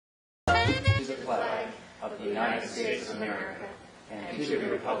the United States of America and to the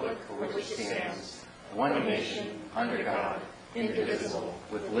republic for which it stands, one nation, under God, indivisible,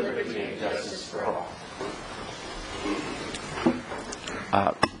 with liberty and justice for all.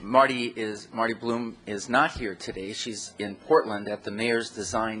 Marty Bloom is not here today. She's in Portland at the Mayor's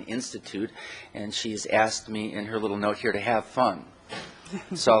Design Institute, and she's asked me in her little note here to have fun.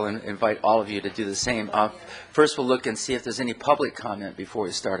 So I'll invite all of you to do the same. First, we'll look and see if there's any public comment before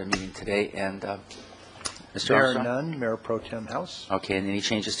we start our meeting today. And Mr. Armstrong? None. Mayor Pro Tem House. Okay, and any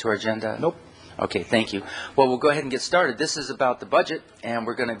changes to our agenda? Nope. Okay, thank you. Well, we'll go ahead and get started. This is about the budget, and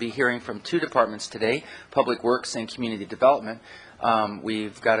we're going to be hearing from two departments today, Public Works and Community Development.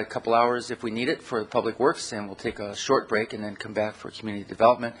 We've got a couple hours if we need it for Public Works, and we'll take a short break and then come back for Community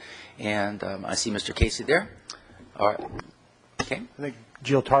Development. And I see Mr. Casey there. All right. Okay. I think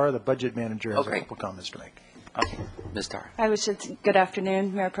Jill Tara, the budget manager, has a couple comments to make. Okay. Ms. Tara. Good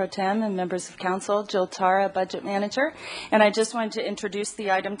afternoon, Mayor Pro Tem and members of council. Jill Tara, budget manager. And I just wanted to introduce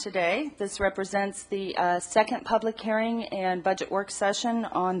the item today. This represents the second public hearing and budget work session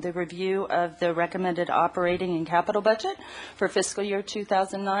on the review of the recommended operating and capital budget for fiscal year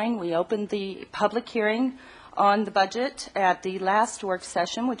 2009. We opened the public hearing on the budget at the last work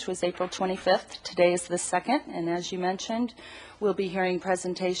session, which was April 25th. Today is the second, and as you mentioned, we'll be hearing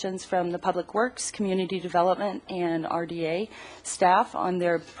presentations from the Public Works, Community Development, and RDA staff on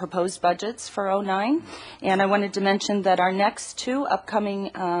their proposed budgets for 2009. And I wanted to mention that our next two upcoming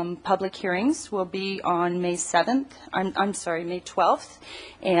public hearings will be on May 7th, May 12th,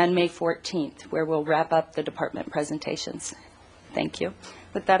 and May 14th, where we'll wrap up the department presentations. Thank you.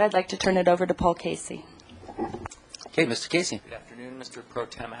 With that, I'd like to turn it over to Paul Casey. Okay, Mr. Casey. Good afternoon, Mr. Pro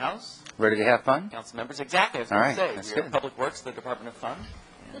Tem House. Ready to have fun? Council members, exactly. I was going to say, that's we're good. Public Works, the Department of Fun.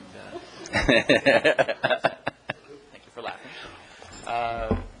 And, thank you for laughing.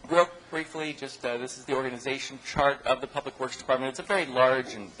 Real briefly, just this is the organization chart of the Public Works Department. It's a very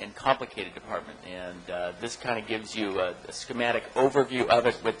large and complicated department, and this kind of gives you a schematic overview of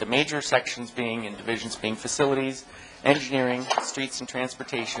it, with the major sections being and divisions being facilities, engineering, streets and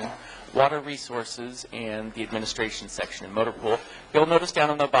transportation, water resources, and the administration section in motor pool. You'll notice down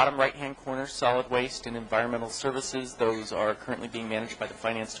on the bottom right-hand corner, solid waste and environmental services. Those are currently being managed by the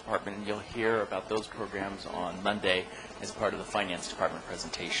finance department, and you'll hear about those programs on Monday as part of the finance department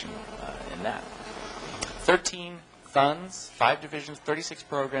presentation in that. 13 funds, 5 divisions, 36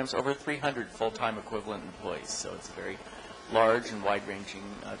 programs, over 300 full-time equivalent employees. So it's a very large and wide-ranging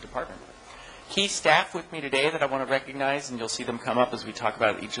department. Key staff with me today that I want to recognize, and you'll see them come up as we talk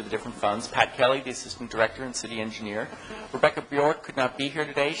about each of the different funds. Pat Kelly, the Assistant Director and City Engineer. Rebecca Bjork could not be here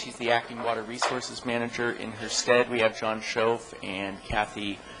today. She's the Acting Water Resources Manager. In her stead, we have John Schoaf and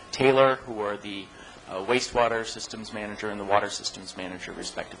Kathy Taylor, who are the Wastewater Systems Manager and the Water Systems Manager,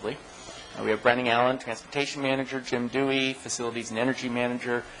 respectively. We have Brennan Allen, Transportation Manager, Jim Dewey, Facilities and Energy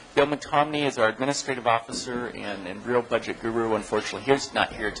Manager. Bill McTomney is our Administrative Officer and real budget guru. Unfortunately, he's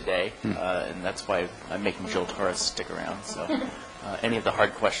not here today, and that's why I'm making Jill Torres stick around. So any of the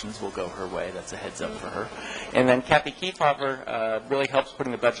hard questions will go her way. That's a heads up for her. And then Kathy Kiefhofer really helps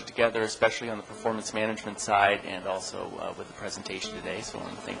putting the budget together, especially on the performance management side and also with the presentation today. So I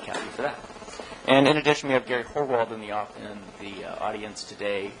want to thank Kathy for that. And in addition, we have Gary Horwald in the audience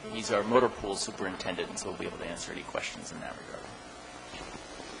today. He's our motor pool superintendent, and so we'll be able to answer any questions in that regard.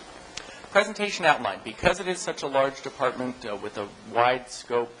 Presentation outline. Because it is such a large department with a wide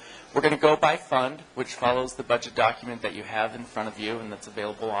scope, we're going to go by fund, which follows the budget document that you have in front of you and that's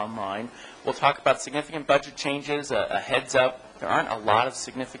available online. We'll talk about significant budget changes, a heads up. There aren't a lot of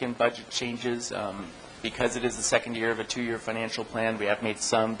significant budget changes. Because it is the second year of a 2-year financial plan, we have made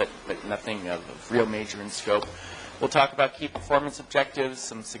some, but nothing of real major in scope. We'll talk about key performance objectives,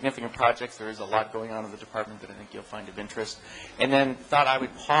 some significant projects. There is a lot going on in the department that I think you'll find of interest. And then thought I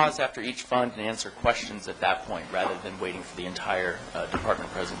would pause after each fund and answer questions at that point rather than waiting for the entire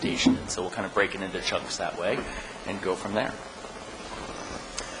department presentation. And so we'll kind of break it into chunks that way and go from there.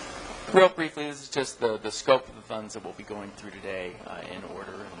 Real briefly, this is just the scope of the funds that we'll be going through today in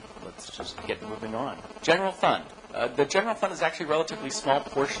order. Let's just get moving on. General fund. The general fund is actually a relatively small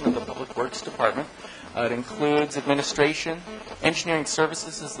portion of the Public Works Department. It includes administration. Engineering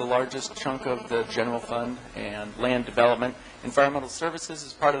services is the largest chunk of the general fund, and land development. Environmental services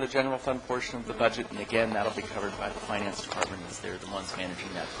is part of the general fund portion of the budget, and again, that'll be covered by the finance department as they're the ones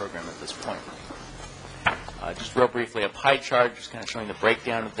managing that program at this point. Just real briefly, a pie chart just kind of showing the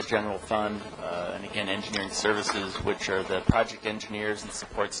breakdown of the general fund, and again, engineering services, which are the project engineers and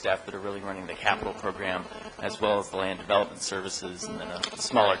support staff that are really running the capital program, as well as the land development services, and then a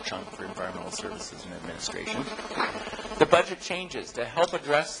smaller chunk for environmental services and administration. The budget changes to help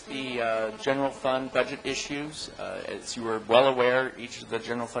address the general fund budget issues. As you were well aware, each of the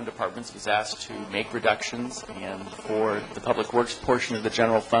general fund departments was asked to make reductions, and for the public works portion of the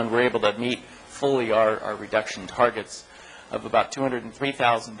general fund, we're able to meet fully our reduction targets of about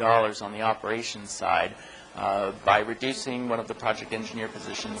 $203,000 on the operations side by reducing one of the project engineer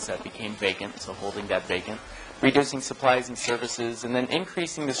positions that became vacant, so holding that vacant, reducing supplies and services, and then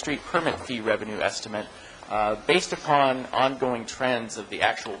increasing the street permit fee revenue estimate based upon ongoing trends of the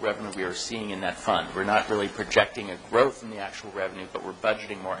actual revenue we are seeing in that fund. We're not really projecting a growth in the actual revenue, but we're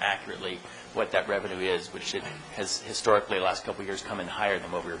budgeting more accurately what that revenue is, which it has historically the last couple of years come in higher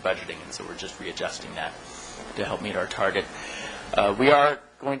than what we were budgeting, and so we're just readjusting that to help meet our target. We are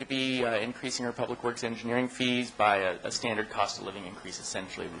going to be increasing our public works engineering fees by a standard cost of living increase,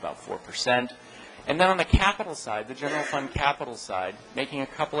 essentially of about 4%. And then on the capital side, the general fund capital side, making a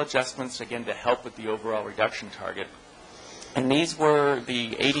couple adjustments, again, to help with the overall reduction target. And these were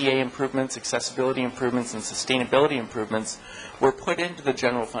the ADA improvements, accessibility improvements, and sustainability improvements were put into the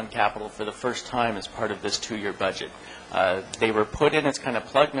general fund capital for the first time as part of this 2-year budget. They were put in as kind of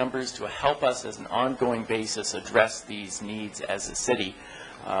plug numbers to help us as an ongoing basis address these needs as a city.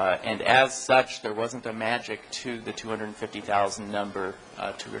 And as such, there wasn't a magic to the $250,000 number,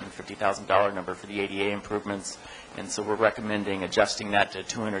 $250,000 number for the ADA improvements, and so we're recommending adjusting that to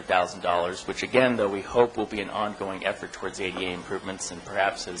 $200,000, which again, though, we hope will be an ongoing effort towards ADA improvements, and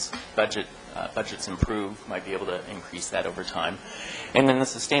perhaps as budgets improve, might be able to increase that over time. And then the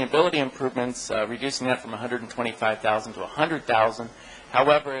sustainability improvements, reducing that from $125,000 to $100,000.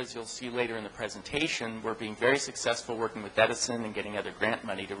 However, as you'll see later in the presentation, we're being very successful working with Edison and getting other grant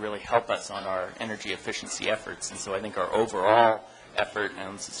money to really help us on our energy efficiency efforts. And so I think our overall effort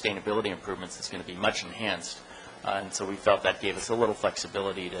on sustainability improvements is going to be much enhanced. And so we felt that gave us a little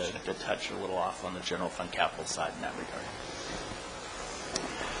flexibility to touch a little off on the general fund capital side in that regard.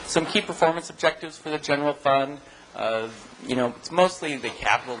 Some key performance objectives for the general fund. It's mostly the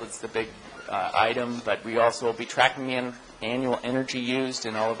capital that's the big item, but we also will be tracking the annual energy used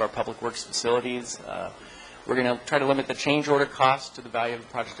in all of our public works facilities. We're going to try to limit the change order cost to the value of the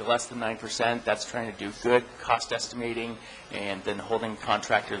project to less than 9%. That's trying to do good cost estimating and then holding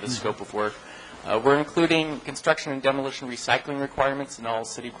contractor the scope of work. We're including construction and demolition recycling requirements in all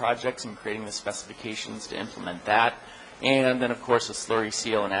city projects and creating the specifications to implement that. And then, of course, a slurry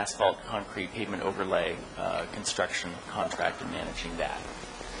seal and asphalt concrete pavement overlay construction contract and managing that.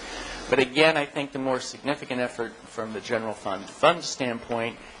 But again, I think the more significant effort from the general fund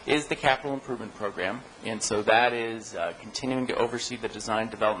standpoint is the capital improvement program. And so that is continuing to oversee the design,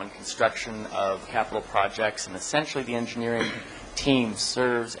 development, construction of capital projects, and essentially the engineering team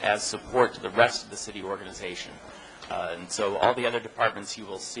serves as support to the rest of the city organization. And so all the other departments you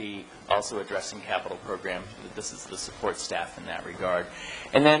will see also addressing capital program. This is the support staff in that regard.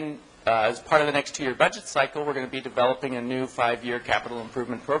 And then as part of the next 2-year budget cycle, we're going to be developing a new 5-year capital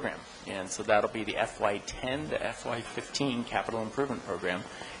improvement program. And so that'll be the FY10 to FY15 capital improvement program.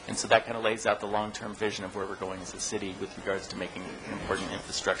 And so that kind of lays out the long-term vision of where we're going as a city with regards to making important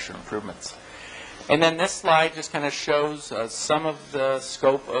infrastructure improvements. And then this slide just kind of shows some of the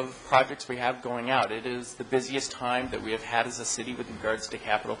scope of projects we have going out. It is the busiest time that we have had as a city with regards to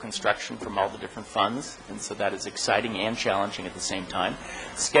capital construction from all the different funds, and so that is exciting and challenging at the same time.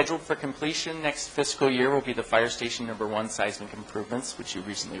 Scheduled for completion next fiscal year will be the Fire Station No. 1 seismic improvements, which you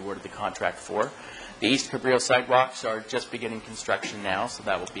recently awarded the contract for. The East Cabrillo sidewalks are just beginning construction now, so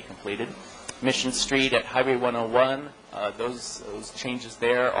that will be completed. Mission Street at Highway 101, those changes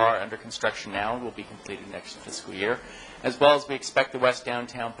there are under construction now and will be completed next fiscal year, as well as we expect the West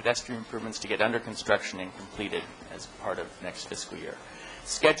Downtown pedestrian improvements to get under construction and completed as part of next fiscal year.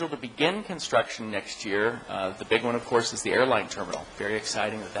 Scheduled to begin construction next year, the big one, of course, is the airline terminal. Very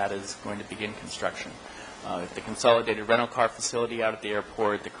exciting that that is going to begin construction. The consolidated rental car facility out at the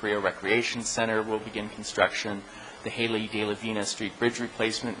airport, the Carrillo Recreation Center will begin construction. The Haley de la Vina Street Bridge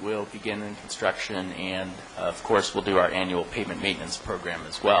replacement will begin in construction, and of course we'll do our annual pavement maintenance program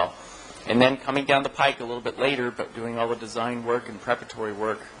as well. And then coming down the pike a little bit later, but doing all the design work and preparatory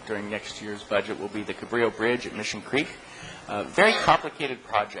work during next year's budget, will be the Cabrillo Bridge at Mission Creek. Very complicated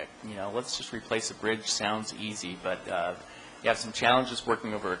project. Let's just replace a bridge sounds easy, but you have some challenges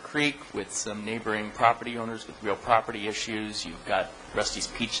working over a creek with some neighboring property owners with real property issues. You've got Rusty's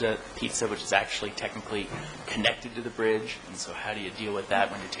Pizza, which is actually technically connected to the bridge. And so how do you deal with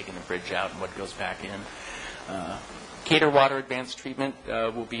that when you're taking the bridge out and what goes back in? Cater Water Advanced Treatment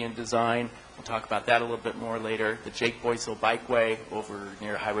will be in design. We'll talk about that a little bit more later. The Jake Boyceville Bikeway over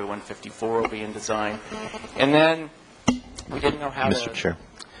near Highway 154 will be in design. And then we didn't know how Mr. Chair.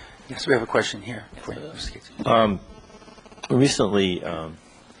 Yes, we have a question here. Recently, a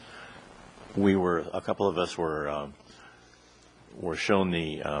couple of us were shown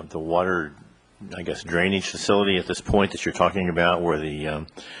the water, I guess, drainage facility at this point that you're talking about, where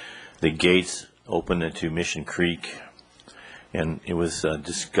the gates open into Mission Creek, and it was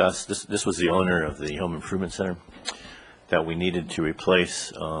discussed. This was the owner of the Home Improvement Center, that we needed to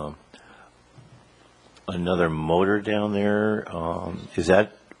replace another motor down there. Is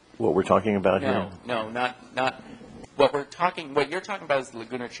that what we're talking about here? No, not. What you're talking about is the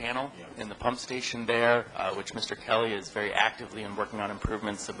Laguna Channel and the pump station there, which Mr. Kelly is very actively in working on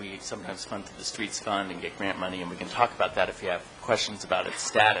improvements that we sometimes fund through the Streets Fund and get grant money, and we can talk about that if you have questions about its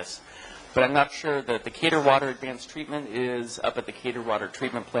status. But I'm not sure that the Cater Water Advanced Treatment is up at the Cater Water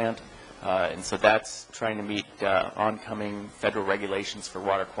Treatment Plant, and so that's trying to meet oncoming federal regulations for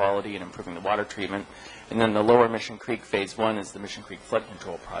water quality and improving the water treatment. And then the Lower Mission Creek Phase 1 is the Mission Creek Flood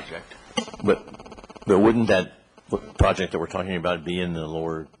Control Project. But wouldn't that project that we're talking about be in the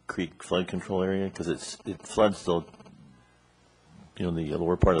Lower Creek flood control area? Because it floods the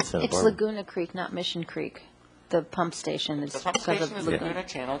lower part of Santa It's Barbara. Laguna Creek, not Mission Creek. The pump station is The pump because station of is the Laguna. Laguna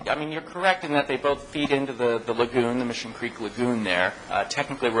Channel. I mean, you're correct in that they both feed into the lagoon, the Mission Creek Lagoon there.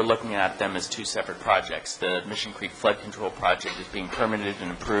 Technically, we're looking at them as two separate projects. The Mission Creek Flood Control Project is being permitted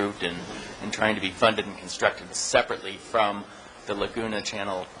and approved and trying to be funded and constructed separately from the Laguna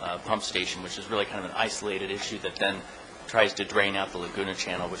Channel pump station, which is really kind of an isolated issue that then tries to drain out the Laguna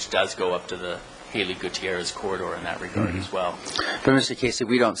Channel, which does go up to the Haley Gutierrez corridor in that regard as well. But Mr. Casey,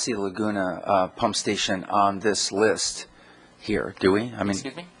 we don't see the Laguna pump station on this list here, do we? I mean,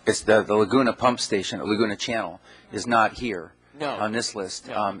 Excuse me? It's the Laguna pump station, Laguna Channel, is not here No. on this list.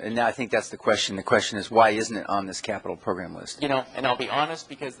 No. And I think that's the question. The question is, why isn't it on this capital program list? You know, and I'll be honest,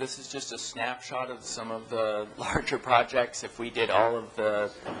 because this is just a snapshot of some of the larger projects. If we did all of the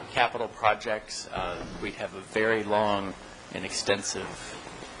capital projects, we'd have a very long and extensive.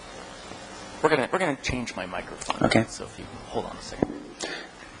 We're gonna change my microphone. Okay. So if you hold on a second.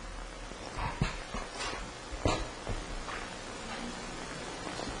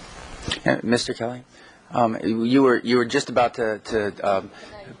 Mr. Kelly, you were just about to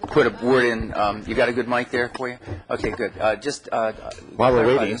put a word in. You got a good mic there for you? Okay, good. Just While we're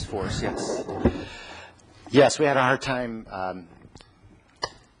clarify waiting. this for us, yes. Yes, we had a hard time,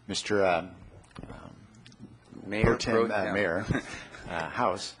 Mr. Mayor, Mayor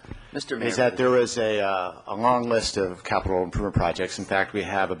House, Mr. Mayor, is that there was a long list of capital improvement projects. In fact, we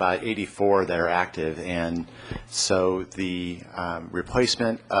have about 84 that are active, and so the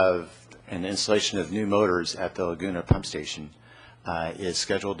replacement of and installation of new motors at the Laguna pump station is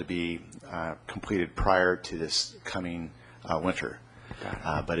scheduled to be completed prior to this coming winter.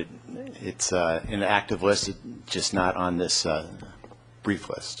 But it's in the active list, just not on this brief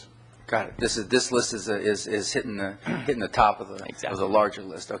list. Got it. This list is hitting the top of the larger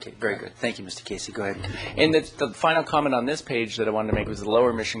list. Okay, very good. Thank you, Mr. Casey. Go ahead. And the final comment on this page that I wanted to make was the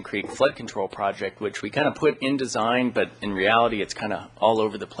Lower Mission Creek Flood Control Project, which we kind of put in design, but in reality it's kind of all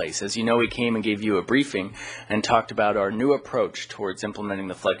over the place. As you know, we came and gave you a briefing and talked about our new approach towards implementing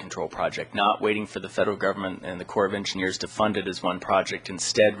the flood control project, not waiting for the federal government and the Corps of Engineers to fund it as one project.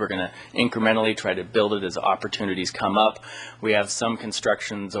 Instead, we're going to incrementally try to build it as opportunities come up. We have some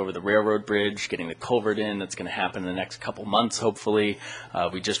constructions over the railroad bridge, getting the culvert in. That's going to happen in the next couple months, hopefully.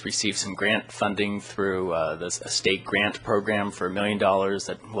 We just received some grant funding through a state grant program for $1 million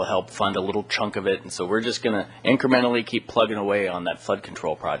that will help fund a little chunk of it. And so we're just going to incrementally keep plugging away on that flood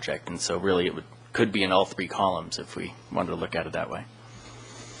control project. And so really it could be in all three columns if we wanted to look at it that way.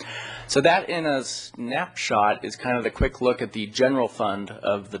 So that in a snapshot is kind of the quick look at the general fund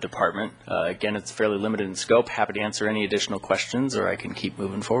of the department. Again, it's fairly limited in scope. Happy to answer any additional questions, or I can keep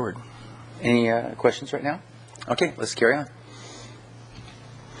moving forward. Any questions right now? Okay, let's carry on.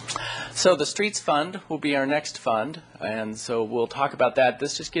 So the Streets Fund will be our next fund, and so we'll talk about that.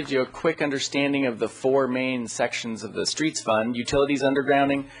 This just gives you a quick understanding of the four main sections of the Streets Fund: utilities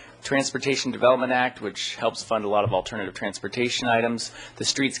undergrounding, Transportation Development Act, which helps fund a lot of alternative transportation items, the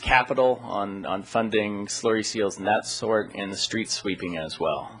Streets Capital on funding slurry seals and that sort, and the street sweeping as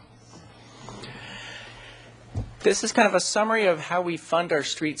well. This is kind of a summary of how we fund our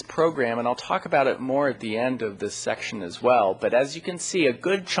streets program, and I'll talk about it more at the end of this section as well. But as you can see, a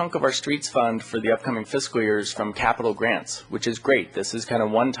good chunk of our streets fund for the upcoming fiscal year is from capital grants, which is great. This is kind of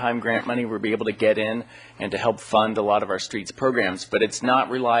one-time grant money we'll be able to get in and to help fund a lot of our streets programs, but it's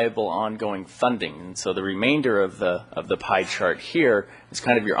not reliable ongoing funding. And so the remainder of the pie chart here is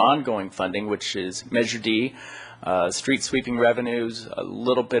kind of your ongoing funding, which is Measure D. street sweeping revenues, a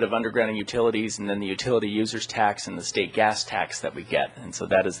little bit of undergrounding utilities, and then the utility users tax and the state gas tax that we get. And so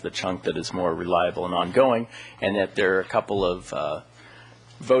that is the chunk that is more reliable and ongoing, and that there are a couple of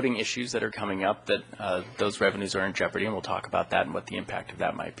voting issues that are coming up that those revenues are in jeopardy, and we'll talk about that and what the impact of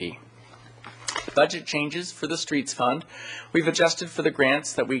that might be. Budget changes for the streets fund. We've adjusted for the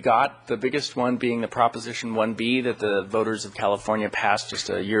grants that we got, the biggest one being the Proposition 1B that the voters of California passed just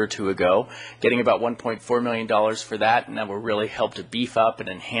a year or two ago, getting about $1.4 million for that, and that will really help to beef up and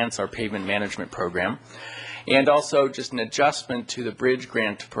enhance our pavement management program. And also just an adjustment to the bridge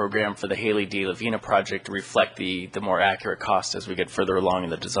grant program for the Haley D. Lavina project to reflect the more accurate cost as we get further along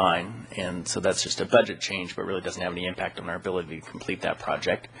in the design. And so that's just a budget change, but really doesn't have any impact on our ability to complete that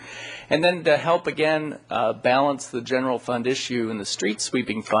project. And then to help, again, balance the general fund issue in the street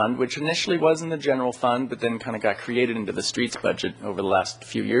sweeping fund, which initially was in the general fund, but then kind of got created into the streets budget over the last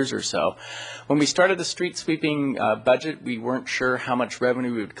few years or so. When we started the street sweeping budget, we weren't sure how much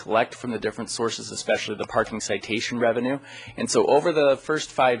revenue we would collect from the different sources, especially the parking citation revenue. And so over the first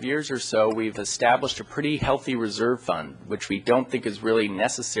 5 years or so, we've established a pretty healthy reserve fund, which we don't think is really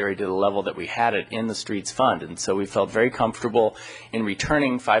necessary to the level that we had it in the streets fund. And so we felt very comfortable in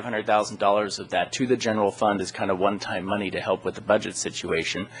returning $500,000 of that to the general fund as kind of one-time money to help with the budget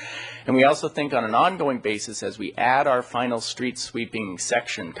situation. And we also think on an ongoing basis, as we add our final street sweeping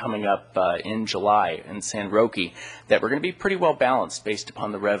section coming up in July in San Roque, that we're going to be pretty well balanced based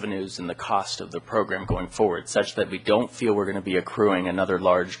upon the revenues and the cost of the program going forward, such that we don't feel we're going to be accruing another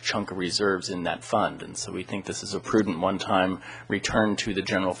large chunk of reserves in that fund. And so we think this is a prudent one-time return to the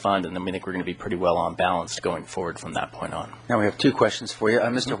general fund, and then we think we're going to be pretty well on balanced going forward from that point on. Now we have two questions for you,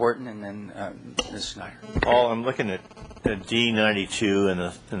 Mr. Horton and then Ms. Snyder. Paul, I'm looking at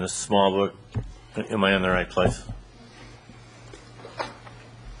D92 in the small book. Am I in the right place?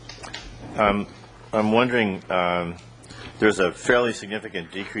 I'm wondering, there's a fairly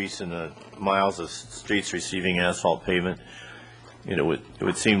significant decrease in the miles of streets receiving asphalt pavement. You know, it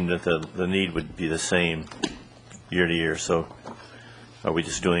would seem that the need would be the same year to year. So are we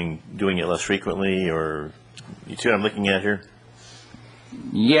just doing it less frequently, or you see what I'm looking at here?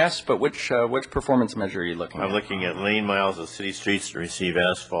 Yes, but which performance measure are you looking at? I'm looking at lane miles of city streets to receive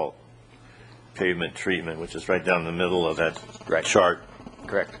asphalt pavement treatment, which is right down the middle of that chart.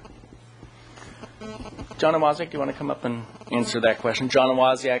 Correct. John Awaziak, do you want to come up and answer that question? John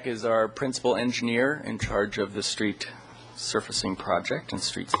Awaziak is our principal engineer in charge of the street surfacing project and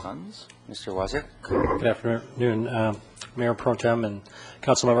streets funds. Mr. Awaziak? Good afternoon, Mayor Pro Tem and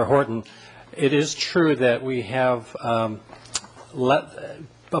Councilmember Horton. It is true that we have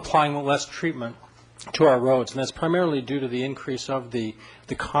applying less treatment to our roads, and that's primarily due to the increase of the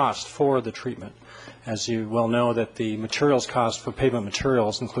cost for the treatment. As you well know, that the materials cost for pavement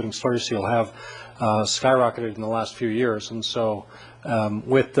materials, including slurry seal, have skyrocketed in the last few years. And so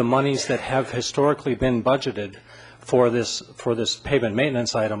with the monies that have historically been budgeted for this pavement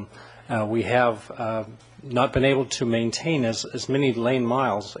maintenance item, we have not been able to maintain as many lane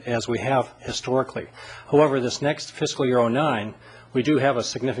miles as we have historically. However, this next fiscal year 09, we do have a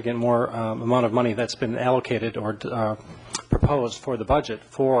significant more amount of money that's been allocated or proposed for the budget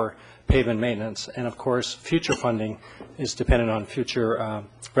for pavement maintenance. And of course, future funding is dependent on future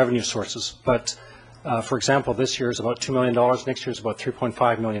revenue sources. But for example, this year is about $2 million, next year is about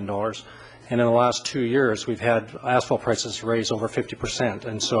 $3.5 million. And in the last 2 years, we've had asphalt prices raise over 50%.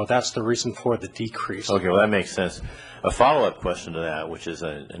 And so that's the reason for the decrease. Okay, well, that makes sense. A follow-up question to that, which is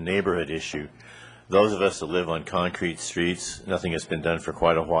a neighborhood issue. Those of us that live on concrete streets, nothing has been done for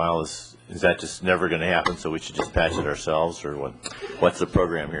quite a while. Is that just never going to happen, so we should just patch it ourselves, or what's the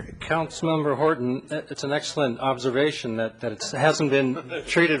program here? Councilmember Horton, it's an excellent observation that it hasn't been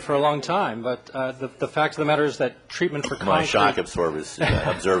treated for a long time, but the fact of the matter is that treatment for concrete... My shock absorbers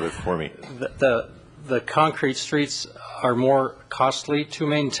observe it for me. The concrete streets are more costly to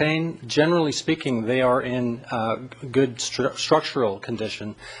maintain. Generally speaking, they are in good structural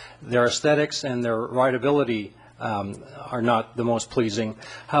condition. Their aesthetics and their rideability are not the most pleasing.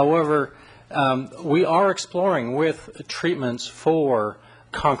 However, we are exploring with treatments for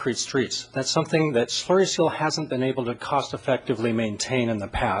concrete streets. That's something that slurry seal hasn't been able to cost effectively maintain in the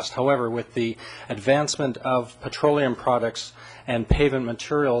past. However, with the advancement of petroleum products and pavement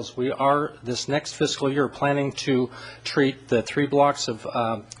materials, we are this next fiscal year planning to treat the 3 blocks of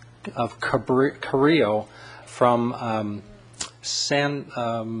Carrillo from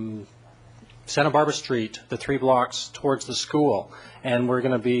Santa Barbara Street, the 3 blocks towards the school, and we're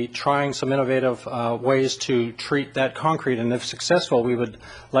going to be trying some innovative ways to treat that concrete, and if successful, we would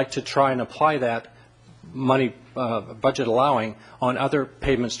like to try and apply that money, budget allowing, on other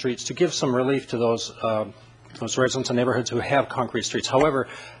pavement streets to give some relief to those residents and neighborhoods who have concrete streets. However,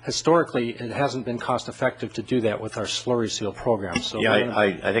 historically, it hasn't been cost-effective to do that with our slurry seal program. So Yeah,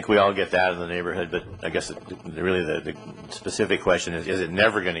 I think we all get that in the neighborhood, but I guess really the specific question is it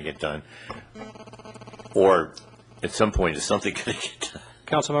never going to get done? Or at some point, is something going to get done?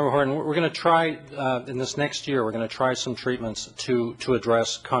 Councilmember Horton, we're going to try, in this next year, we're going to try some treatments to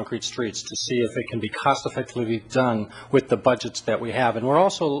address concrete streets to see if it can be cost-effectively done with the budgets that we have. And we're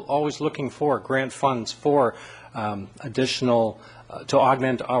also always looking for grant funds for additional to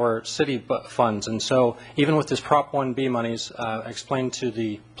augment our city funds. And so even with this Prop 1B monies, I explained to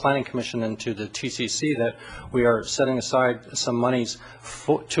the Planning Commission and to the TCC that we are setting aside some monies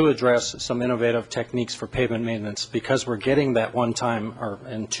to address some innovative techniques for pavement maintenance because we're getting that one time or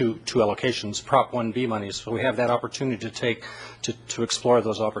in two allocations, Prop 1B monies. So we have that opportunity to take to explore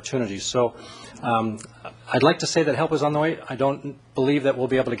those opportunities. So I'd like to say that help is on the way. I don't believe that we'll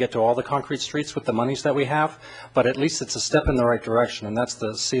be able to get to all the concrete streets with the monies that we have, but at least it's a step in the right direction, and that's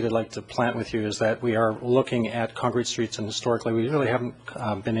the seed I'd like to plant with you, is that we are looking at concrete streets, and historically we really haven't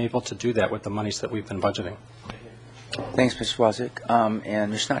been able to do that with the monies that we've been budgeting. Thanks, Mr. Swazik.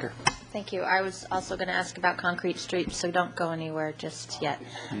 And Ms. Schneider. Thank you. I was also going to ask about concrete streets, so don't go anywhere just yet.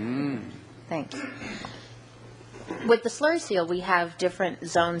 Thanks. With the slurry seal, we have different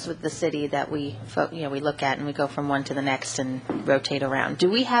zones with the city that we look at, and we go from one to the next and rotate around. Do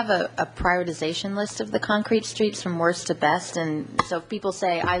we have a prioritization list of the concrete streets from worst to best? And so if people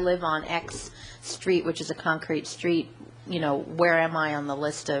say, I live on X street, which is a concrete street, where am I on the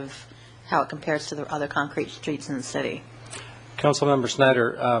list of how it compares to the other concrete streets in the city? Councilmember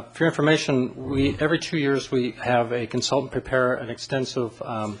Snyder, for your information, every 2 years we have a consultant prepare an extensive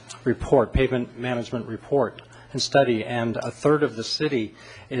report, pavement management report and study, and a third of the city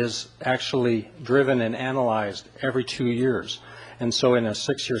is actually driven and analyzed every 2 years. And so in a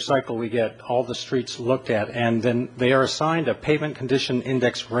 6-year cycle, we get all the streets looked at, and then they are assigned a pavement condition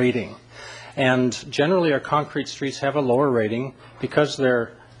index rating. And generally, our concrete streets have a lower rating because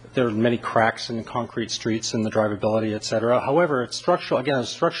there are many cracks in concrete streets and the drivability, et cetera. However,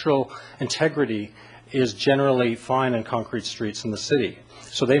 structural integrity is generally fine in concrete streets in the city.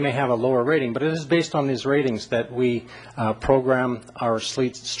 So they may have a lower rating, but it is based on these ratings that we program our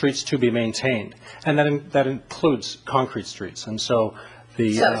streets to be maintained, and that includes concrete streets. And so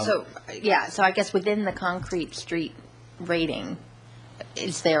So I guess within the concrete street rating,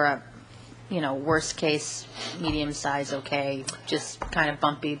 is there a worst case, medium size, okay, just kind of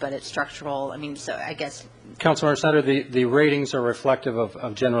bumpy, but it's structural? I mean, so I guess. Councilmember Snyder, the ratings are reflective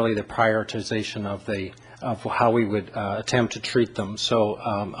of generally the prioritization of how we would attempt to treat them. So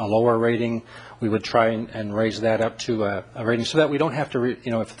a lower rating, we would try and raise that up to a rating so that we don't have to,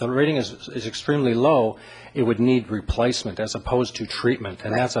 if the rating is extremely low, it would need replacement as opposed to treatment,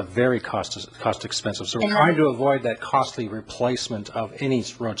 and that's a very cost expensive. So we're trying to avoid that costly replacement of any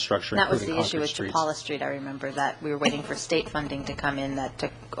road structure. That was the issue with Chapala Street. I remember that we were waiting for state funding to come in. That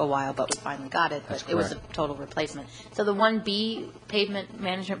took a while, but we finally got it. But it was a total replacement. So the 1B pavement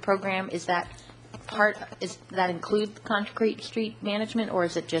management program, is that include concrete street management, or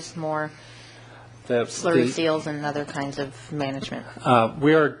is it just more slurry seals and other kinds of management?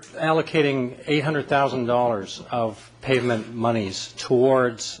 We are allocating $800,000 of pavement monies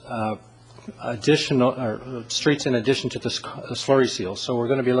towards additional streets in addition to the slurry seal. So we're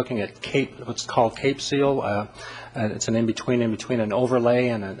going to be looking at what's called Cape Seal. It's an in-between an overlay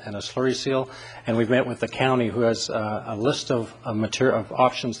and a slurry seal. And we've met with the county, who has a list of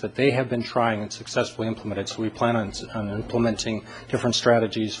options that they have been trying and successfully implemented. So we plan on implementing different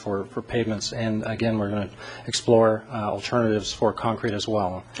strategies for pavements. And again, we're going to explore alternatives for concrete as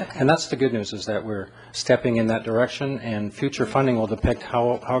well. Okay. And that's the good news, is that we're stepping in that direction, and future funding will depict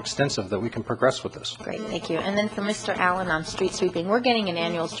how extensive that we can progress with this. Great, thank you. And then for Mr. Allen on street sweeping, we're getting an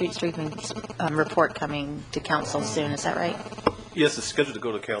annual street sweeping report coming to council soon, is that right? Yes, it's scheduled to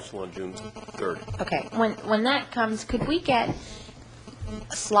go to council on June 3rd. Okay, when that comes, could we get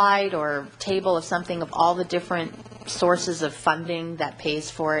a slide or table of something of all the different sources of funding that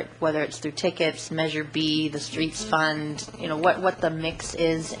pays for it, whether it's through tickets, Measure B, the Streets Fund, what the mix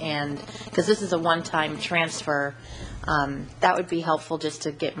is? And because this is a one-time transfer, that would be helpful just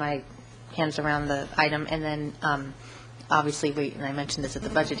to get my hands around the item. And then obviously, and I mentioned this at the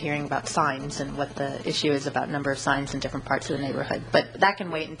budget hearing about signs and what the issue is about number of signs in different parts of the neighborhood. But that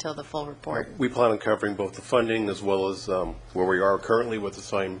can wait until the full report. We plan on covering both the funding as well as where we are currently with the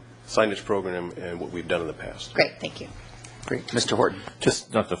signage program and what we've done in the past. Great, thank you. Great. Mr. Horton.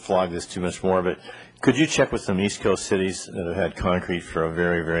 Just not to flog this too much more, but could you check with some East Coast cities that have had concrete for a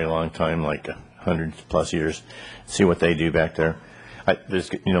very, very long time, like 100+ years, see what they do back there?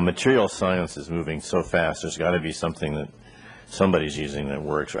 material science is moving so fast, there's got to be something that somebody's using that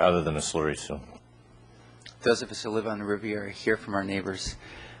works, other than a slurry seal. Those of us who live on the Riviera hear from our neighbors,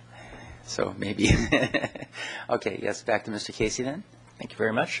 so maybe. Okay, yes, back to Mr. Casey then. Thank you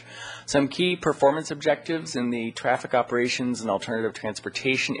very much. Some key performance objectives in the traffic operations and alternative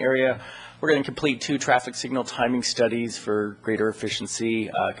transportation area. We're going to complete 2 traffic signal timing studies for greater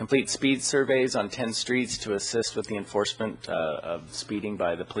efficiency, complete speed surveys on 10 streets to assist with the enforcement of speeding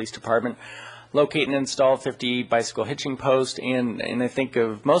by the police department, locate and install 50 bicycle hitching posts, and I think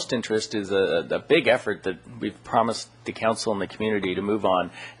of most interest is a big effort that we've promised the council and the community to move on,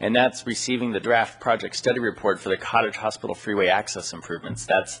 and that's receiving the draft project study report for the Cottage Hospital Freeway access improvements.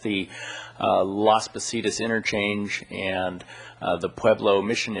 That's the Las Positas interchange and the Pueblo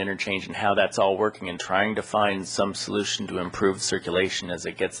Mission interchange, and how that's all working, and trying to find some solution to improve circulation as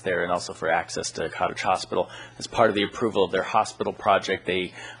it gets there, and also for access to Cottage Hospital. As part of the approval of their hospital project,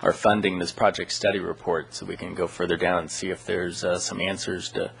 they are funding this project study report, so we can go further down and see if there's some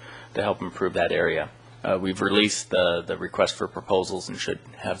answers to help improve that area. We've released the request for proposals and should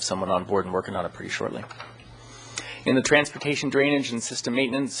have someone on board and working on it pretty shortly. In the transportation drainage and system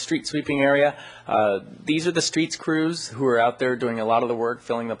maintenance street sweeping area, these are the streets crews who are out there doing a lot of the work,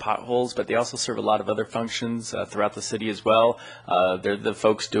 filling the potholes, but they also serve a lot of other functions throughout the city as well. They're the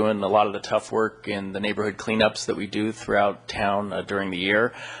folks doing a lot of the tough work in the neighborhood cleanups that we do throughout town during the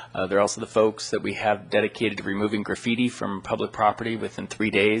year. They're also the folks that we have dedicated to removing graffiti from public property within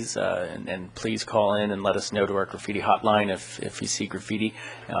 3 days. And please call in and let us know to our graffiti hotline if you see graffiti.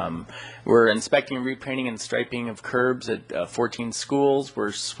 We're inspecting, repainting, and striping of curbs at 14 schools.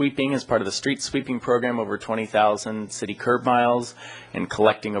 We're sweeping as part of the street sweeping program over 20,000 city curb miles, and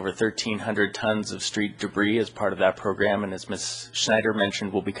collecting over 1,300 tons of street debris as part of that program. And as Ms. Schneider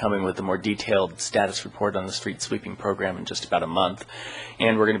mentioned, we'll be coming with a more detailed status report on the street sweeping program in just about a month.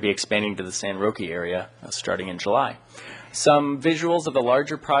 And we're going to be expanding to the San Roque area starting in July. Some visuals of the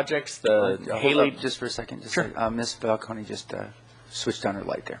larger projects. The Haley. Just for a second. Just Sure. Ms. Falcone just switched on her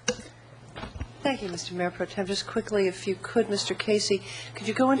light there. Thank you, Mr. Mayor Pro Tem. Just quickly, if you could, Mr. Casey, could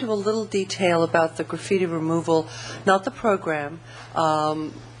you go into a little detail about the graffiti removal, not the program,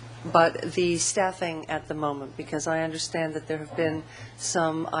 but the staffing at the moment? Because I understand that there have been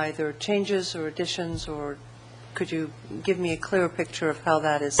some either changes or additions, or could you give me a clearer picture of how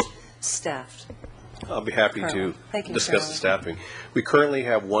that is staffed? I'll be happy to Thank you, discuss the staffing. We currently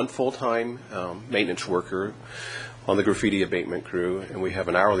have 1 full-time maintenance worker on the graffiti abatement crew, and we have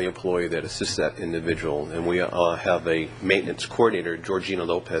an hourly employee that assists that individual. And we have a maintenance coordinator, Georgina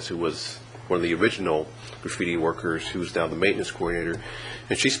Lopez, who was one of the original graffiti workers, who's now the maintenance coordinator.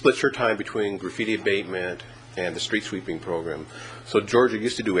 And she splits her time between graffiti abatement and the street sweeping program. So Georgia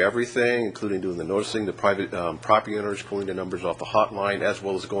used to do everything, including doing the noticing, the private property owners, pulling the numbers off the hotline, as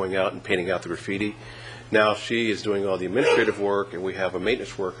well as going out and painting out the graffiti. Now she is doing all the administrative work, and we have a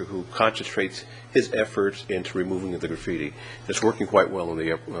maintenance worker who concentrates his efforts into removing the graffiti. It's working quite well in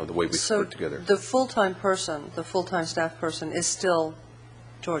the way we put it together. So the full-time person, the full-time staff person is still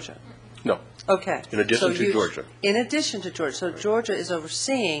Georgia? No. Okay. In addition to Georgia. In addition to Georgia. So Georgia is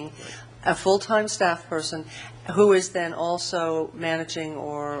overseeing a full-time staff person who is then also managing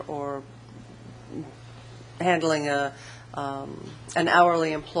or handling an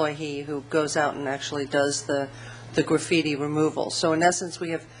hourly employee who goes out and actually does the graffiti removal. So in essence, we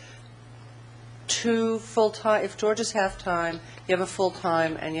have 2 full-time. If Georgia's half-time, you have a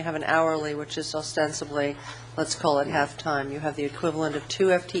full-time, and you have an hourly, which is ostensibly, let's call it half-time. You have the equivalent of 2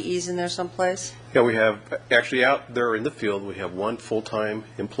 FTEs in there someplace? Yeah, we have, actually out there in the field, we have 1 full-time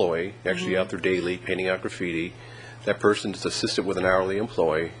employee, actually out there daily, painting out graffiti. That person is assisted with an hourly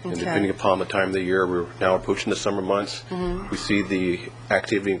employee, and depending upon the time of the year, we're now approaching the summer months. We see the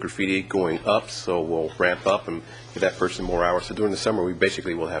activity in graffiti going up, so we'll ramp up and give that person more hours. So during the summer, we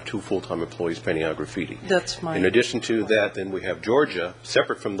basically will have 2 full-time employees painting out graffiti. That's my... In addition to that, then we have Georgia,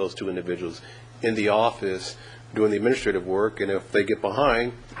 separate from those 2 individuals, in the office doing the administrative work, and if they get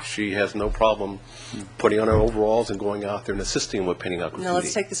behind, she has no problem putting on her overalls and going out there and assisting with painting out graffiti. Now,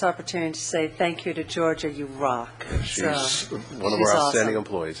 let's take this opportunity to say thank you to Georgia. You rock. She's one of she's our outstanding awesome.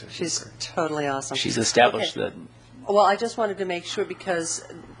 employees. She's totally awesome. She's established that. Well, I just wanted to make sure, because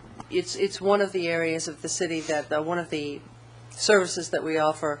it's one of the areas of the city that, one of the services that we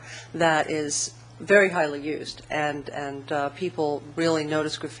offer that is very highly used, and people really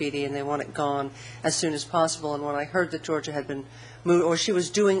notice graffiti and they want it gone as soon as possible. And when I heard that Georgia had been moved, or she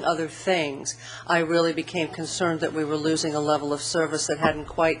was doing other things, I really became concerned that we were losing a level of service that hadn't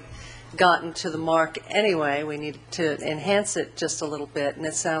quite gotten to the mark anyway. We needed to enhance it just a little bit, and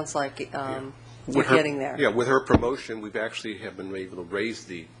it sounds like you're getting there. Yeah, with her promotion, we've actually have been able to raise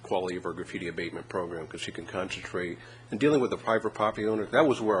the quality of our graffiti abatement program because she can concentrate in dealing with the private property owners. That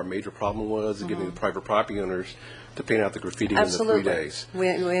was where our major problem was, getting the private property owners to paint out the graffiti in the 3 days.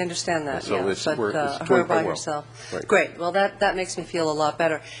 We understand that, So yeah. it's But going her quite by well. herself. Right. Great. Well, that makes me feel a lot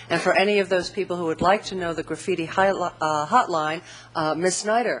better. And for any of those people who would like to know the graffiti hotline, Ms.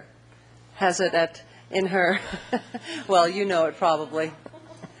 Snyder has it in her, well, you know it probably.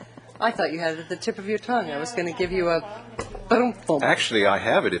 I thought you had it at the tip of your tongue. I was going to give you a boom, boom. Actually, I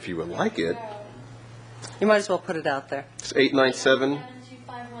have it if you would like it. You might as well put it out there. It's 897.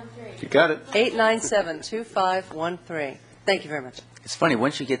 You got it. 897-2513. Thank you very much. It's funny,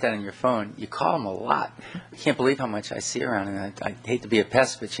 once you get that on your phone, you call them a lot. I can't believe how much I see around, and I hate to be a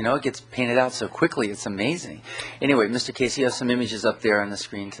pest, but you know, it gets painted out so quickly, it's amazing. Anyway, Mr. Casey, you have some images up there on the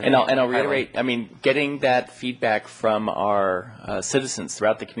screen today. And I'll reiterate, I mean, getting that feedback from our citizens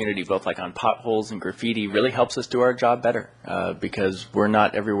throughout the community, both like on potholes and graffiti, really helps us do our job better because we're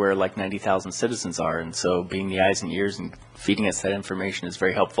not everywhere like 90,000 citizens are. And so being the eyes and ears and feeding us that information is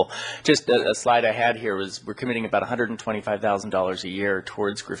very helpful. Just a slide I had here was we're committing about $125,000 a year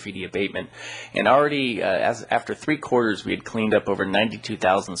towards graffiti abatement. And already, after 3 quarters, we had cleaned up over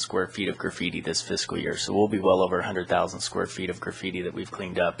 92,000 square feet of graffiti this fiscal year. So we'll be well over 100,000 square feet of graffiti that we've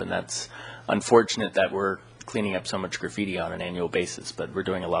cleaned up. And that's unfortunate that we're cleaning up so much graffiti on an annual basis, but we're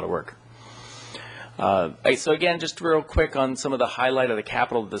doing a lot of work. So again, just real quick on some of the highlight of the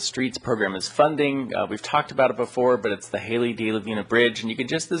Capital of the Streets program is funding. We've talked about it before, but it's the Haley de Laguna Bridge, and you can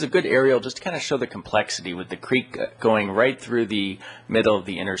just, there's a good aerial just to kind of show the complexity with the creek going right through the middle of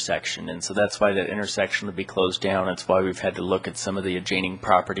the intersection, and so that's why that intersection will be closed down. That's why we've had to look at some of the adjoining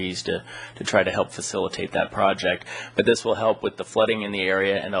properties to try to help facilitate that project. But this will help with the flooding in the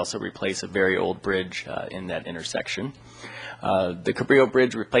area and also replace a very old bridge in that intersection. The Cabrillo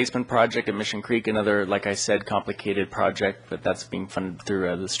Bridge Replacement Project at Mission Creek, another, like I said, complicated project, but that's being funded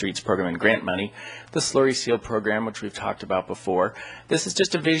through the Streets Program and grant money. The Slurry Seal Program, which we've talked about before. This is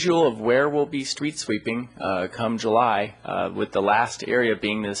just a visual of where we'll be street sweeping come July, with the last area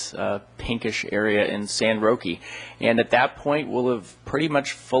being this pinkish area in San Roque. And at that point, we'll have pretty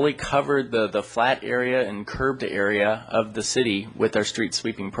much fully covered the flat area and curbed area of the city with our street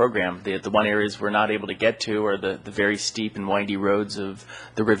sweeping program. The one areas we're not able to get to are the very steep and windy roads of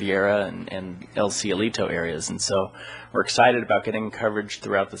the Riviera and El Cielito areas. And so we're excited about getting coverage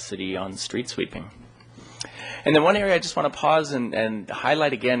throughout the city on street sweeping. And then one area I just want to pause and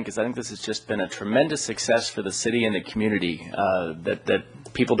highlight again, because I think this has just been a tremendous success for the city and the community that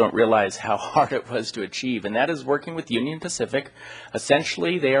people don't realize how hard it was to achieve, and that is working with Union Pacific.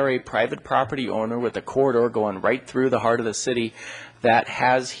 Essentially, they are a private property owner with a corridor going right through the heart of the city that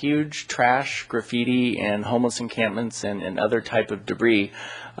has huge trash, graffiti, and homeless encampments and other type of debris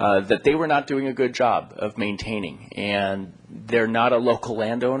that they were not doing a good job of maintaining. And they're not a local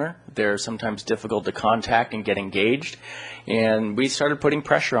landowner. They're sometimes difficult to contact and get engaged. And we started putting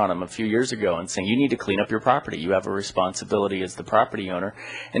pressure on them a few years ago and saying, you need to clean up your property. You have a responsibility as the property owner.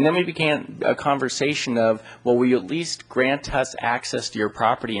 And then we began a conversation of, well, will you at least grant us access to your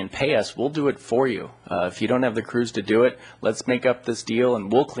property and pay us? We'll do it for you. If you don't have the crews to do it, let's make up this deal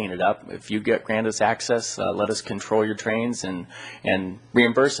and we'll clean it up. If you grant us access, let us control your trains and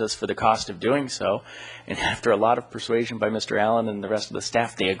reimburse us for the cost of doing so. And after a lot of persuasion by Mr. Allen and the rest of the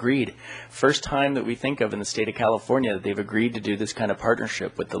staff, they agreed. First time that we think of in the state of California that they've agreed to do this kind of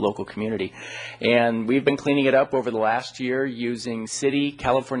partnership with the local community. And we've been cleaning it up over the last year using City,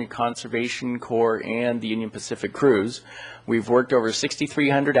 California Conservation Corps, and the Union Pacific crews. We've worked over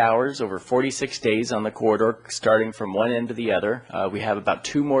 6,300 hours over 46 days on the corridor, starting from one end to the other. We have about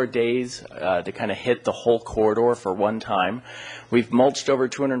 2 more days to kind of hit the whole corridor for one time. We've mulched over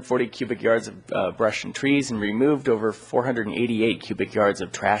 240 cubic yards of brush and trees and removed over 488 cubic yards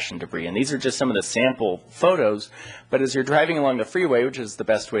of trash and debris. And these are just some of the sample photos. But as you're driving along the freeway, which is the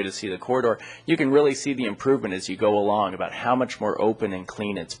best way to see the corridor, you can really see the improvement as you go along about how much more open and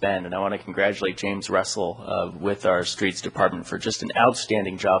clean it's been. And I want to congratulate James Russell with our Streets Department for just an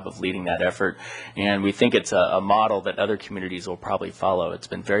outstanding job of leading that effort. And we think it's a model that other communities will probably follow. It's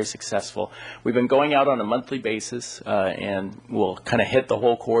been very successful. We've been going out on a monthly basis and we'll kind of hit the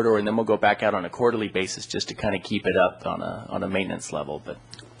whole corridor, and then we'll go back out on a quarterly basis just to kind of keep it up on a maintenance level. But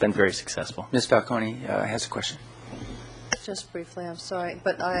been very successful. Ms. Falcone has a question. Just briefly, I'm sorry,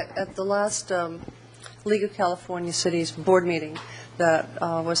 but at the last League of California Cities board meeting that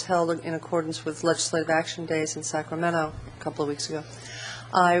was held in accordance with Legislative Action Days in Sacramento a couple of weeks ago,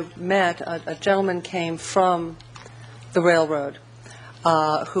 I met a gentleman came from the railroad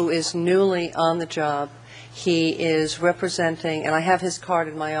who is newly on the job. He is representing, and I have his card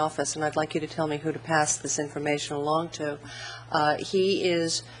in my office, and I'd like you to tell me who to pass this information along to. He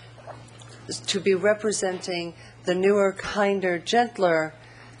is to be representing the newer, kinder, gentler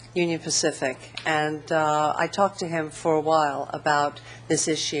Union Pacific, and I talked to him for a while about this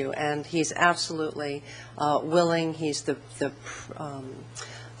issue, and he's absolutely willing. He's the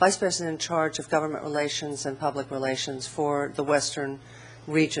Vice President in charge of Government Relations and Public Relations for the Western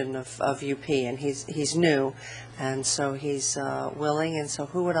region of UP, and he's new, and so he's willing. And so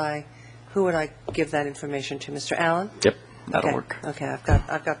who would I give that information to, Mr. Allen? Yep, that'll Okay. work. Okay,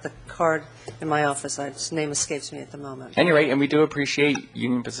 I've got the card in my office. His name escapes me at the moment. At any rate, and we do appreciate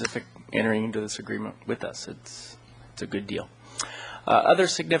Union Pacific entering into this agreement with us. It's a good deal. Other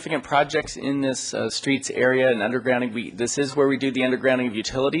significant projects in this streets area and undergrounding, this is where we do the undergrounding of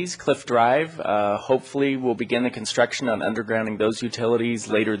utilities. Cliff Drive, hopefully we'll begin the construction on undergrounding those utilities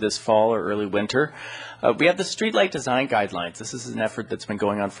later this fall or early winter. We have the streetlight design guidelines. This is an effort that's been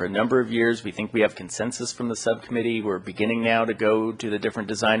going on for a number of years. We think we have consensus from the subcommittee. We're beginning now to go to the different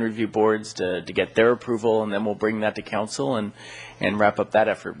design review boards to get their approval, and then we'll bring that to council and wrap up that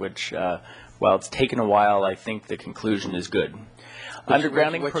effort, which, while it's taken a while, I think the conclusion is good.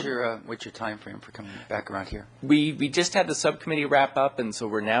 Undergrounding. What's your time frame for coming back around here? We just had the subcommittee wrap up, and so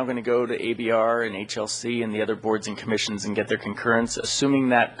we're now going to go to ABR and HLC and the other boards and commissions and get their concurrence. Assuming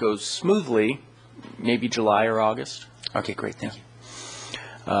that goes smoothly, maybe July or August. Okay, great. Thank you.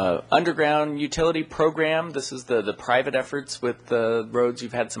 Underground utility program. This is the private efforts with the roads.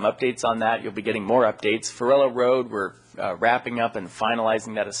 You've had some updates on that. You'll be getting more updates. Farello Road, we're wrapping up and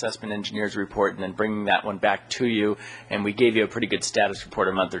finalizing that assessment engineer's report and then bringing that one back to you. And we gave you a pretty good status report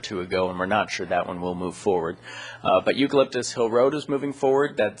a month or two ago, and we're not sure that one will move forward. But Eucalyptus Hill Road is moving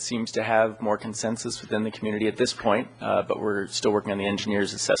forward. That seems to have more consensus within the community at this point, but we're still working on the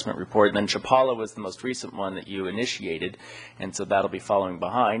engineer's assessment report. And then Chapala was the most recent one that you initiated, and so that'll be following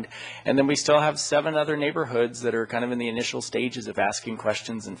behind. And then we still have 7 other neighborhoods that are kind of in the initial stages of asking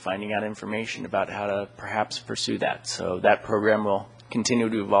questions and finding out information about how to perhaps pursue that. So that program will continue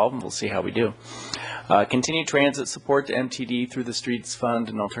to evolve, and we'll see how we do. Continued transit support to MTD through the Streets Fund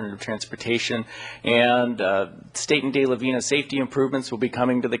and alternative transportation. And State and De La Vina safety improvements will be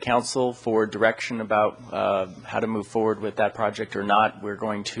coming to the council for direction about how to move forward with that project or not. We're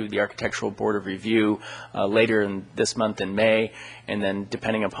going to the Architectural Board of Review later in this month in May, and then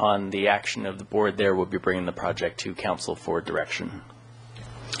depending upon the action of the board there, we'll be bringing the project to council for direction.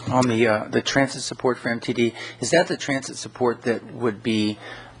 On the transit support for MTD, is that the transit support that would be,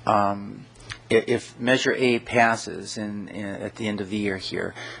 if Measure A passes at the end of the year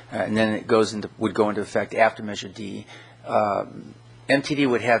here, and then it would go into effect after Measure D, MTD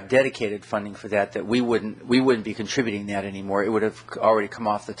would have dedicated funding for that we wouldn't be contributing that anymore. It would have already come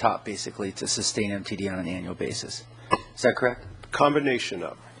off the top, basically, to sustain MTD on an annual basis. Is that correct? Combination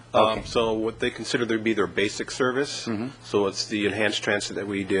of. Okay. So what they consider to be their basic service, so it's the enhanced transit that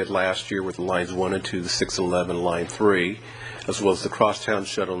we did last year with lines 1 and 2, the 611, line 3, as well as the Crosstown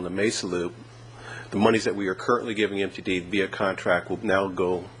Shuttle and the Mesa Loop. The monies that we are currently giving MTD via contract will now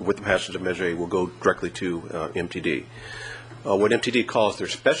go, with the passage of Measure A, will go directly to MTD. What MTD calls their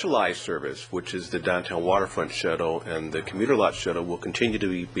specialized service, which is the Downtown Waterfront Shuttle and the Commuter Lot Shuttle, will continue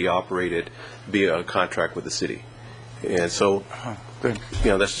to be operated via a contract with the city. And so, Good.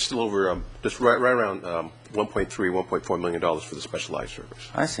 That's just a little over, just right around $1.4 million for the specialized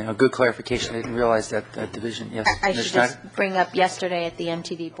service. I see. A good clarification. I didn't realize that division. Yes. I Ms. should Schneider? just bring up, yesterday at the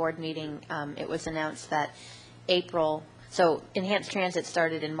MTD board meeting, it was announced that so Enhanced Transit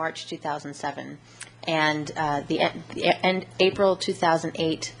started in March 2007, and April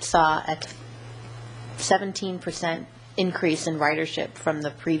 2008 saw a 17% increase in ridership from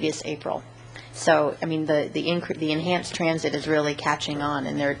the previous April. So, I mean, the enhanced transit is really catching on,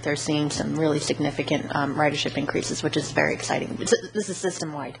 and they're seeing some really significant ridership increases, which is very exciting. This is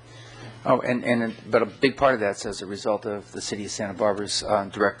system-wide. Oh, but a big part of that's as a result of the city of Santa Barbara's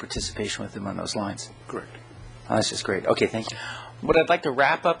direct participation with them on those lines. Correct. Oh, that's just great. Okay, thank you. What I'd like to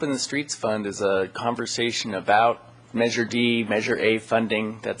wrap up in the Streets Fund is a conversation about Measure D, Measure A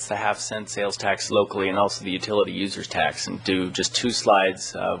funding. That's the half-cent sales tax locally, and also the utility users tax, and do just 2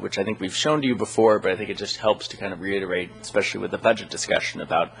 slides, which I think we've shown to you before, but I think it just helps to kind of reiterate, especially with the budget discussion,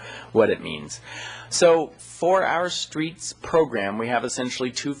 about what it means. So for our streets program, we have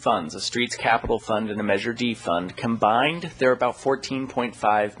essentially 2 funds, a Streets Capital Fund and a Measure D fund. Combined, they're about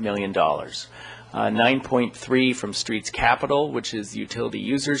 $14.5 million. 9.3 from Streets Capital, which is the utility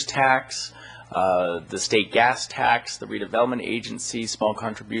users tax, the state gas tax, the redevelopment agency, small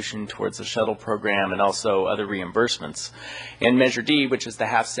contribution towards the shuttle program, and also other reimbursements. And Measure D, which is the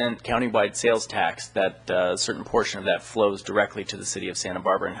half-cent countywide sales tax, that a certain portion of that flows directly to the city of Santa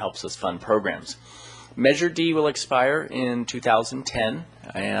Barbara and helps us fund programs. Measure D will expire in 2010,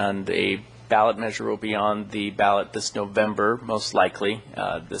 and a ballot measure will be on the ballot this November, most likely.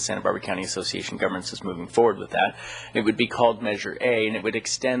 The Santa Barbara County Association of Governments is moving forward with that. It would be called Measure A, and it would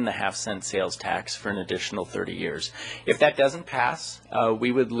extend the half-cent sales tax for an additional 30 years. If that doesn't pass,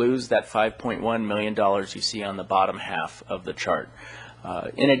 we would lose that $5.1 million you see on the bottom half of the chart.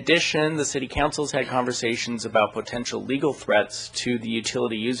 In addition, the City Council's had conversations about potential legal threats to the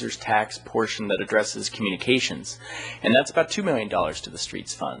utility users tax portion that addresses communications, and that's about $2 million to the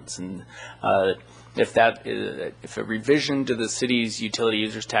streets funds. And if a revision to the city's utility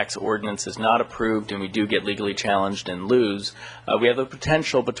users tax ordinance is not approved and we do get legally challenged and lose, we have the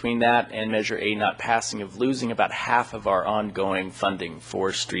potential between that and Measure A not passing of losing about half of our ongoing funding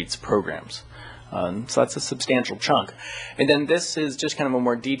for streets programs. So that's a substantial chunk. And then this is just kind of a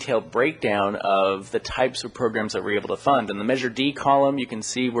more detailed breakdown of the types of programs that we're able to fund. In the Measure D column, you can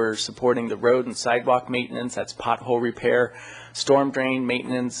see we're supporting the road and sidewalk maintenance, that's pothole repair, storm drain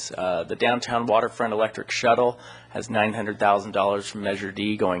maintenance, the downtown waterfront electric shuttle has $900,000 from Measure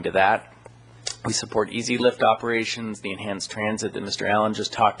D going to that. We support easy lift operations, the enhanced transit that Mr. Allen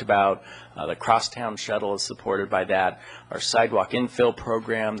just talked about. The Crosstown Shuttle is supported by that. Our sidewalk infill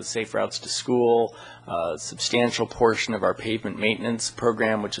program, the Safe Routes to School, a substantial portion of our pavement maintenance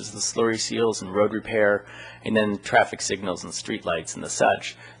program, which is the slurry seals and road repair, and then traffic signals and street lights and the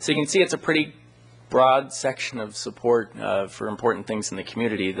such. So you can see it's a pretty broad section of support for important things in the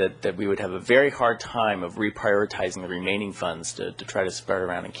community that we would have a very hard time of reprioritizing the remaining funds to try to spread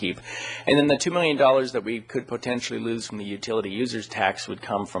around and keep. And then the $2 million that we could potentially lose from the utility users tax would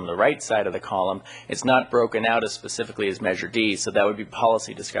come from the right side of the column. It's not broken out as specifically as Measure D, so that would be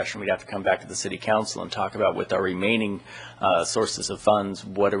policy discussion. We'd have to come back to the City Council and talk about with our remaining sources of funds,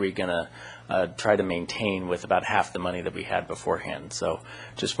 what are we going to try to maintain with about half the money that we had beforehand. So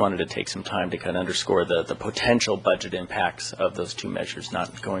just wanted to take some time to kind of underscore the potential budget impacts of those two measures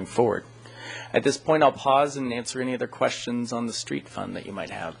not going forward. At this point, I'll pause and answer any other questions on the street fund that you might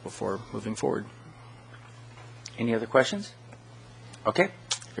have before moving forward. Any other questions? Okay.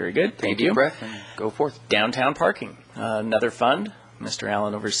 Very good. Thank you. Take a breath and go forth. Downtown parking, another fund Mr.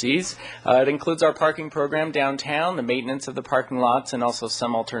 Allen oversees. It includes our parking program downtown, the maintenance of the parking lots, and also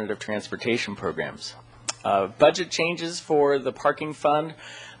some alternative transportation programs. Budget changes for the parking fund,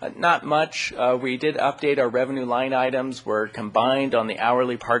 not much. We did update our revenue line items. We're combined on the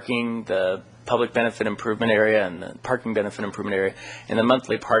hourly parking, the public benefit improvement area and the parking benefit improvement area, and the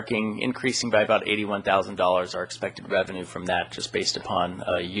monthly parking increasing by about $81,000, our expected revenue from that just based upon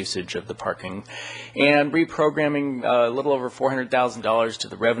usage of the parking. And reprogramming a little over $400,000 to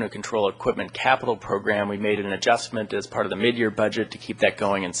the revenue control equipment capital program. We made an adjustment as part of the mid-year budget to keep that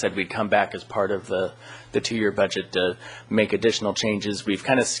going and said we'd come back as part of the two-year budget to make additional changes. We've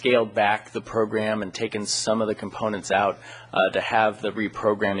kind of scaled back the program and taken some of the components out to have the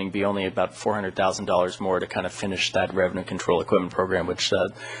reprogramming be only about $400,000 more to kind of finish that revenue control equipment program, which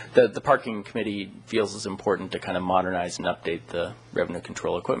the parking committee feels is important to kind of modernize and update the revenue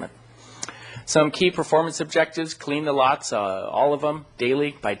control equipment. Some key performance objectives: clean the lots, all of them,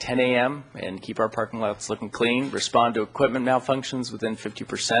 daily by 10 a.m. and keep our parking lots looking clean. Respond to equipment malfunctions within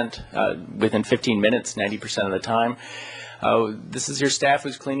 15 minutes, 90% of the time. This is your staff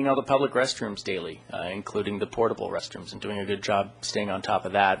who's cleaning all the public restrooms daily, including the portable restrooms, and doing a good job staying on top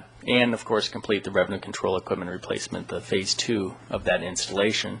of that. And, of course, complete the revenue control equipment replacement, the phase 2 of that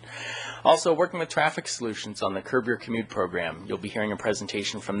installation. Also, working with Traffic Solutions on the Curb Your Commute program. You'll be hearing a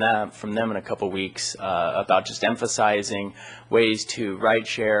presentation from them in a couple weeks about just emphasizing ways to ride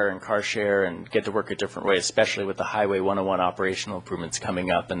share and car share and get to work a different way, especially with the Highway 101 operational improvements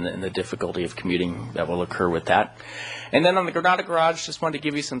coming up and the difficulty of commuting that will occur with that. And then on the Granada Garage, just wanted to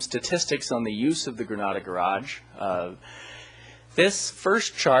give you some statistics on the use of the Granada Garage. This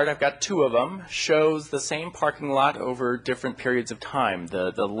first chart, I've got two of them, shows the same parking lot over different periods of time.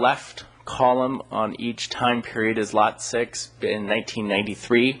 The left column on each time period is Lot 6 in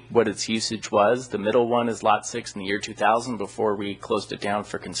 1993, what its usage was. The middle one is Lot 6 in the year 2000 before we closed it down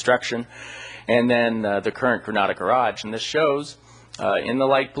for construction. And then the current Granada Garage. And this shows in the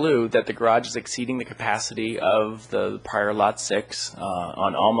light blue that the garage is exceeding the capacity of the prior Lot 6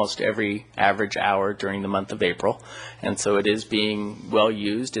 on almost every average hour during the month of April. And so it is being well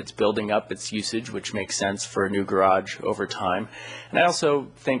used. It's building up its usage, which makes sense for a new garage over time. And I also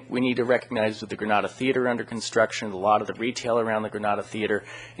think we need to recognize with the Granada Theater under construction, a lot of the retail around the Granada Theater,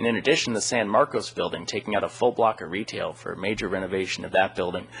 and in addition, the San Marcos building, taking out a full block of retail for a major renovation of that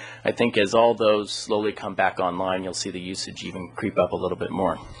building. I think as all those slowly come back online, you'll see the usage even creep up a little bit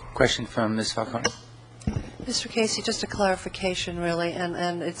more. Question from Ms. Falcone. Mr. Casey, just a clarification, really,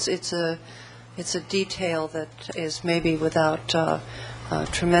 and it's a detail that is maybe without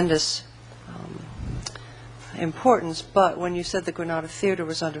tremendous importance, but when you said the Granada Theater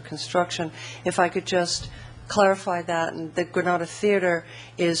was under construction, if I could just clarify that, and the Granada Theater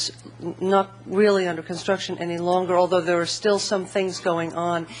is not really under construction any longer, although there are still some things going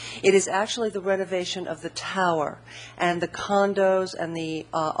on. It is actually the renovation of the tower and the condos and the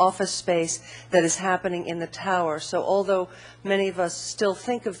office space that is happening in the tower. So although many of us still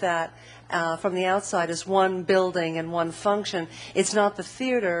think of that from the outside as one building and one function, it's not the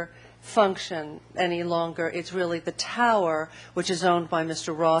theater function any longer. It's really the tower, which is owned by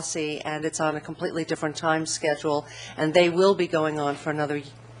Mr. Rossi, and it's on a completely different time schedule, and they will be going on for another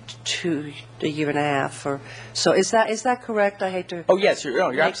a year and a half or so. Is that correct? I hate to. Oh yes,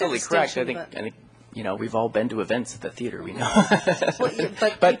 you're absolutely correct. I distinction, think we've all been to events at the theater. We know. Well,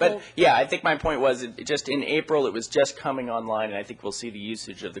 but yeah, I think my point was just in April it was just coming online, and I think we'll see the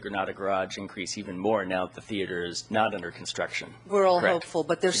usage of the Granada Garage increase even more now that the theater is not under construction. We're all Correct. hopeful,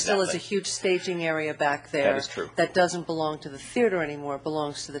 but there still is a Exactly. huge staging area back there. That is true. That doesn't belong to the theater anymore. It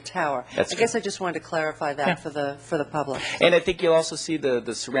belongs to the tower. That's I guess true. I just wanted to clarify that for the public. And I think you'll also see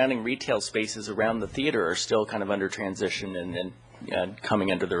the surrounding retail spaces around the theater are still kind of under transition and coming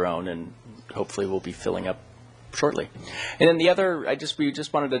under their own, and hopefully will be filling up shortly. And then the other, we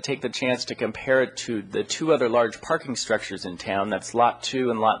just wanted to take the chance to compare it to the two other large parking structures in town. That's Lot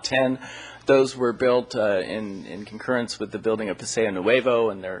 2 and Lot 10. Those were built in concurrence with the building of Paseo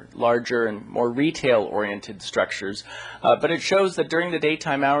Nuevo, and they're larger and more retail-oriented structures. But it shows that during the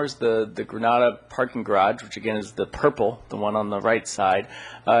daytime hours, the Granada parking garage, which again is the purple, the one on the right side,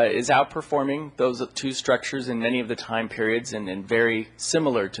 is outperforming those two structures in many of the time periods and very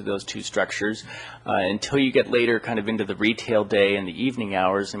similar to those two structures until you get later kind of into the retail day and the evening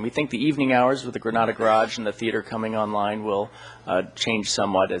hours. And we think the evening hours with the Granada Garage and the theater coming online will change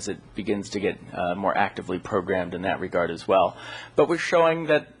somewhat as it begins to get more actively programmed in that regard as well. But we're showing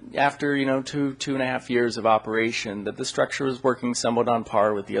that after, 2.5 years of operation, that the structure is working somewhat on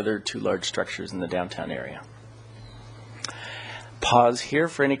par with the other two large structures in the downtown area. Pause here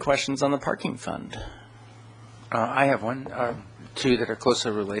for any questions on the parking fund. I have one, two that are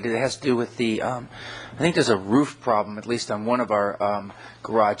closely related. It has to do with the, I think there's a roof problem, at least on one of our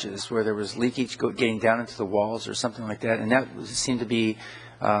garages, where there was leakage getting down into the walls or something like that, and that seemed to be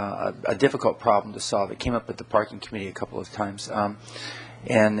a difficult problem to solve. It came up at the parking committee a couple of times.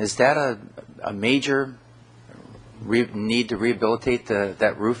 And is that a major need to rehabilitate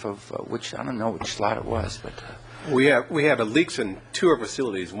that roof of which, I don't know which lot it was, but... We had leaks in two of our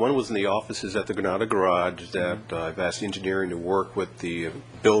facilities. One was in the offices at the Granada Garage that I've asked engineering to work with the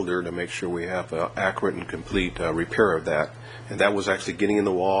builder to make sure we have an accurate and complete repair of that. And that was actually getting in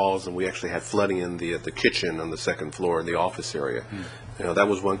the walls, and we actually had flooding in the kitchen on the second floor in the office area. That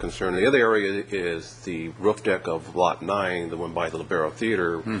was one concern. The other area is the roof deck of Lot 9, the one by the Libero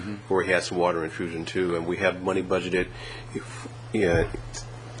Theater, where we had some water intrusion too, and we have money budgeted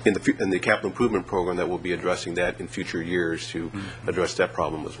in the capital improvement program that will be addressing that in future years to address that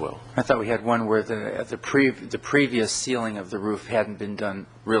problem as well. I thought we had one where the previous sealing of the roof hadn't been done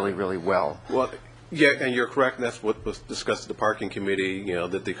really, really well. Well, yeah, and you're correct, and that's what was discussed at the parking committee,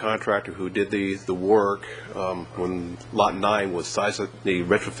 that the contractor who did the work when Lot 9 was sizably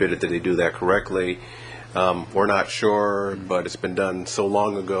retrofitted, did they do that correctly? We're not sure, but it's been done so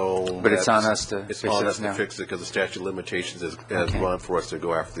long ago. But it's on us to It's fix on it us to now. fix it because the statute of limitations has run for us to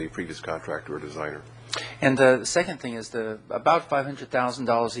go after the previous contractor or designer. And the second thing is about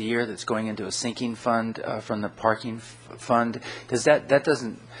 $500,000 a year that's going into a sinking fund from the parking fund. Does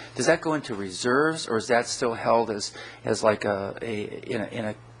that go into reserves, or is that still held as like in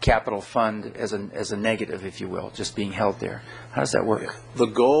a capital fund as a negative, if you will, just being held there? How does that work? The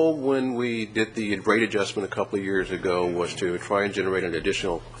goal when we did the rate adjustment a couple of years ago was to try and generate an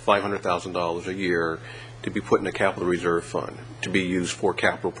additional $500,000 a year to be put in a capital reserve fund to be used for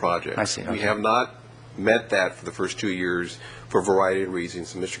capital projects. I see. Okay. We have not met that for the first 2 years for a variety of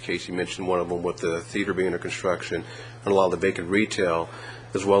reasons. And Mr. Casey mentioned one of them with the theater being under construction and a lot of the vacant retail.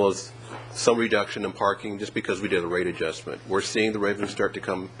 as well as some reduction in parking just because we did a rate adjustment. We're seeing the revenue start to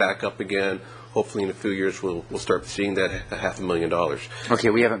come back up again. Hopefully in a few years we'll start seeing that $500,000. Okay,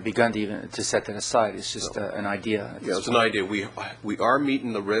 we haven't begun to even to set that aside. It's just an idea. Yeah, it's an idea. We are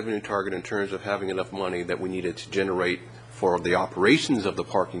meeting the revenue target in terms of having enough money that we needed to generate for the operations of the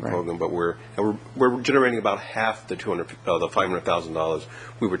parking program, but we're generating about half the $500,000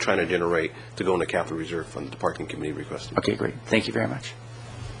 we were trying to generate to go in the capital reserve fund that the parking committee requested. Okay, great. Thank you very much.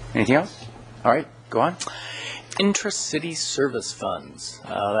 Anything else? All right, go on. Intra-city service funds.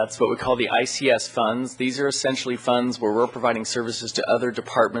 That's what we call the ICS funds. These are essentially funds where we're providing services to other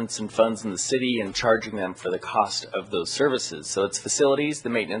departments and funds in the city and charging them for the cost of those services. So it's facilities, the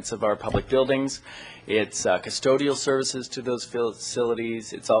maintenance of our public buildings. It's custodial services to those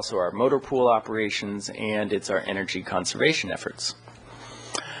facilities. It's also our motor pool operations, and it's our energy conservation efforts.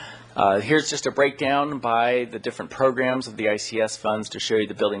 Here's just a breakdown by the different programs of the ICS funds to show you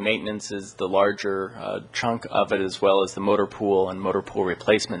the building maintenance is the larger chunk of it, as well as the motor pool and motor pool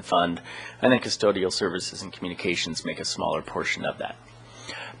replacement fund, and then custodial services and communications make a smaller portion of that.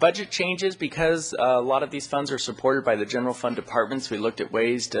 Budget changes because a lot of these funds are supported by the general fund departments. We looked at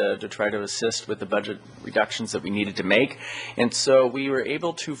ways to try to assist with the budget reductions that we needed to make. And so we were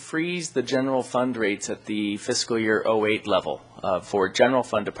able to freeze the general fund rates at the fiscal year 08 level for general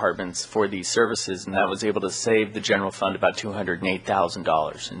fund departments for these services. And that was able to save the general fund about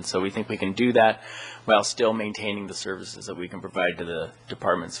 $208,000. And so we think we can do that while still maintaining the services that we can provide to the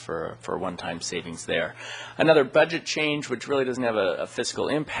departments for one-time savings there. Another budget change, which really doesn't have a fiscal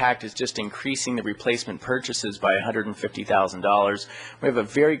impact, is just increasing the replacement purchases by $150,000. We have a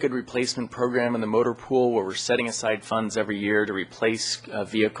very good replacement program in the motor pool where we're setting aside funds every year to replace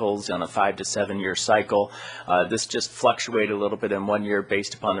vehicles on a 5 to 7 year cycle. This just fluctuated a little bit in 1 year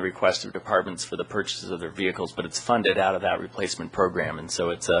based upon the request of departments for the purchases of their vehicles, but it's funded out of that replacement program, and so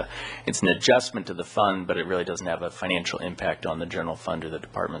it's an adjustment to the fund, but it really doesn't have a financial impact on the general fund or the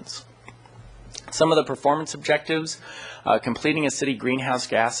departments. Some of the performance objectives, completing a city greenhouse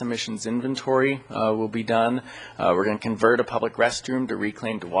gas emissions inventory will be done. We're going to convert a public restroom to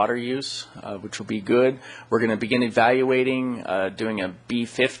reclaimed water use, which will be good. We're going to begin evaluating doing a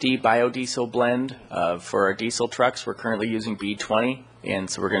B50 biodiesel blend for our diesel trucks. We're currently using B20. And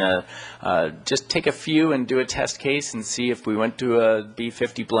so we're going to just take a few and do a test case and see if we went to a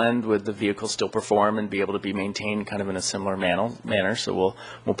B50 blend, would the vehicle still perform and be able to be maintained kind of in a similar manner. So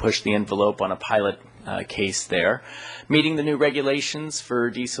we'll push the envelope on a pilot case there. Meeting the new regulations for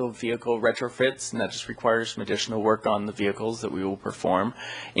diesel vehicle retrofits, and that just requires some additional work on the vehicles that we will perform.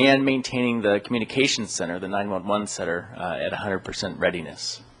 And maintaining the communications center, the 911 center, at 100%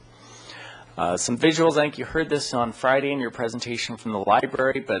 readiness. Some visuals, I think you heard this on Friday in your presentation from the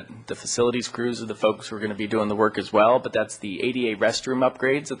library, but the facilities crews are the folks who are going to be doing the work as well. But that's the ADA restroom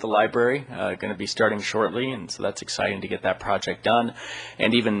upgrades at the library, going to be starting shortly, and so that's exciting to get that project done.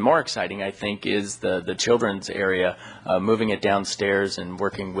 And even more exciting, I think, is the children's area, moving it downstairs and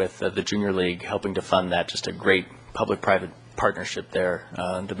working with the Junior League, helping to fund that. Just a great public-private partnership there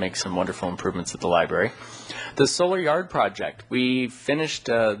to make some wonderful improvements at the library. The Solar Yard project, we finished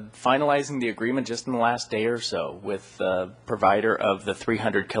finalizing the agreement just in the last day or so with the provider of the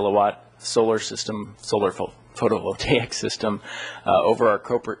 300 kilowatt solar system, solar photovoltaic system over our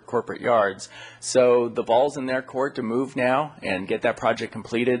corporate yards. So the ball's in their court to move now and get that project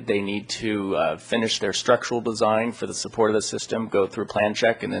completed. They need to finish their structural design for the support of the system, go through plan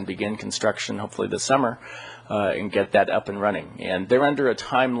check, and then begin construction hopefully this summer. And get that up and running. And they're under a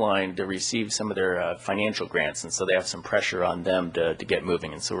timeline to receive some of their financial grants, and so they have some pressure on them to get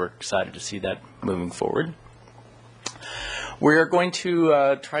moving, and so we're excited to see that moving forward. We're going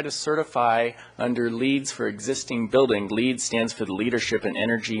to try to certify under LEEDs for existing building. LEED stands for the Leadership in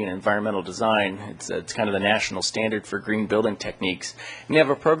Energy and Environmental Design. It's kind of the national standard for green building techniques. And they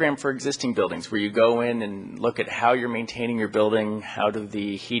have a program for existing buildings where you go in and look at how you're maintaining your building, how do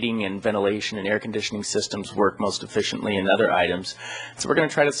the heating and ventilation and air conditioning systems work most efficiently, and other items. So we're going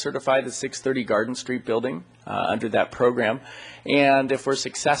to try to certify the 630 Garden Street building under that program. And if we're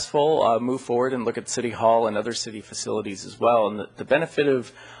successful, move forward and look at City Hall and other city facilities as well. And the benefit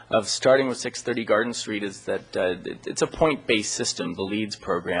of starting with 630 Garden Street is that it's a point-based system, the LEEDs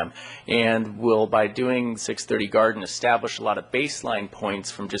program, and will, by doing 630 Garden, establish a lot of baseline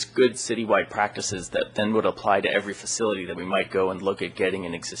points from just good citywide practices that then would apply to every facility that we might go and look at getting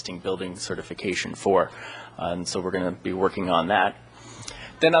an existing building certification for. And so we're going to be working on that.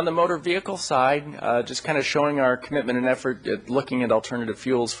 Then on the motor vehicle side, just kind of showing our commitment and effort at looking at alternative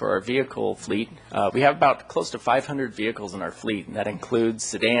fuels for our vehicle fleet. We have about close to 500 vehicles in our fleet, and that includes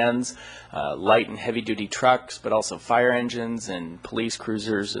sedans, light and heavy-duty trucks, but also fire engines and police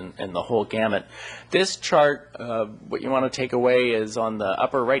cruisers and the whole gamut. This chart, what you want to take away is on the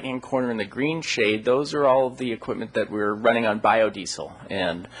upper right-hand corner in the green shade, those are all of the equipment that we're running on biodiesel.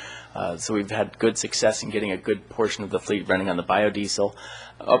 And so we've had good success in getting a good portion of the fleet running on the biodiesel.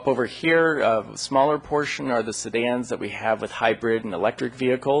 Up over here, a smaller portion are the sedans that we have with hybrid and electric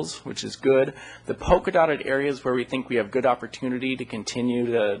vehicles, which is good. The polka dotted areas where we think we have good opportunity to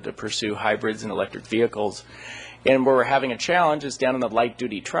continue to pursue hybrids and electric vehicles. And where we're having a challenge is down in the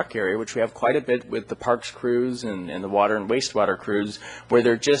light-duty truck area, which we have quite a bit with the parks crews and the water and wastewater crews, where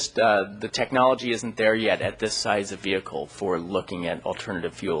they're just, the technology isn't there yet at this size of vehicle for looking at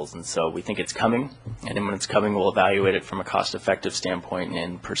alternative fuels. And so we think it's coming, and then when it's coming, we'll evaluate it from a cost-effective standpoint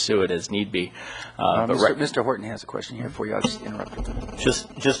and pursue it as need be. Mr. Horton has a question here for you. I'll just interrupt you.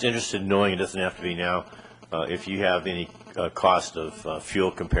 Just interested in knowing, it doesn't have to be now, if you have any cost of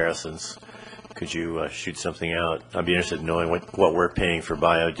fuel comparisons. Could you shoot something out? I'd be interested in knowing what we're paying for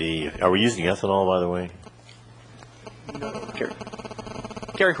Bio-D. Are we using ethanol, by the way?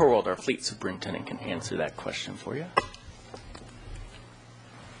 Gary Horwold, our fleet superintendent, can answer that question for you.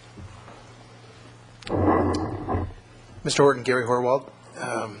 Mr. Horton, Gary Horwald.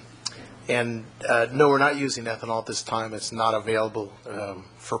 No, we're not using ethanol at this time. It's not available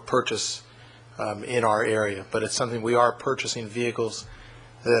for purchase in our area, but it's something we are purchasing vehicles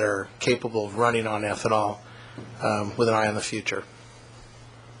that are capable of running on ethanol with an eye on the future.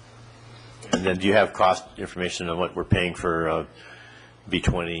 And then do you have cost information on what we're paying for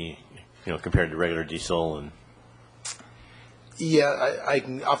B20, compared to regular diesel? And yeah, I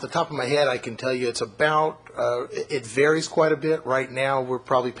can, off the top of my head, I can tell you it's about, it varies quite a bit. Right now, we're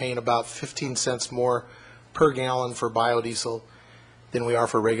probably paying about 15 cents more per gallon for biodiesel than we are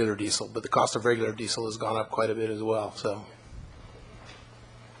for regular diesel, but the cost of regular diesel has gone up quite a bit as well, so.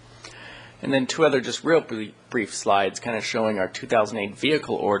 And then two other just real brief slides kind of showing our 2008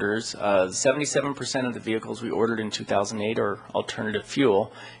 vehicle orders. 77% of the vehicles we ordered in 2008 are alternative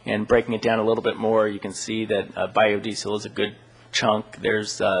fuel. And breaking it down a little bit more, you can see that biodiesel is a good chunk.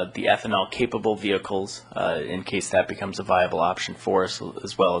 There's the ethanol-capable vehicles in case that becomes a viable option for us,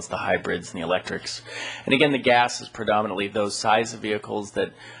 as well as the hybrids and the electrics. And again, the gas is predominantly those size of vehicles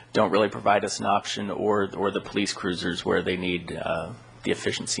that don't really provide us an option, or the police cruisers where they need the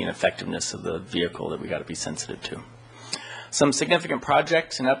efficiency and effectiveness of the vehicle that we got to be sensitive to. Some significant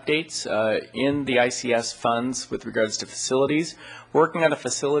projects and updates in the ICS funds with regards to facilities. Working on a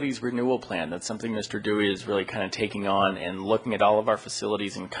facilities renewal plan. That's something Mr. Dewey is really kind of taking on and looking at all of our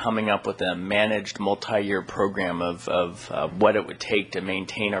facilities and coming up with a managed multi-year program of what it would take to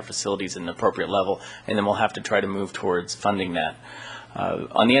maintain our facilities at an appropriate level, and then we'll have to try to move towards funding that.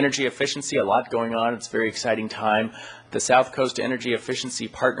 On the energy efficiency, a lot going on. It's a very exciting time. The South Coast Energy Efficiency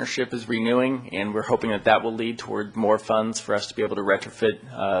Partnership is renewing, and we're hoping that that will lead toward more funds for us to be able to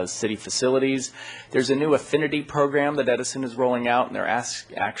retrofit city facilities. There's a new affinity program that Edison is rolling out, and they're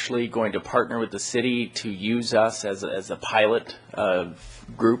actually going to partner with the city to use us as a pilot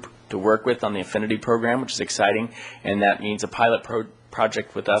group to work with on the affinity program, which is exciting, and that means a pilot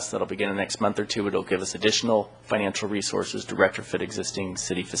project with us that'll begin in the next month or two. It'll give us additional financial resources to retrofit existing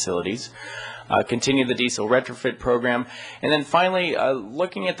city facilities. Continue the diesel retrofit program. And then finally,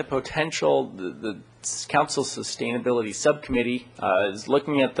 looking at the potential, the Council Sustainability Subcommittee is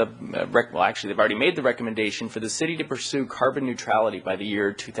looking at well, actually, they've already made the recommendation for the city to pursue carbon neutrality by the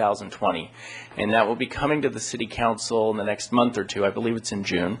year 2020. And that will be coming to the City Council in the next month or two. I believe it's in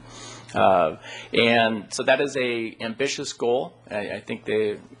June. And so that is a ambitious goal. I think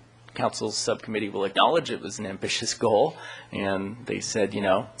the Council's subcommittee will acknowledge it was an ambitious goal, and they said,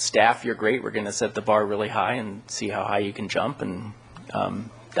 staff, you're great. We're going to set the bar really high and see how high you can jump, and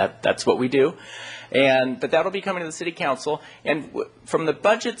that's what we do. But that'll be coming to the City Council. And from the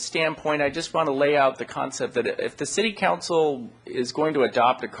budget standpoint, I just want to lay out the concept that if the City Council is going to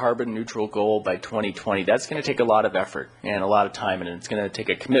adopt a carbon neutral goal by 2020, that's going to take a lot of effort and a lot of time, and it's going to take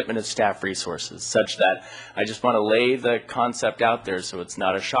a commitment of staff resources, such that I just want to lay the concept out there so it's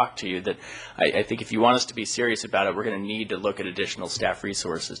not a shock to you that I think if you want us to be serious about it, we're going to need to look at additional staff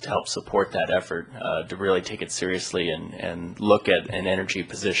resources to help support that effort, to really take it seriously and look at an energy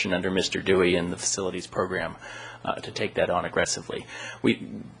position under Mr. Dewey and the facilities program to take that on aggressively.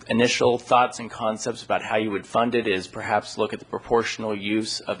 Initial thoughts and concepts about how you would fund it is perhaps look at the proportional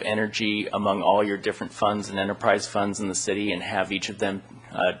use of energy among all your different funds and enterprise funds in the city and have each of them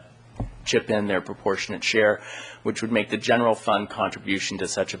chip in their proportionate share, which would make the general fund contribution to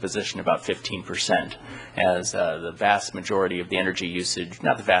such a position about 15%, as the vast majority of the energy usage,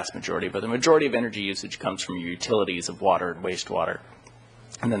 not the vast majority, but the majority of energy usage comes from your utilities of water and wastewater.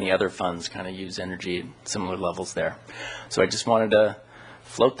 And then the other funds kind of use energy at similar levels there. So I just wanted to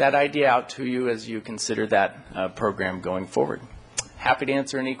float that idea out to you as you consider that program going forward. Happy to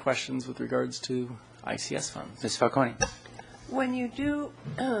answer any questions with regards to ICS funds. Ms. Falcone? When you do,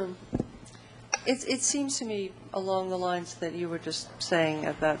 it seems to me along the lines that you were just saying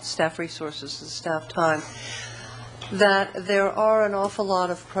about staff resources and staff time, that there are an awful lot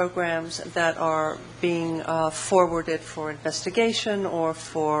of programs that are being forwarded for investigation or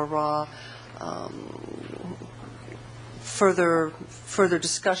for further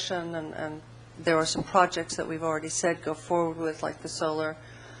discussion, and there are some projects that we've already said go forward with, like the solar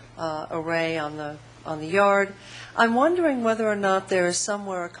array on the yard. I'm wondering whether or not there is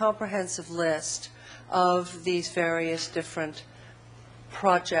somewhere a comprehensive list of these various different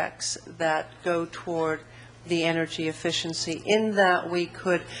projects that go toward the energy efficiency, in that we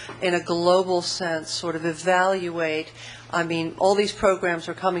could, in a global sense, sort of evaluate. I mean, all these programs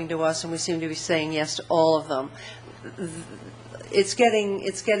are coming to us, and we seem to be saying yes to all of them. It's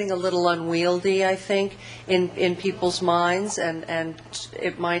getting a little unwieldy, I think, in people's minds, and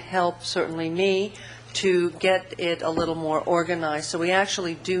it might help, certainly me, to get it a little more organized, so we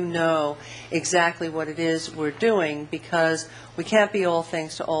actually do know exactly what it is we're doing, because we can't be all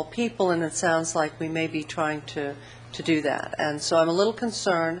things to all people, and it sounds like we may be trying to do that. And so I'm a little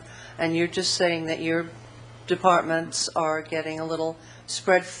concerned, and you're just saying that your departments are getting a little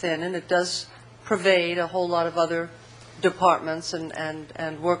spread thin, and it does pervade a whole lot of other departments and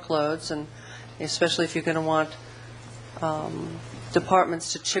workloads, and especially if you're going to want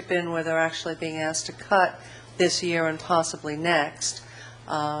departments to chip in where they're actually being asked to cut this year and possibly next.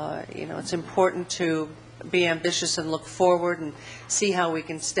 It's important to be ambitious and look forward and see how we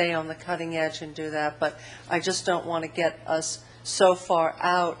can stay on the cutting edge and do that, but I just don't want to get us so far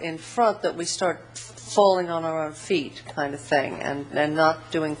out in front that we start falling on our own feet, kind of thing, and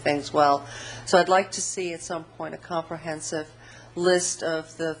not doing things well. So I'd like to see at some point a comprehensive list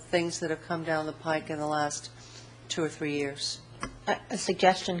of the things that have come down the pike in the last 2 or 3 years. A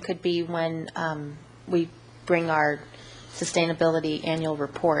suggestion could be when we bring our sustainability annual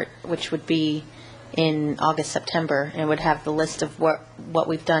report, which would be in August, September, and would have the list of what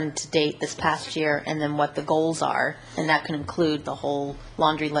we've done to date this past year, and then what the goals are, and that can include the whole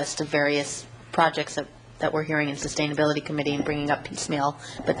laundry list of various projects that we're hearing in Sustainability Committee and bringing up piecemeal,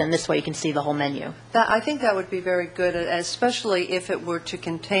 but then this way you can see the whole menu. I think that would be very good, especially if it were to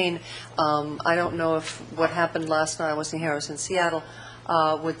contain, I don't know if what happened last night, I wasn't here, I was in Seattle,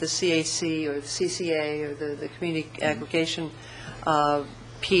 with the CAC or the CCA or the community aggregation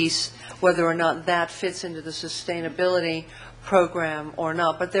piece, whether or not that fits into the sustainability program or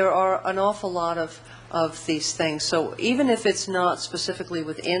not. But there are an awful lot of these things. So even if it's not specifically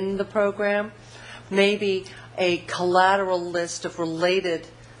within the program, maybe a collateral list of related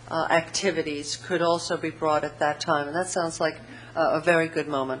activities could also be brought at that time. And that sounds like a very good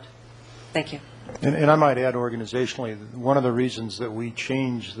moment. Thank you. And I might add, organizationally, one of the reasons that we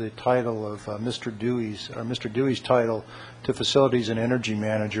changed the title of Mr. Dewey's title to Facilities and Energy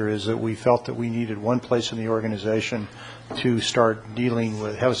Manager is that we felt that we needed one place in the organization to start dealing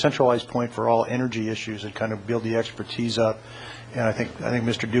with, have a centralized point for all energy issues and kind of build the expertise up. And I think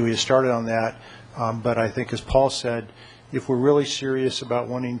Mr. Dewey has started on that. But I think, as Paul said, if we're really serious about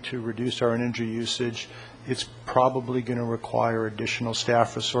wanting to reduce our energy usage, it's probably going to require additional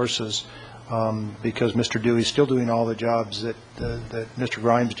staff resources, because Mr. Dewey is still doing all the jobs that Mr.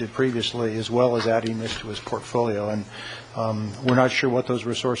 Grimes did previously, as well as adding this to his portfolio. And we're not sure what those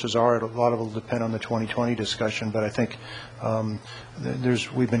resources are. A lot of it will depend on the 2020 discussion, but I think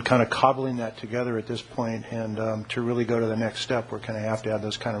we've been kind of cobbling that together at this point, and to really go to the next step, we're going to have to add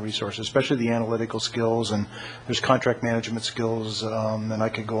those kind of resources, especially the analytical skills, and there's contract management skills, and I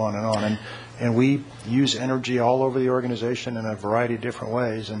could go on and on. And we use energy all over the organization in a variety of different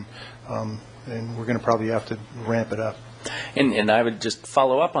ways, and we're going to probably have to ramp it up. And I would just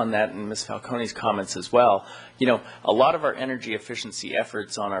follow up on that and Ms. Falcone's comments as well. A lot of our energy efficiency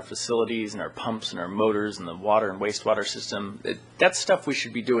efforts on our facilities and our pumps and our motors and the water and wastewater system, that's stuff we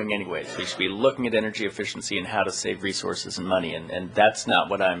should be doing anyways. We should be looking at energy efficiency and how to save resources and money, and that's not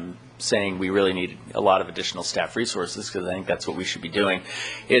what I'm saying we really need a lot of additional staff resources, because I think that's what we should be doing.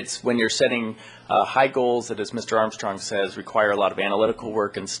 It's when you're setting high goals that, as Mr. Armstrong says, require a lot of analytical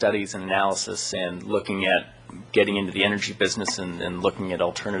work and studies and analysis, and looking at getting into the energy business and looking at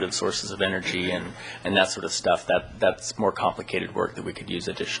alternative sources of energy and that sort of stuff. That's more complicated work that we could use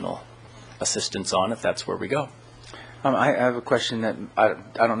additional assistance on if that's where we go. I have a question that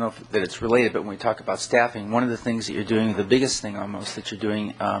I don't know that it's related, but when we talk about staffing, one of the things that you're doing, the biggest thing almost that you're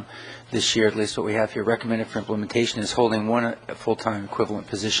doing this year, at least what we have here recommended for implementation, is holding one full-time equivalent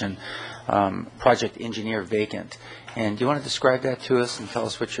position, project engineer vacant. And do you want to describe that to us and tell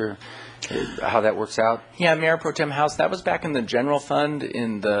us how that works out? Yeah, Mayor Pro Tem House, that was back in the general fund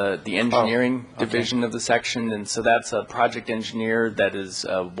in the engineering division of the section, and so that's a project engineer that is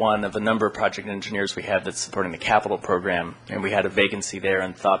one of a number of project engineers we have that's supporting the capital program, and we had a vacancy there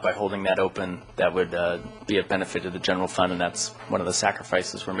and thought by holding that open that would be a benefit to the general fund, and that's one of the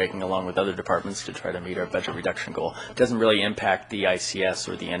sacrifices we're making along with other departments to try to meet our budget reduction goal. It doesn't really impact the ICS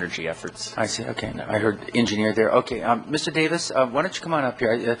or the energy efforts. I see. Okay. I heard engineer there. Okay. Mr. Davis, why don't you come on up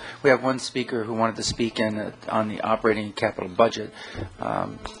here? We have one speaker who wanted to speak on the operating and capital budget.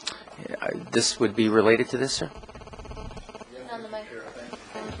 This would be related to this, sir?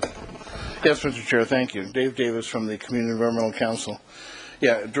 Yes, Mr. Chair, thank you. Dave Davis from the Community Environmental Council.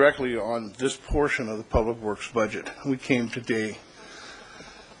 Yeah, directly on this portion of the Public Works budget, we came today,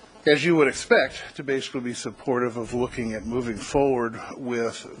 as you would expect, to basically be supportive of looking at moving forward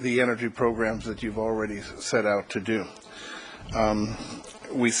with the energy programs that you've already set out to do.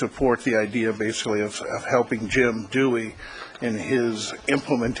 We support the idea basically of helping Jim Dewey in his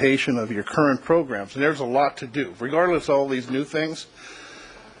implementation of your current programs. And there's a lot to do. Regardless of all these new things,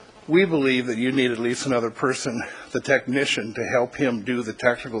 we believe that you need at least another person, the technician, to help him do the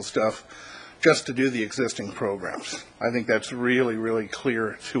technical stuff just to do the existing programs. I think that's really, really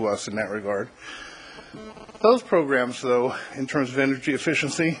clear to us in that regard. Those programs, though, in terms of energy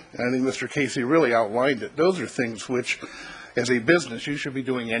efficiency, and I think Mr. Casey really outlined it, those are things which, as a business, you should be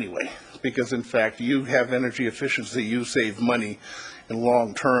doing anyway, because in fact you have energy efficiency, you save money, and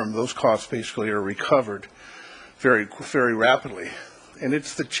long term those costs basically are recovered very, very rapidly. And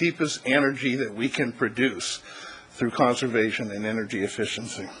it's the cheapest energy that we can produce through conservation and energy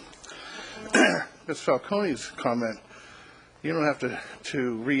efficiency. Ms. Falcone's comment, you don't have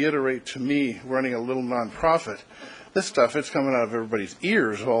to reiterate to me running a little nonprofit. This stuff, it's coming out of everybody's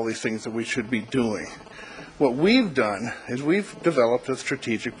ears, all these things that we should be doing. What we've done is we've developed a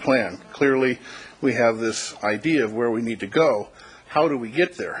strategic plan. Clearly, we have this idea of where we need to go. How do we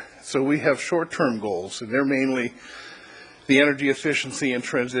get there? So we have short-term goals, and they're mainly the energy efficiency and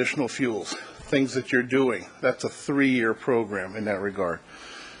transitional fuels, things that you're doing. That's a 3-year program in that regard.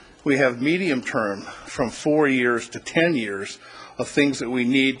 We have medium-term, from 4 years to 10 years, of things that we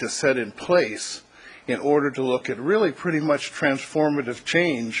need to set in place in order to look at really pretty much transformative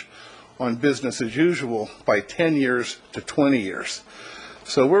change on business as usual by 10 years to 20 years.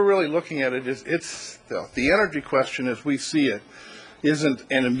 So we're really looking at it as the energy question as we see it isn't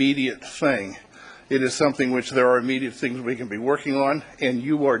an immediate thing. It is something which there are immediate things we can be working on, and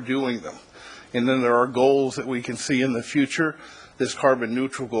you are doing them. And then there are goals that we can see in the future. This carbon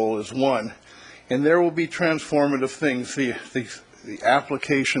neutral goal is one. And there will be transformative things, the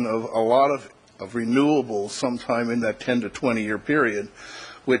application of a lot of renewables sometime in that 10 to 20 year period,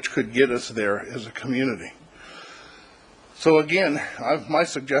 which could get us there as a community. So again, my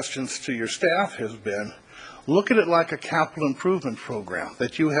suggestions to your staff has been, look at it like a capital improvement program,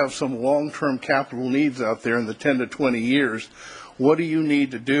 that you have some long-term capital needs out there in the 10 to 20 years. What do you need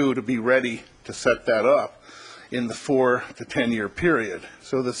to do to be ready to set that up in the 4 to 10 year period?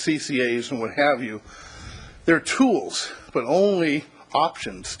 So the CCAs and what have you, they're tools, but only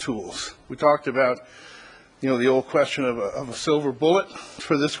options tools. We talked about the old question of a silver bullet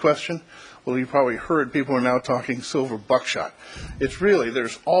for this question. Well, you probably heard people are now talking silver buckshot. It's really,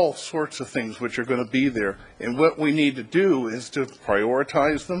 there's all sorts of things which are going to be there. And what we need to do is to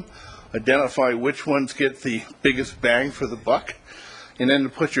prioritize them, identify which ones get the biggest bang for the buck, and then to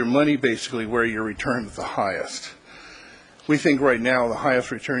put your money basically where your return is the highest. We think right now the highest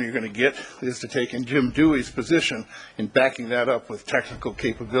return you're going to get is to take in Jim Dewey's position and backing that up with technical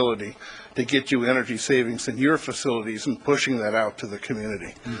capability to get you energy savings in your facilities and pushing that out to the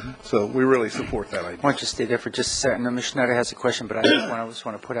community. Mm-hmm. So we really support that idea. Why don't you stay there for just a second? Ms. Schneider has a question, but I just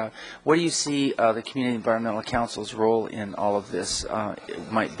want to put out, what do you see the Community Environmental Council's role in all of this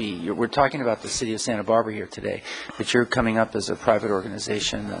might be? We're talking about the City of Santa Barbara here today, but you're coming up as a private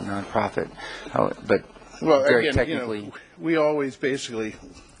organization, a nonprofit, but well, very again, technically. We always basically,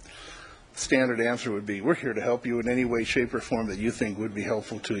 standard answer would be, we're here to help you in any way, shape, or form that you think would be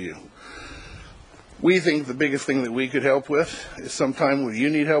helpful to you. We think the biggest thing that we could help with is sometime when you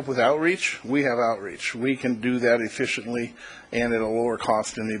need help with outreach, we have outreach. We can do that efficiently and at a lower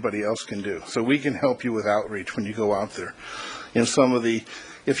cost than anybody else can do. So we can help you with outreach when you go out there. In some of the,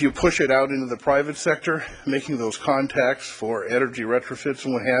 if you push it out into the private sector, making those contacts for energy retrofits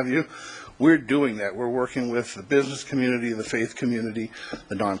and what have you, we're doing that. We're working with the business community, the faith community,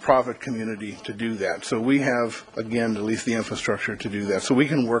 the nonprofit community to do that. So we have, again, at least the infrastructure to do that. So we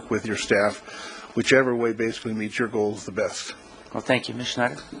can work with your staff, whichever way basically meets your goals the best. Well, thank you. Ms.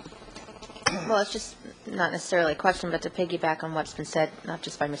 Schneider? Well, it's just not necessarily a question, but to piggyback on what's been said, not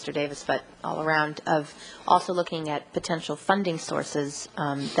just by Mr. Davis, but all around, of also looking at potential funding sources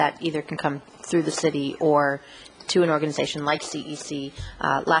that either can come through the city or to an organization like CEC.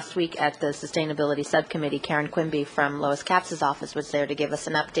 Last week at the Sustainability Subcommittee, Karen Quimby from Lois Capps' office was there to give us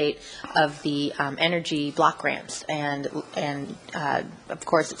an update of the energy block grants. And of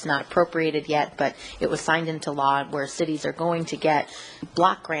course, it's not appropriated yet, but it was signed into law where cities are going to get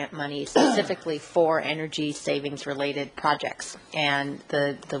block grant money specifically for energy savings related projects. And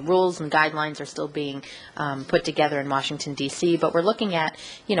the rules and guidelines are still being put together in Washington, D.C., but we're looking at,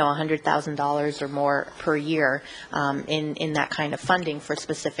 $100,000 or more per year in that kind of funding for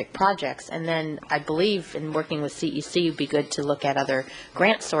specific projects. And then I believe in working with CEC, it would be good to look at other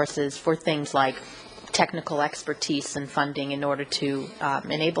grant sources for things like technical expertise and funding in order to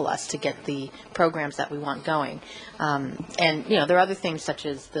enable us to get the programs that we want going. And, there are other things such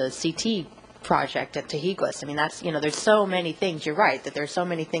as the CT project at Tahiguas. I mean, that's, there's so many things. You're right, that there's so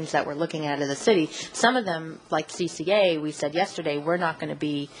many things that we're looking at in the city. Some of them, like CCA, we said yesterday, we're not going to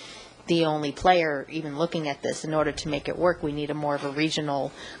be the only player even looking at this. In order to make it work, we need a more of a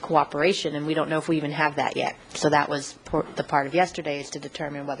regional cooperation, and we don't know if we even have that yet. So that was the part of yesterday, is to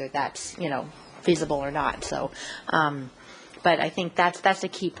determine whether that's, feasible or not. So, but I think that's a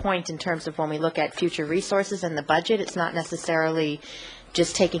key point in terms of when we look at future resources and the budget. It's not necessarily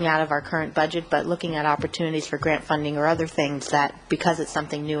just taking out of our current budget, but looking at opportunities for grant funding or other things that, because it's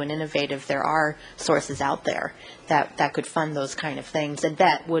something new and innovative, there are sources out there that could fund those kind of things. And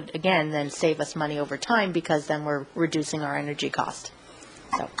that would, again, then save us money over time, because then we're reducing our energy cost.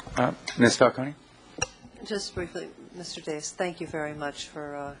 So, Ms. Falcone? Just briefly, Mr. Davis, thank you very much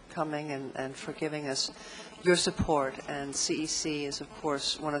for coming and for giving us your support. And CEC is, of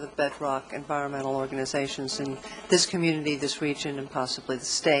course, one of the bedrock environmental organizations in this community, this region, and possibly the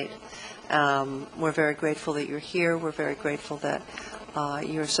state. We're very grateful that you're here. We're very grateful that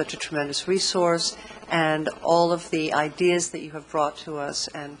you're such a tremendous resource, and all of the ideas that you have brought to us,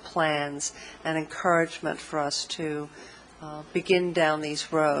 and plans and encouragement for us to begin down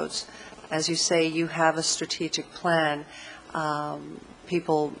these roads. As you say, you have a strategic plan.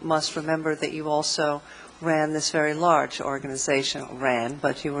 People must remember that you also ran this very large organization,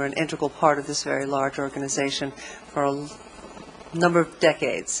 but you were an integral part of this very large organization for a number of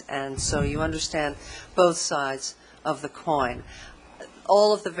decades, and so you understand both sides of the coin.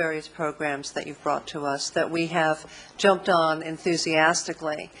 All of the various programs that you've brought to us that we have jumped on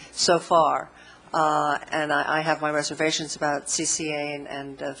enthusiastically so far, and I have my reservations about CCA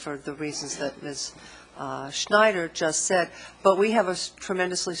and for the reasons that Ms. Schneider just said, but we have a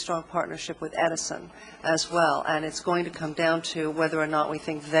tremendously strong partnership with Edison as well, and it's going to come down to whether or not we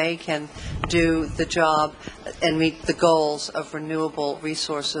think they can do the job and meet the goals of renewable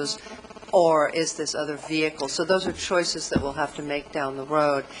resources, or is this other vehicle. So those are choices that we'll have to make down the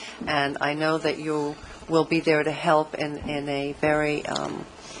road, and I know that you will be there to help in a very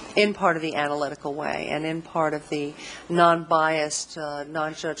in part of the analytical way and in part of the non-biased,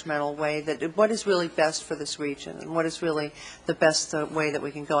 non-judgmental way, that what is really best for this region and what is really the best way that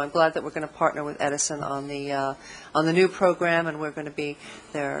we can go. I'm glad that we're going to partner with Edison on the new program, and we're going to be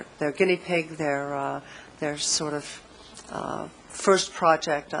their guinea pig, their sort of first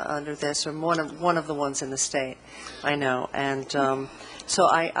project under this, or one of the ones in the state, I know. And so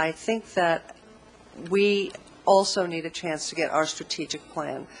I think that we also need a chance to get our strategic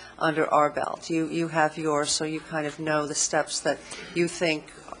plan under our belt. You have yours, so you kind of know the steps that you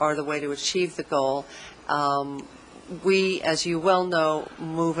think are the way to achieve the goal. We, as you well know,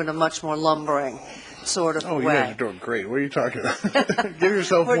 move in a much more lumbering sort of way. Oh, you guys are doing great. What are you talking about? Give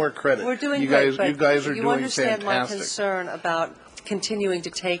yourself more credit. We're doing great, but you guys are you doing understand fantastic. my concern about continuing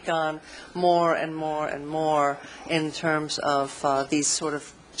to take on more and more and more in terms of these sort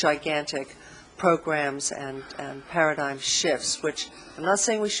of gigantic programs and paradigm shifts, which I'm not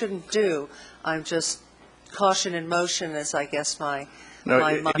saying we shouldn't do. I'm just caution in motion, as I guess my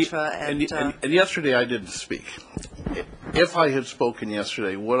mantra. And yesterday I didn't speak. If I had spoken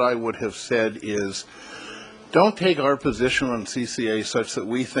yesterday, what I would have said is, don't take our position on CCA such that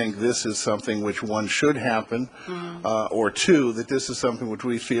we think this is something which, one, should happen, or two, that this is something which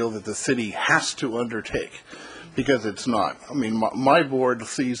we feel that the city has to undertake. because it's not. I mean, my board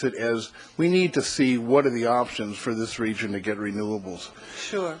sees it as, we need to see what are the options for this region to get renewables.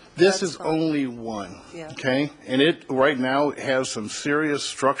 Sure. This that's is fine. only one, Yeah. okay? And it, right now, has some serious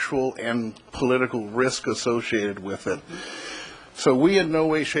structural and political risk associated with it. So we in no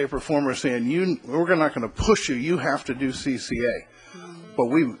way, shape, or form are saying, we're not going to push you, you have to do CCA. But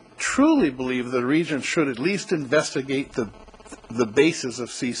we truly believe the region should at least investigate the basis of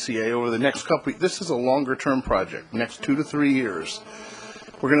CCA over the next couple. This is a longer-term project, next 2 to 3 years.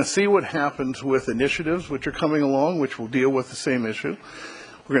 We're going to see what happens with initiatives which are coming along, which will deal with the same issue.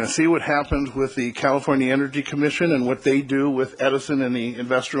 We're going to see what happens with the California Energy Commission and what they do with Edison and the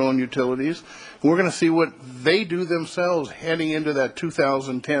investor-owned utilities. And we're going to see what they do themselves heading into that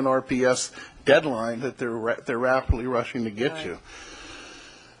 2010 RPS deadline that they're rapidly rushing to get to.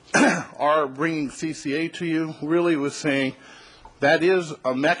 Our bringing CCA to you really was saying that is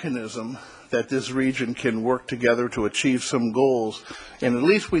a mechanism that this region can work together to achieve some goals, and at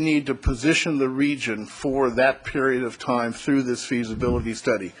least we need to position the region for that period of time through this feasibility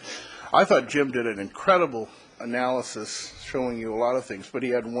study. I thought Jim did an incredible analysis showing you a lot of things, but he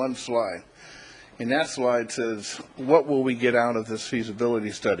had one slide. And that slide says, what will we get out of this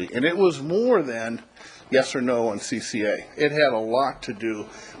feasibility study? And it was more than yes or no on CCA. It had a lot to do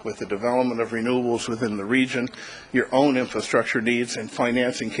with the development of renewables within the region, your own infrastructure needs and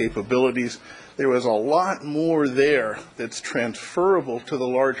financing capabilities. There was a lot more there that's transferable to the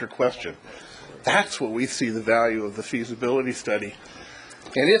larger question. That's what we see the value of the feasibility study.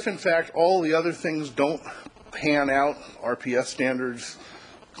 And if, in fact, all the other things don't pan out, RPS standards,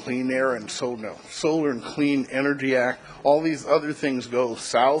 Clean Air and Solar and Clean Energy Act, all these other things go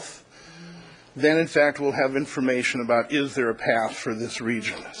south, then in fact we'll have information about is there a path for this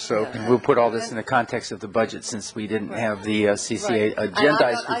region. So We'll put all this in the context of the budget since we didn't have the CCA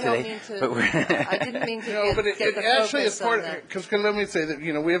agendized for today. I didn't mean to no, but get the actually it's focus on part that. because let me say that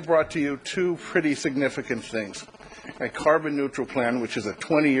we have brought to you two pretty significant things. A carbon neutral plan, which is a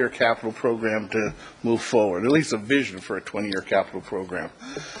 20-year capital program to move forward, at least a vision for a 20-year capital program.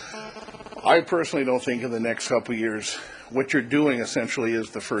 I personally don't think in the next couple of years, what you're doing essentially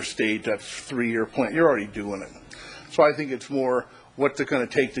is the first stage, that's 3-year plan. You're already doing it. So I think it's more what's it going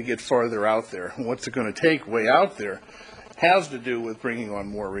to take to get farther out there. And what's it going to take way out there has to do with bringing on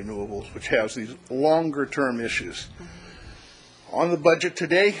more renewables, which has these longer term issues. On the budget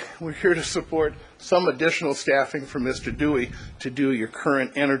today, we're here to support some additional staffing for Mr. Dewey to do your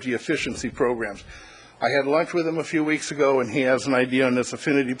current energy efficiency programs. I had lunch with him a few weeks ago, and he has an idea on this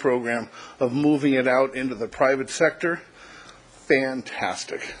affinity program of moving it out into the private sector.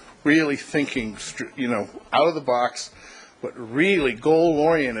 Fantastic. Really thinking, out of the box, but really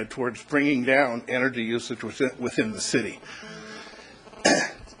goal-oriented towards bringing down energy usage within the city.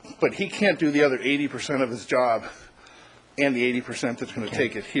 But he can't do the other 80% of his job and the 80% that's going to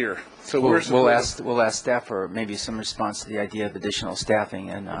take it here. So we'll ask staff for maybe some response to the idea of additional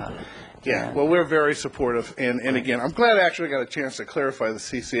staffing and. Yeah, well, we're very supportive, and again, I'm glad I actually got a chance to clarify the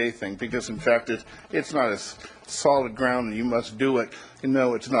CCA thing, because in fact, it's not as solid ground and you must do it.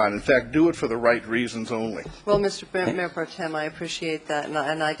 No, it's not. In fact, do it for the right reasons only. Well, Mr. Mayor Pro Tem, I appreciate that,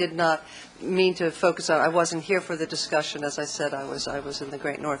 and I did not mean to focus on, I wasn't here for the discussion, as I said, I was in the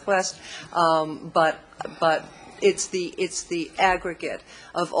Great Northwest, but it's the aggregate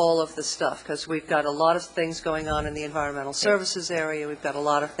of all of the stuff, because we've got a lot of things going on in the environmental services area, we've got a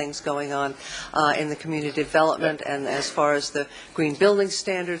lot of things going on in the community development, and as far as the green building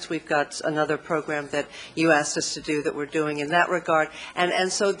standards, we've got another program that you asked us to do that we're doing in that regard,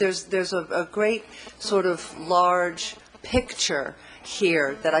 and so there's a great sort of large picture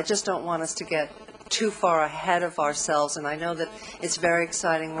here that I just don't want us to get too far ahead of ourselves, and I know that it's very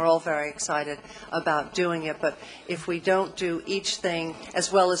exciting. We're all very excited about doing it, but if we don't do each thing as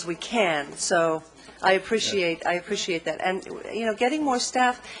well as we can, so I appreciate that. And getting more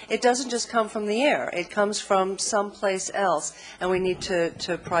staff, it doesn't just come from the air. It comes from someplace else, and we need to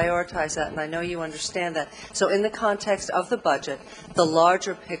prioritize that, and I know you understand that. So in the context of the budget, the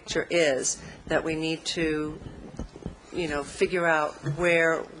larger picture is that we need to figure out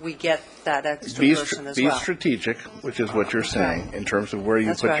where we get that extra person as well. Be strategic, which is what you're saying, in terms of where you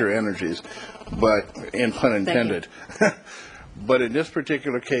That's put right. your energies, and pun intended. But in this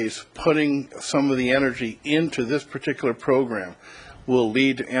particular case, putting some of the energy into this particular program will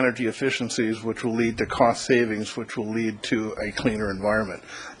lead to energy efficiencies, which will lead to cost savings, which will lead to a cleaner environment.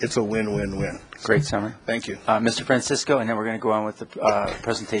 It's a win-win-win. Great summary. Thank you. Mr. Francisco, and then we're going to go on with the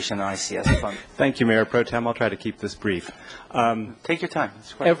presentation on ICS fund. Thank you, Mayor Pro Tem. I'll try to keep this brief. Take your time.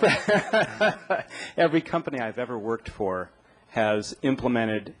 It's quite Every company I've ever worked for has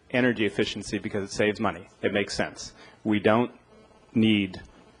implemented energy efficiency because it saves money. It makes sense. We don't need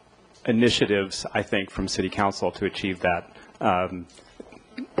initiatives, I think, from City Council to achieve that.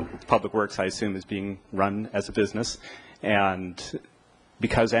 Public Works, I assume, is being run as a business, and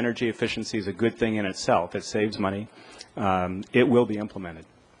because energy efficiency is a good thing in itself, it saves money, it will be implemented.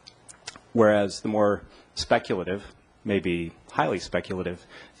 Whereas the more speculative, maybe highly speculative,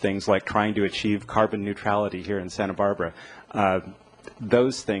 things like trying to achieve carbon neutrality here in Santa Barbara,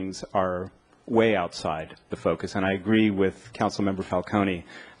 those things are way outside the focus. And I agree with Councilmember Falcone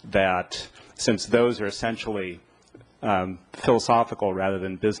that since those are essentially philosophical rather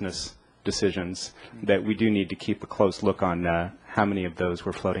than business decisions, that we do need to keep a close look on how many of those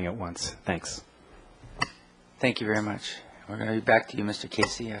we're floating at once. Thanks. Thank you very much. We're going to be back to you, Mr.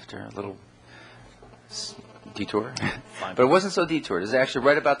 Casey, after a little detour. But it wasn't so detoured. It's actually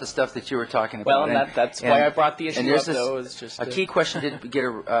right about the stuff that you were talking about. Well, and that's why I brought the issue up, though, is just a key question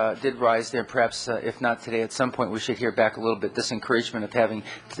did rise there. Perhaps, if not today, at some point we should hear back a little bit. This encouragement of having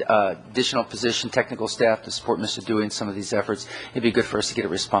additional position technical staff to support Mr. Dewey in some of these efforts. It'd be good for us to get a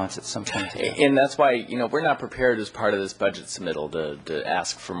response at some point today. And that's why, we're not prepared as part of this budget submittal to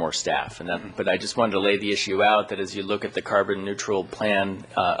ask for more staff. And that, but I just wanted to lay the issue out that as you look at the carbon neutral plan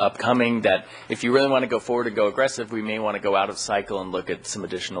upcoming, that if you really want to go forward and go aggressive, we may want to go out of cycle and look at some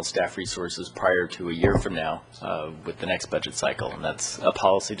additional staff resources prior to a year from now with the next budget cycle. And that's a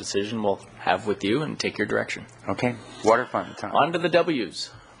policy decision we'll have with you and take your direction. Okay. Water fund, Tom. On to the W's,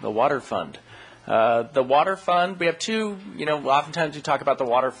 the water fund. The water fund, we have two, oftentimes we talk about the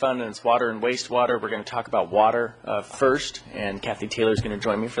water fund and it's water and wastewater. We're going to talk about water first, and Kathy Taylor is going to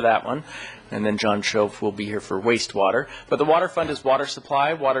join me for that one. And then John Schoaf will be here for wastewater. But the water fund is water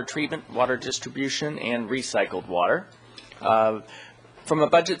supply, water treatment, water distribution, and recycled water. From a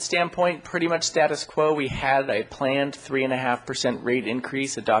budget standpoint, pretty much status quo. We had a planned 3.5% rate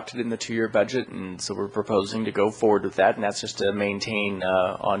increase adopted in the two-year budget, and so we're proposing to go forward with that, and that's just to maintain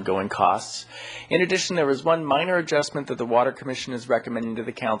ongoing costs. In addition, there was one minor adjustment that the Water Commission is recommending to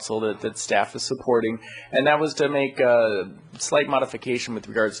the Council that staff is supporting, and that was to make a slight modification with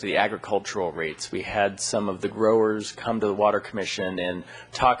regards to the agricultural rates. We had some of the growers come to the Water Commission and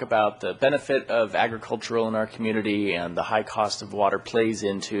talk about the benefit of agricultural in our community and the high cost of water plays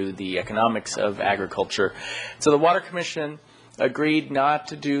into the economics of agriculture. So the Water Commission agreed not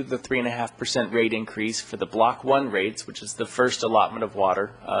to do the 3.5% rate increase for the Block 1 rates, which is the first allotment of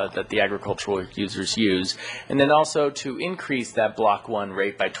water that the agricultural users use, and then also to increase that Block 1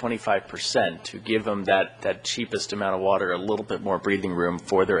 rate by 25% to give them that cheapest amount of water a little bit more breathing room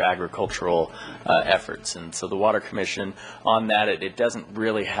for their agricultural efforts. And so the Water Commission on that, it doesn't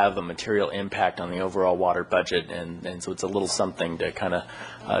really have a material impact on the overall water budget, and so it's a little something to kind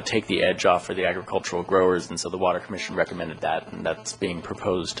of take the edge off for the agricultural growers, and so the Water Commission recommended that, and that's being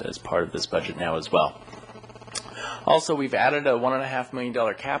proposed as part of this budget now as well. Also, we've added a $1.5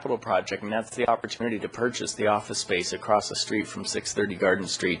 million capital project, and that's the opportunity to purchase the office space across the street from 630 Garden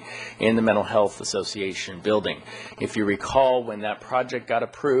Street in the Mental Health Association building. If you recall, when that project got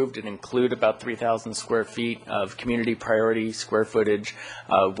approved, it included about 3,000 square feet of community priority square footage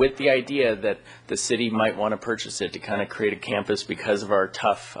with the idea that the city might want to purchase it to kind of create a campus because of our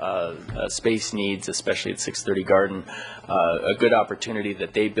tough space needs, especially at 630 Garden. A good opportunity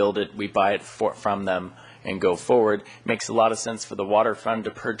that they build it, we buy it from them, and go forward. Makes a lot of sense for the water fund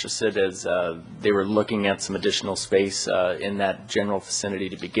to purchase it, as they were looking at some additional space in that general vicinity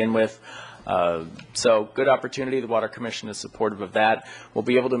to begin with. So good opportunity. The Water Commission is supportive of that. We'll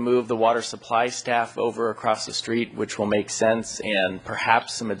be able to move the water supply staff over across the street, which will make sense, and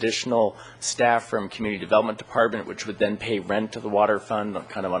perhaps some additional staff from Community Development Department, which would then pay rent to the water fund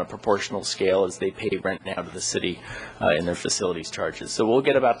kind of on a proportional scale as they pay rent now to the city in their facilities charges. So we'll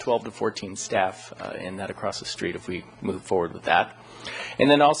get about 12 to 14 staff in that across the street if we move forward with that. And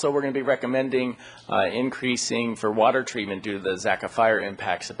then also we're going to be recommending increasing for water treatment due to the Zaca fire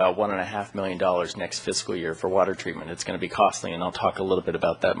impacts about $1.5 million next fiscal year for water treatment. It's going to be costly, and I'll talk a little bit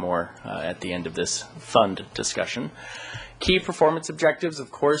about that more at the end of this fund discussion. Key performance objectives,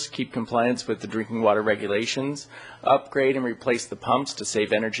 of course, keep compliance with the drinking water regulations, upgrade and replace the pumps to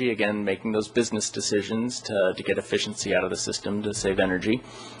save energy, again, making those business decisions to get efficiency out of the system to save energy,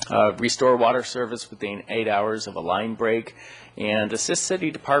 restore water service within 8 hours of a line break, and assist city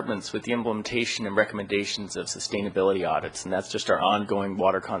departments with the implementation and recommendations of sustainability audits. And that's just our ongoing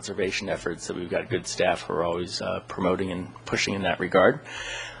water conservation efforts that we've got good staff who are always promoting and pushing in that regard.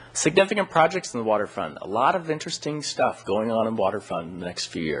 Significant projects in the water fund. A lot of interesting stuff going on in water fund in the next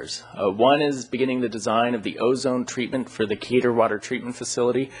few years. One is beginning the design of the ozone treatment for the Cater Water Treatment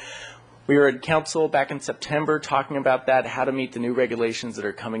Facility. We were at council back in September talking about that, how to meet the new regulations that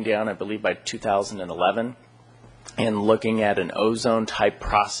are coming down, I believe, by 2011, and looking at an ozone type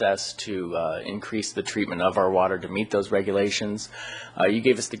process to increase the treatment of our water to meet those regulations. You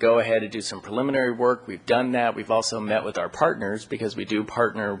gave us the go-ahead to do some preliminary work. We've done that. We've also met with our partners, because we do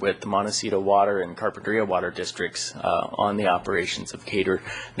partner with the Montecito Water and Carpinteria Water Districts on the operations of Cater.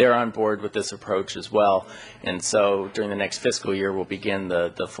 They're on board with this approach as well. And so during the next fiscal year, we'll begin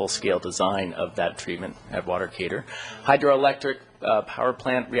the full-scale design of that treatment at Water Cater. Hydroelectric power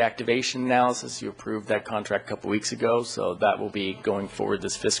plant reactivation analysis, you approved that contract a couple weeks ago, so that will be going forward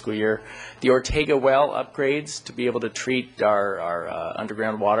this fiscal year. The Ortega well upgrades to be able to treat our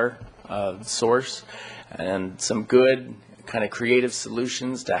underground water source, and some good kind of creative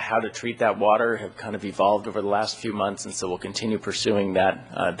solutions to how to treat that water have kind of evolved over the last few months, and so we'll continue pursuing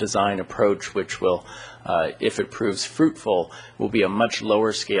that design approach, which will, if it proves fruitful, will be a much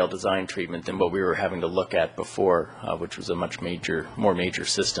lower scale design treatment than what we were having to look at before, which was a much more major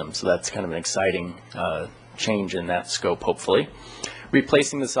system. So that's kind of an exciting change in that scope, hopefully.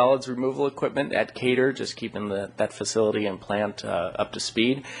 Replacing the solids removal equipment at Cater, just keeping that facility and plant up to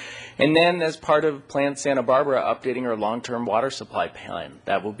speed. And then, as part of Plan Santa Barbara, updating our long-term water supply plan.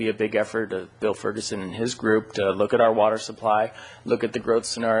 That will be a big effort of Bill Ferguson and his group to look at our water supply, look at the growth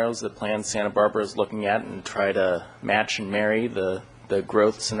scenarios that Plan Santa Barbara is looking at, and try to match and marry the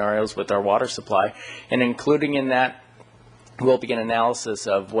growth scenarios with our water supply. And including in that, we'll begin analysis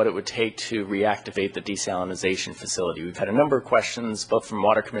of what it would take to reactivate the desalinization facility. We've had a number of questions, both from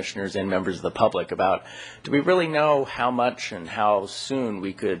water commissioners and members of the public, about do we really know how much and how soon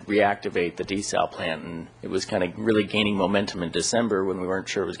we could reactivate the desal plant? And it was kind of really gaining momentum in December when we weren't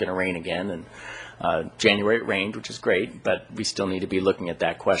sure it was going to rain again. And January it rained, which is great, but we still need to be looking at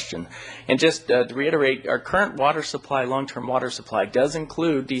that question. And just to reiterate, our current water supply, long-term water supply, does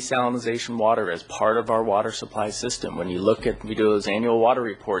include desalinization water as part of our water supply system. When you look at, we do those annual water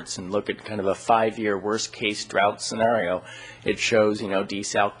reports and look at kind of a 5-year worst-case drought scenario, it shows,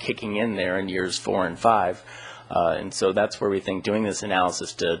 desal kicking in there in years 4 and 5. And so that's where we think doing this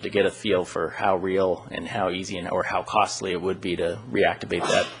analysis to get a feel for how real and how easy or how costly it would be to reactivate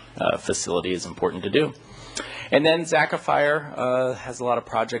that facility is important to do. And then Zachafire has a lot of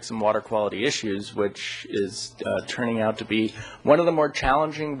projects and water quality issues, which is turning out to be one of the more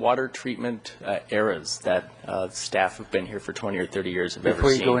challenging water treatment eras that staff who've been here for 20 or 30 years have ever seen.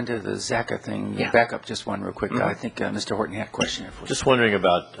 Before you go into the Zacha thing, back up just one real quick. I think Mr. Horton had a question here for you. Just wondering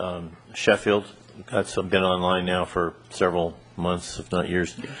about Sheffield. That's been online now for several months, if not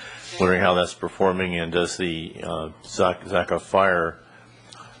years. Wondering how that's performing, and does the Zachafire,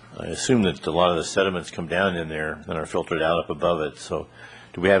 I assume that a lot of the sediments come down in there and are filtered out up above it. So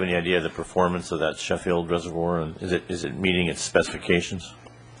do we have any idea of the performance of that Sheffield reservoir, and is it meeting its specifications?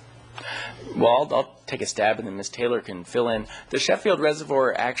 Well, I'll take a stab and then Ms. Taylor can fill in. The Sheffield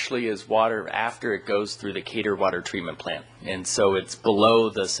Reservoir actually is water after it goes through the Cater Water Treatment Plant. And so it's below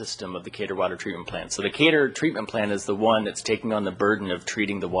the system of the Cater Water Treatment Plant. So the Cater Treatment Plant is the one that's taking on the burden of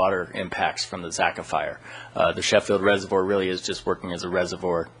treating the water impacts from the Zachafire. The Sheffield Reservoir really is just working as a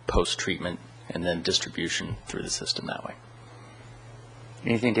reservoir post-treatment and then distribution through the system that way.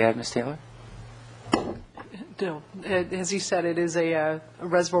 Anything to add, Ms. Taylor? No. As he said, it is a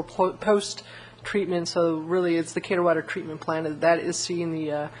reservoir post-treatment, so really it's the Cater Water Treatment Plant that is seeing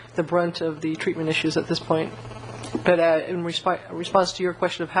the brunt of the treatment issues at this point. But in response to your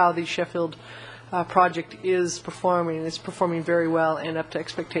question of how the Sheffield project is performing, it's performing very well and up to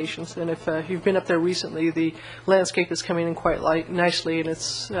expectations. And if you've been up there recently, the landscape is coming in quite nicely, and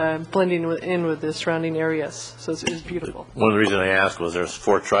it's blending in with the surrounding areas. So it's beautiful. One of the reasons I asked was there's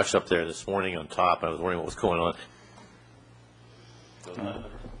 4 trucks up there this morning on top, and I was wondering what was going on.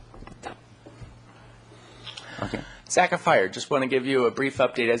 Okay. Zachafire, just want to give you a brief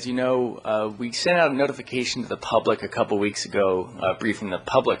update. As you know, we sent out a notification to the public a couple weeks ago, briefing the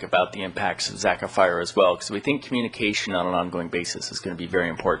public about the impacts of Zachafire as well, because we think communication on an ongoing basis is going to be very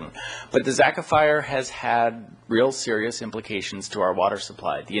important. But the Zachafire has had real serious implications to our water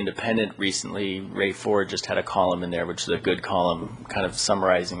supply. The Independent recently, Ray Ford just had a column in there, which is a good column, kind of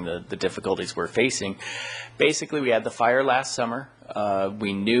summarizing the difficulties we're facing. Basically, we had the fire last summer.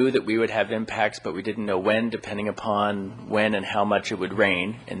 We knew that we would have impacts, but we didn't know when, depending upon when and how much it would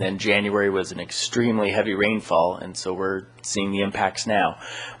rain. And then January was an extremely heavy rainfall, and so we're seeing the impacts now.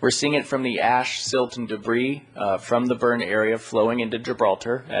 We're seeing it from the ash, silt, and debris from the burn area flowing into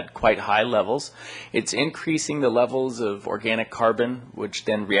Gibraltar at quite high levels. It's increasing the levels of organic carbon, which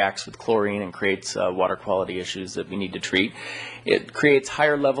then reacts with chlorine and creates water quality issues that we need to treat. It creates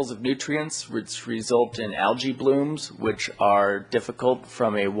higher levels of nutrients, which result in algae blooms, which are difficult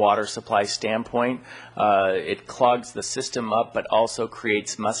from a water supply standpoint. It clogs the system up, but also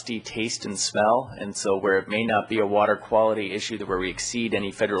creates musty taste and smell. And so where it may not be a water quality issue where we exceed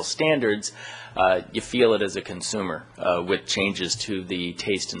any federal standards, you feel it as a consumer with changes to the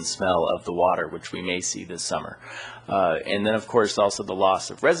taste and smell of the water, which we may see this summer. And then, of course, also the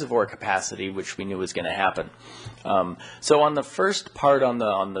loss of reservoir capacity, which we knew was going to happen. So on the first part on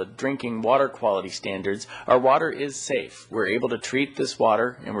the drinking water quality standards, our water is safe. We're able to treat this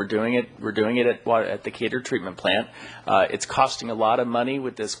water, and we're doing it at the Decatur treatment plant. It's costing a lot of money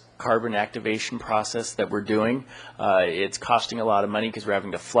with this carbon activation process that we're doing. It's costing a lot of money because we're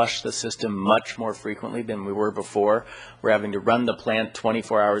having to flush the system much more frequently than we were before. We're having to run the plant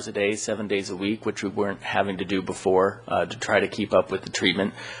 24 hours a day, 7 days a week, which we weren't having to do before to try to keep up with the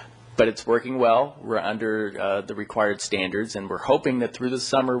treatment. But it's working well. We're under the required standards, and we're hoping that through the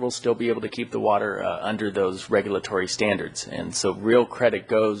summer we'll still be able to keep the water under those regulatory standards. And so real credit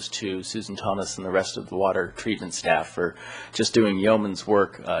goes to Susan Thomas and the rest of the water treatment staff for just doing yeoman's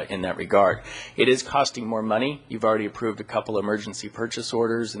work in that regard. It is costing more money. You've already approved a couple emergency purchase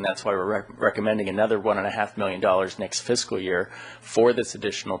orders, and that's why we're recommending another $1.5 million next fiscal year for this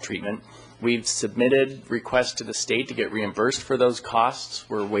additional treatment. We've submitted requests to the state to get reimbursed for those costs.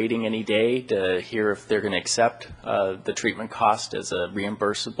 We're waiting any day to hear if they're going to accept the treatment cost as a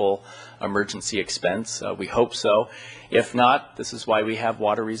reimbursable emergency expense. We hope so. If not, this is why we have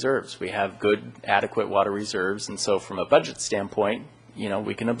water reserves. We have good, adequate water reserves, and so from a budget standpoint,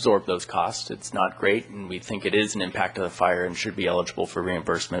 we can absorb those costs. It's not great, and we think it is an impact of the fire and should be eligible for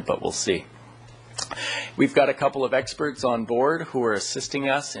reimbursement, but we'll see. We've got a couple of experts on board who are assisting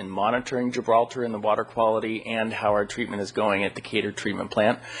us in monitoring Gibraltar and the water quality and how our treatment is going at the Decatur treatment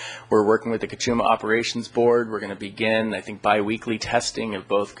plant. We're working with the Kachuma Operations Board. We're going to begin, I think, bi-weekly testing of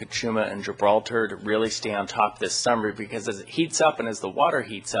both Kachuma and Gibraltar to really stay on top this summer, because as it heats up and as the water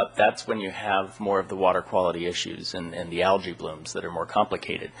heats up, that's when you have more of the water quality issues and the algae blooms that are more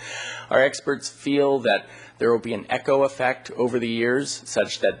complicated. Our experts feel that there will be an echo effect over the years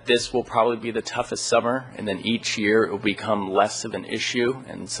such that this will probably be the toughest summer, and then each year it will become less of an issue.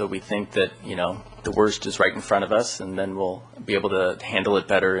 And so we think that, the worst is right in front of us, and then we'll be able to handle it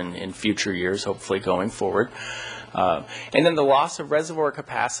better in future years, hopefully going forward. And then the loss of reservoir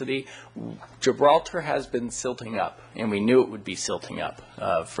capacity. Gibraltar has been silting up, and we knew it would be silting up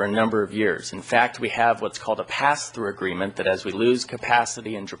for a number of years. In fact, we have what's called a pass-through agreement that as we lose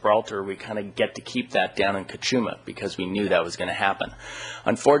capacity in Gibraltar, we kind of get to keep that down in Kachuma because we knew that was going to happen.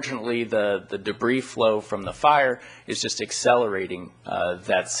 Unfortunately, the debris flow from the fire is just accelerating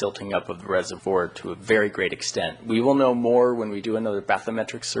that silting up of the reservoir to a very great extent. We will know more when we do another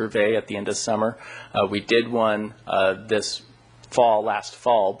bathymetric survey at the end of summer. We did one last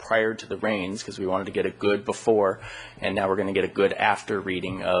fall, prior to the rains, because we wanted to get a good before, and now we're going to get a good after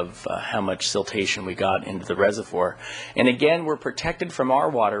reading of how much siltation we got into the reservoir. And again, we're protected from our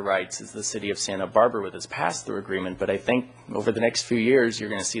water rights as the city of Santa Barbara with this pass-through agreement, but I think over the next few years, you're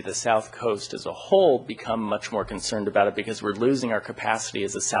going to see the South Coast as a whole become much more concerned about it, because we're losing our capacity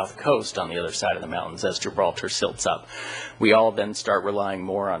as the South Coast on the other side of the mountains as Gibraltar silts up. We all then start relying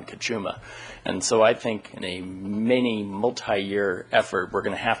more on Kachuma. And so I think in a multi-year effort, we're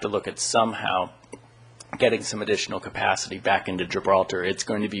going to have to look at somehow getting some additional capacity back into Gibraltar. It's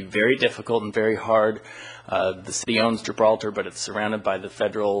going to be very difficult and very hard. The city owns Gibraltar, but it's surrounded by the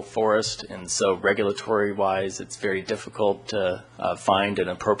federal forest, and so regulatory-wise, it's very difficult to find an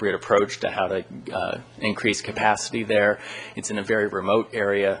appropriate approach to how to increase capacity there. It's in a very remote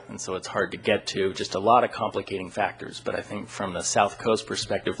area, and so it's hard to get to. Just a lot of complicating factors, but I think from the South Coast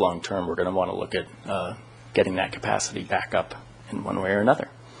perspective, long-term, we're going to want to look at getting that capacity back up in one way or another.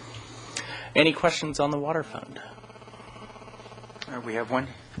 Any questions on the water fund? We have one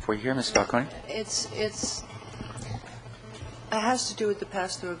for you here, Ms. Falcone. It has to do with the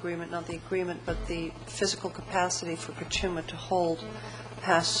pass-through agreement, not the agreement, but the physical capacity for Kachuma to hold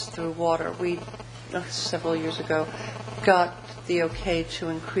pass-through water. We, several years ago, got the okay to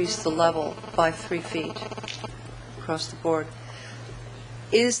increase the level by 3 feet across the board.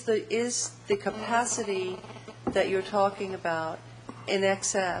 Is the capacity that you're talking about in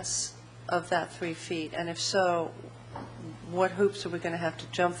excess of that 3 feet? And if so, what hoops are we going to have to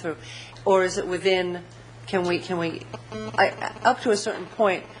jump through? Or is it within, up to a certain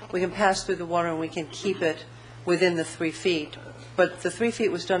point, we can pass through the water and we can keep it within the 3 feet, but the 3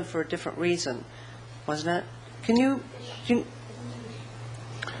 feet was done for a different reason, wasn't it? Can you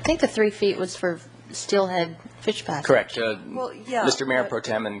I think the 3 feet was for steelhead fish passage. Correct. Well, yeah, Mr. Mayor but- Pro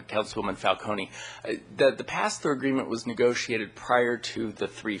Tem and Councilwoman Falcone, the pass-through agreement was negotiated prior to the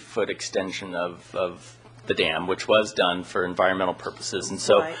 3-foot extension of the dam, which was done for environmental purposes. And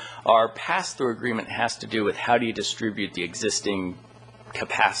so Right. our pass-through agreement has to do with how do you distribute the existing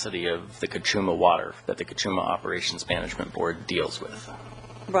capacity of the Kachuma water that the Kachuma Operations Management Board deals with.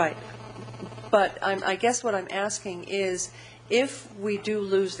 Right. But I guess what I'm asking is, if we do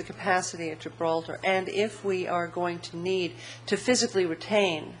lose the capacity at Gibraltar, and if we are going to need to physically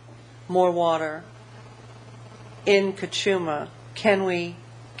retain more water in Kachuma, can we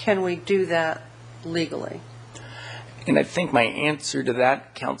do that legally? And I think my answer to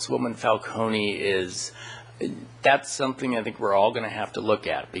that, Councilwoman Falcone, is that's something I think we're all going to have to look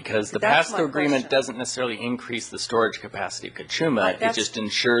at, because the That's my pass-through agreement question. doesn't necessarily increase the storage capacity of Kachuma. It That's- just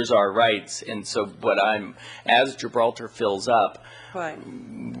ensures our rights. And so as Gibraltar fills up, Right.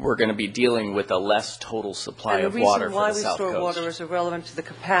 we're going to be dealing with a less total supply And of water the for the reason why South we store Coast. water is irrelevant to the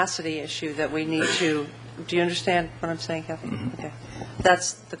capacity issue that we need to, do you understand what I'm saying, Kathy? Mm-hmm. Okay.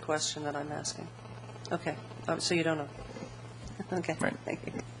 That's the question that I'm asking. Okay. So you don't know? Okay. Right. Thank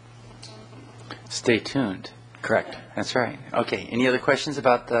you. Stay tuned. Correct. That's right. Okay. Any other questions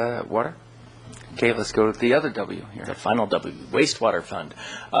about the water? Okay, let's go to the other W here. The final W, wastewater fund.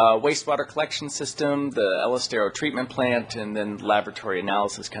 Wastewater collection system, the El Estero treatment plant, and then laboratory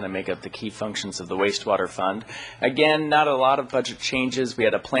analysis kind of make up the key functions of the wastewater fund. Again, not a lot of budget changes. We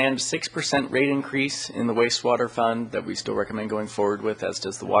had a planned 6% rate increase in the wastewater fund that we still recommend going forward with, as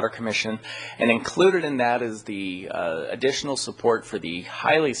does the Water Commission. And included in that is the additional support for the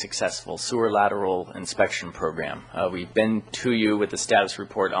highly successful sewer lateral inspection program. We've been to you with the status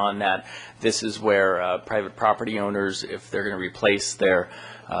report on that. This is where private property owners, if they're going to replace their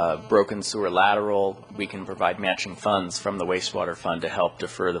broken sewer lateral, we can provide matching funds from the wastewater fund to help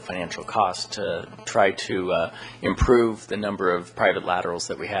defer the financial cost to try to improve the number of private laterals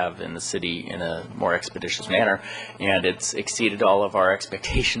that we have in the city in a more expeditious manner. And it's exceeded all of our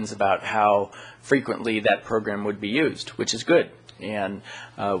expectations about how frequently that program would be used, which is good. And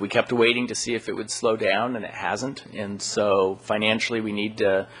we kept waiting to see if it would slow down, and it hasn't. And so financially, we need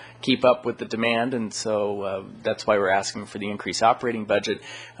to keep up with the demand, and so that's why we're asking for the increased operating budget.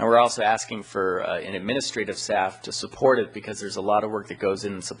 And we're also asking for an administrative staff to support it, because there's a lot of work that goes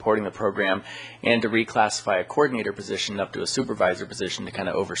in supporting the program, and to reclassify a coordinator position up to a supervisor position to kind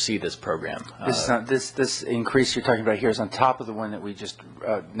of oversee this program. This is not, this increase you're talking about here is on top of the one that we just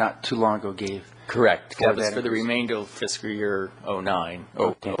not too long ago gave. Correct. For That was that for the increase. remainder of fiscal year 09,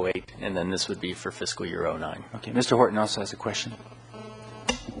 08, and then this would be for fiscal year 09. Okay, Mr. Horton also has a question.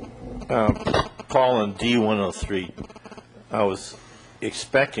 Paul, on D103, I was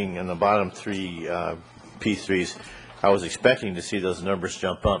expecting in the bottom three P3s, I was expecting to see those numbers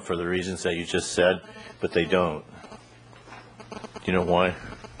jump up for the reasons that you just said, but they don't. Do you know why?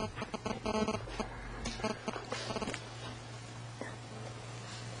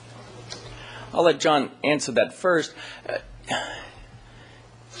 I'll let John answer that first.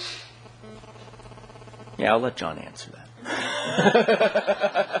 Yeah, I'll let John answer that.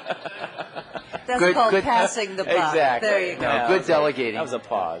 That's called passing the buck. Exactly. There you go. No, good delegating. That was a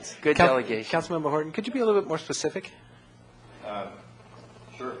pause. Good delegation. Councilmember Horton, could you be a little bit more specific?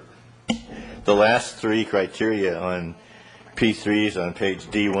 The last three criteria on P3s on page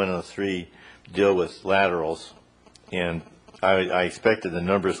D103 deal with laterals, and I expected the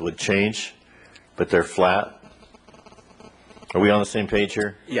numbers would change, but they're flat. Are we on the same page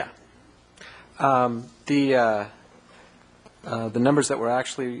here? Yeah. The numbers that we're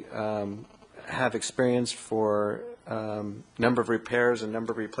actually have experienced for number of repairs and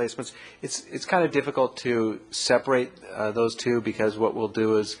number of replacements, it's kind of difficult to separate those two, because what we'll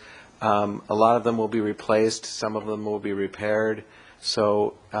do is a lot of them will be replaced, some of them will be repaired,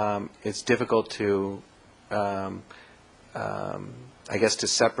 so it's difficult to I guess to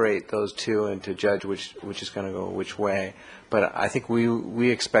separate those two and to judge which is going to go which way. But I think we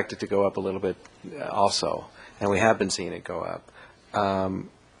expect it to go up a little bit also, and we have been seeing it go up.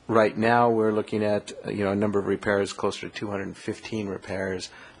 Right now, we're looking at a number of repairs closer to 215 repairs,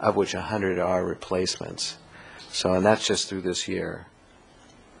 of which 100 are replacements. So, and that's just through this year,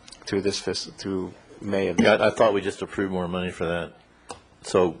 through May of. Yeah, I thought we just approved more money for that.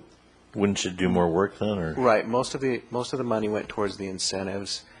 So, wouldn't you do more work then, or? Right. Most of the money went towards the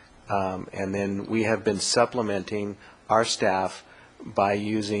incentives, and then we have been supplementing our staff by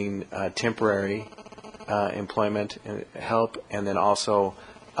using temporary employment and help, and then also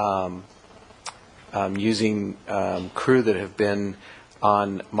using crew that have been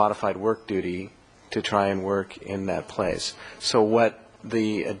on modified work duty to try and work in that place. So what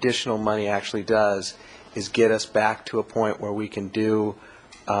the additional money actually does is get us back to a point where we can do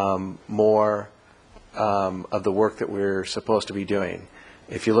more of the work that we're supposed to be doing.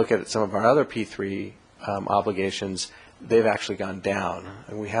 If you look at some of our other P3 obligations, they've actually gone down.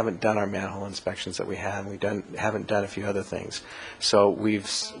 And we haven't done our manhole inspections that we had. We haven't done a few other things. So we've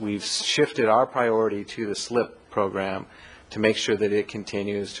shifted our priority to the SLIP program to make sure that it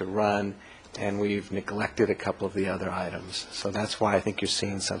continues to run, and we've neglected a couple of the other items. So that's why I think you're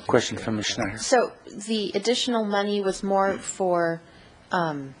seeing something. Question from Ms. Schneider. So the additional money was more for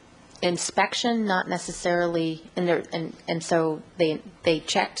inspection, not necessarily, and so they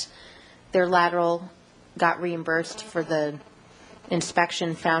checked their lateral, got reimbursed for the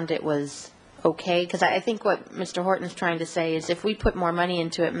inspection, found it was okay? Because I think what Mr. Horton's trying to say is if we put more money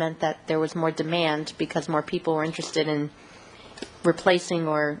into it meant that there was more demand because more people were interested in replacing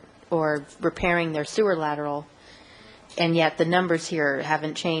or repairing their sewer lateral, and yet the numbers here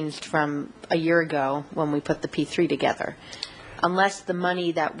haven't changed from a year ago when we put the P3 together. Unless the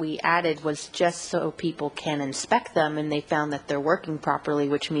money that we added was just so people can inspect them and they found that they're working properly,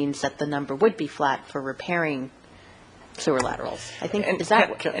 which means that the number would be flat for repairing sewer laterals. I think, is that...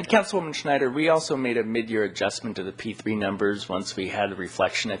 And Councilwoman Schneider, we also made a mid-year adjustment to the P3 numbers once we had a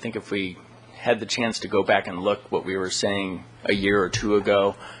reflection. I think if we had the chance to go back and look what we were saying a year or two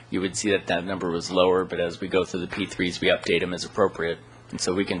ago, you would see that that number was lower, but as we go through the P3s, we update them as appropriate. And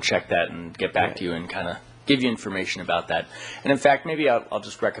so we can check that and get back to you and kind of give you information about that. And in fact, maybe I'll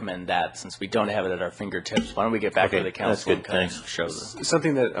just recommend that since we don't have it at our fingertips. Why don't we get back to the council and kind of show them.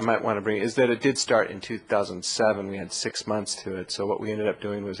 Something that I might want to bring is that it did start in 2007. We had 6 months to it. So what we ended up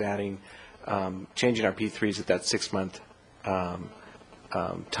doing was adding, changing our P3s at that 6-month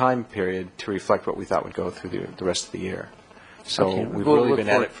time period to reflect what we thought would go through the rest of the year. So Okay. we've We'll really look been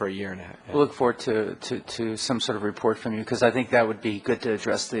at forward- it for a year and a half. We'll look forward to some sort of report from you, because I think that would be good to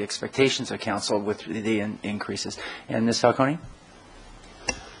address the expectations of council with the increases. And Ms. Falcone?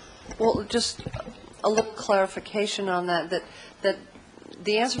 Well, just a little clarification on that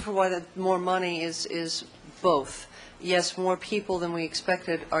the answer for why the more money is both. Yes, more people than we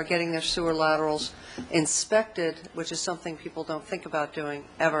expected are getting their sewer laterals inspected, which is something people don't think about doing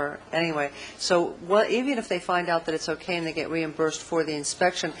ever anyway. So even if they find out that it's okay and they get reimbursed for the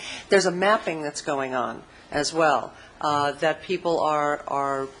inspection, there's a mapping that's going on as well, that people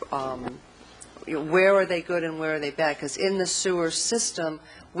are where are they good and where are they bad? Because in the sewer system,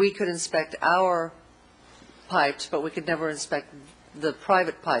 we could inspect our pipes, but we could never inspect the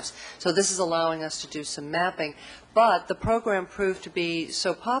private pipes. So this is allowing us to do some mapping. But the program proved to be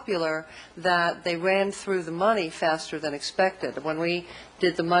so popular that they ran through the money faster than expected. When we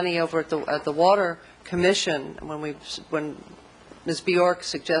did the money over at the Water Commission, when Ms. Bjork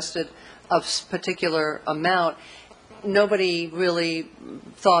suggested a particular amount, nobody really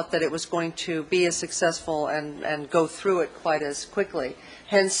thought that it was going to be as successful and go through it quite as quickly.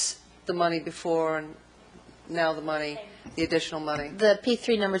 Hence the money before and now the money, the additional money. The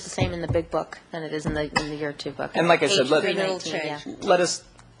P3 number is the same in the big book than it is in the year 2 book. And like I said, H319, let us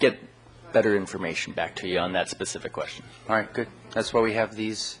get better information back to you on that specific question. All right, good. That's why we have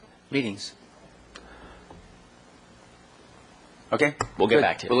these meetings. Okay? We'll get Good.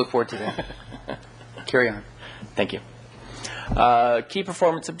 back to you. We'll look forward to that. Carry on. Thank you. Key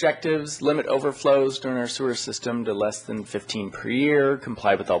performance objectives: limit overflows during our sewer system to less than 15 per year,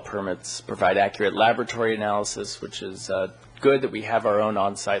 comply with all permits, provide accurate laboratory analysis, which is good that we have our own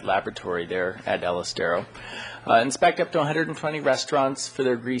on-site laboratory there at El Estero. Inspect up to 120 restaurants for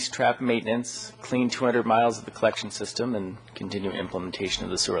their grease trap maintenance, clean 200 miles of the collection system, and continue implementation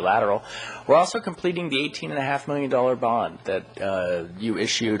of the sewer lateral. We're also completing the $18.5 million bond that you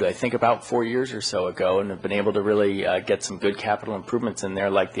issued, I think, about 4 years or so ago, and have been able to really get some good capital improvements in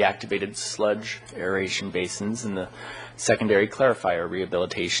there, like the activated sludge aeration basins and the secondary clarifier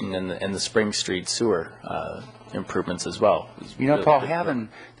rehabilitation and the Spring Street sewer improvements as well. You know, Paul,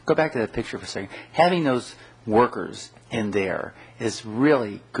 go back to that picture for a second. Having those workers in there is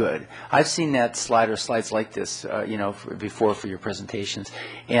really good. I've seen that slides like this, before for your presentations,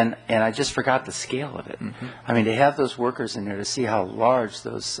 and I just forgot the scale of it. Mm-hmm. I mean, to have those workers in there to see how large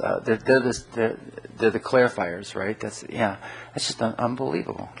those they're the clarifiers, right? That's just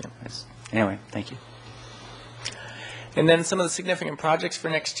unbelievable. Anyway, thank you. And then some of the significant projects for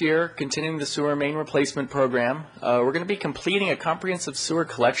next year, continuing the sewer main replacement program. We're going to be completing a comprehensive sewer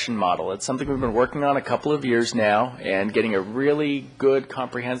collection model. It's something we've been working on a couple of years now, and getting a really good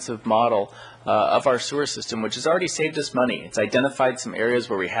comprehensive model of our sewer system, which has already saved us money. It's identified some areas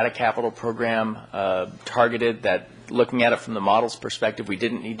where we had a capital program targeted that, looking at it from the model's perspective, we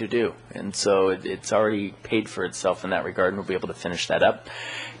didn't need to do. And so it's already paid for itself in that regard, and we'll be able to finish that up.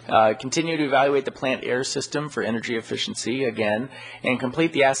 Continue to evaluate the plant air system for energy efficiency again, and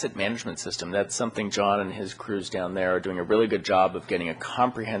complete the asset management system. That's something John and his crews down there are doing a really good job of getting a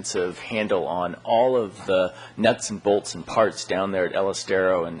comprehensive handle on all of the nuts and bolts and parts down there at El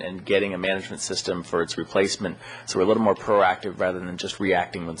Estero, and getting a management system for its replacement, so we're a little more proactive rather than just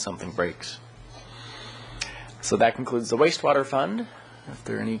reacting when something breaks. So that concludes the wastewater fund. If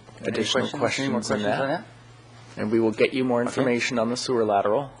there are any additional questions on that. And we will get you more information on the sewer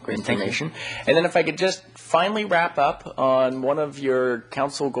lateral information. And then if I could just finally wrap up on one of your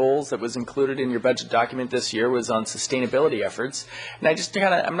council goals that was included in your budget document this year was on sustainability efforts. And I just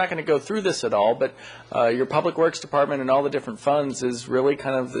I'm not going to go through this at all, but your Public Works Department and all the different funds is really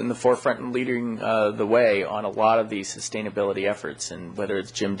kind of in the forefront and leading the way on a lot of these sustainability efforts. And whether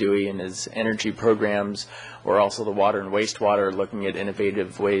it's Jim Dewey and his energy programs, or also the water and wastewater, looking at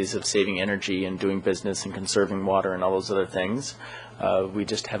innovative ways of saving energy and doing business and conserving water and all those other things. We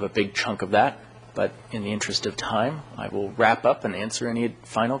just have a big chunk of that, but in the interest of time, I will wrap up and answer any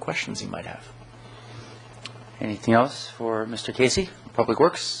final questions you might have. Anything else for Mr. Casey, Public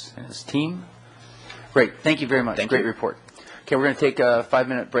Works and his team? Great, thank you very much. Great report. Okay, we're going to take a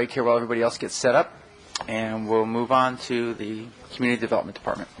 5-minute break here while everybody else gets set up, and we'll move on to the Community Development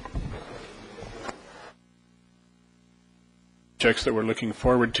Department. Projects that we're looking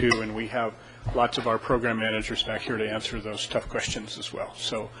forward to, and we have lots of our program managers back here to answer those tough questions as well.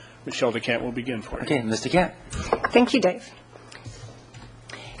 So Michelle DeCant will begin for you. Okay, Ms. DeCant. Thank you, Dave.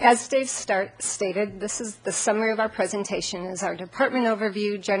 As Dave stated, this is the summary of our presentation is our department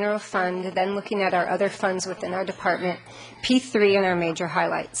overview, general fund, then looking at our other funds within our department, P3, and our major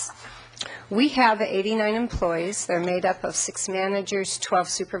highlights. We have 89 employees. They're made up of 6 managers, 12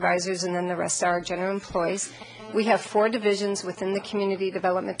 supervisors, and then the rest are our general employees. We have 4 divisions within the Community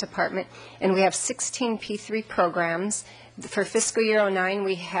Development Department, and we have 16 P3 programs. For fiscal year 09,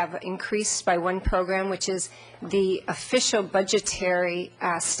 we have increased by 1 program, which is the official budgetary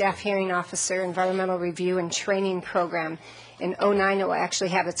staff hearing officer environmental review and training program. In 09, it will actually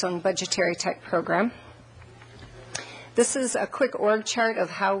have its own budgetary type program. This is a quick org chart of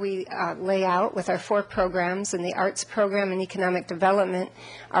how we lay out with our 4 programs, and the arts program and economic development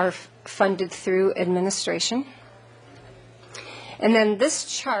are funded through administration. And then this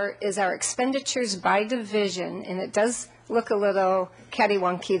chart is our expenditures by division, and it does look a little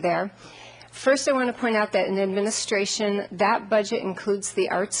catty-wonky there. First, I want to point out that in administration, that budget includes the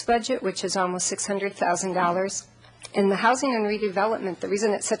arts budget, which is almost $600,000. In the housing and redevelopment, the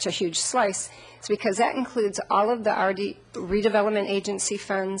reason it's such a huge slice is because that includes all of the redevelopment agency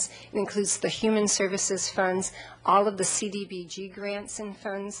funds. It includes the human services funds, all of the CDBG grants and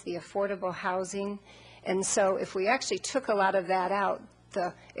funds, the affordable housing. And so if we actually took a lot of that out,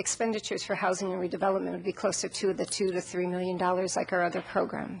 the expenditures for housing and redevelopment would be closer to the $2 to $3 million like our other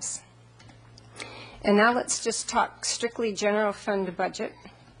programs. And now let's just talk strictly general fund budget.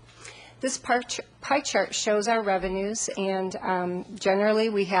 This pie chart shows our revenues, and generally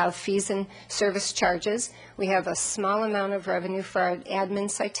we have fees and service charges. We have a small amount of revenue for our admin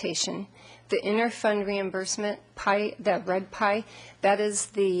citation. The inter-fund reimbursement pie, the red pie, that is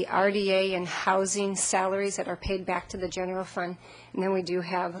the RDA and housing salaries that are paid back to the general fund, and then we do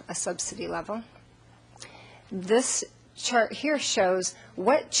have a subsidy level. This chart here shows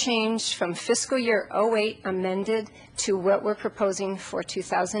what changed from fiscal year 08 amended to what we're proposing for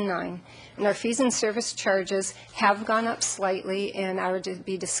 2009. And our fees and service charges have gone up slightly, and I will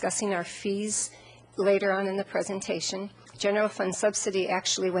be discussing our fees later on in the presentation. General fund subsidy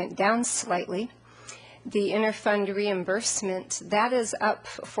actually went down slightly. The interfund reimbursement, that is up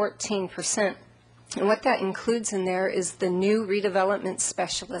 14%. And what that includes in there is the new redevelopment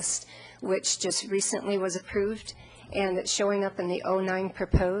specialist, which just recently was approved, and it's showing up in the 09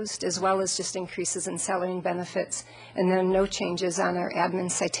 proposed, as well as just increases in salary and benefits, and then no changes on our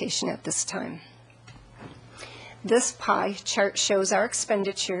admin citation at this time. This pie chart shows our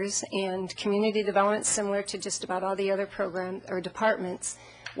expenditures, and community development, similar to just about all the other programs or departments,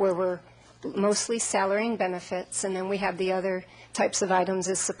 where we're mostly salary and benefits, and then we have the other types of items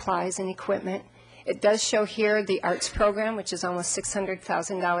as supplies and equipment. It does show here the arts program, which is almost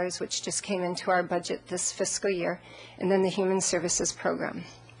 $600,000, which just came into our budget this fiscal year, and then the human services program.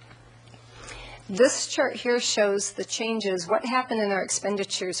 This chart here shows the changes, what happened in our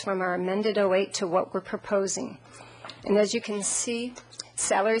expenditures from our amended 08 to what we're proposing. And as you can see,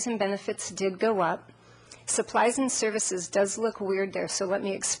 salaries and benefits did go up. Supplies and services does look weird there, so let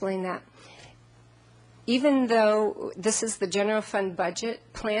me explain that. Even though this is the general fund budget,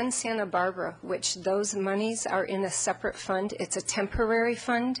 Plan Santa Barbara, which those monies are in a separate fund, it's a temporary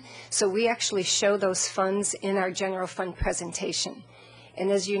fund, so we actually show those funds in our general fund presentation. And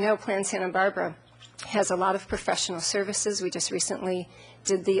as you know, Plan Santa Barbara has a lot of professional services. We just recently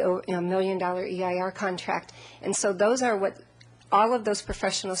did the $1 million EIR contract. And so those are what, all of those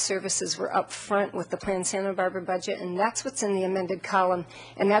professional services were up front with the Plan Santa Barbara budget, and that's what's in the amended column.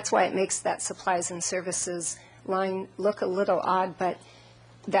 And that's why it makes that supplies and services line look a little odd, but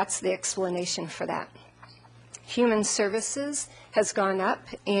that's the explanation for that. Human services has gone up,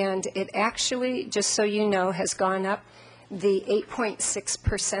 and it actually, just so you know, has gone up the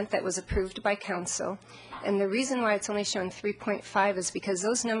 8.6% that was approved by council. And the reason why it's only shown 3.5 is because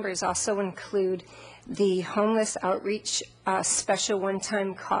those numbers also include the homeless outreach special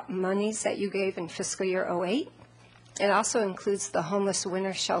one-time monies that you gave in fiscal year 08. It also includes the homeless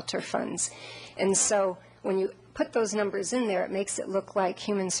winter shelter funds. And so when you put those numbers in there, it makes it look like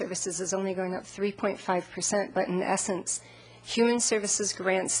human services is only going up 3.5%, but in essence, human services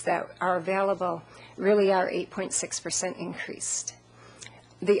grants that are available really are 8.6% increased.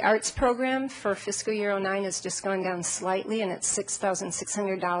 The arts program for fiscal year 09 has just gone down slightly, and it's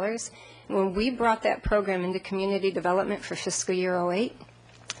 $6,600. When we brought that program into community development for fiscal year 08,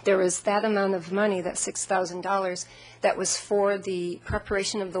 there was that amount of money, that $6,000, that was for the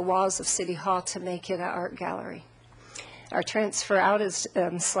preparation of the walls of City Hall to make it an art gallery. Our transfer out is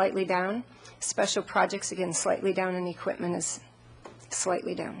slightly down. Special projects, again, slightly down, and equipment is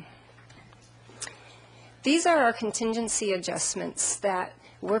slightly down. These are our contingency adjustments that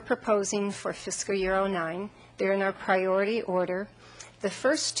we're proposing for fiscal year 09. They're in our priority order. The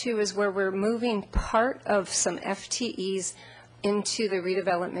first two is where we're moving part of some FTEs into the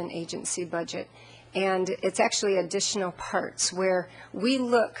redevelopment agency budget. And it's actually additional parts where we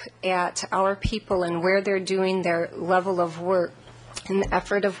look at our people and where they're doing their level of work and the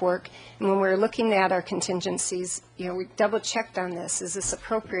effort of work. And when we're looking at our contingencies, you know, we double-checked on this. Is this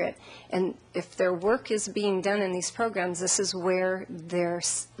appropriate? And if their work is being done in these programs, this is where their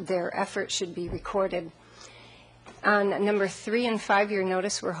effort should be recorded. On number 3 and 5, you'll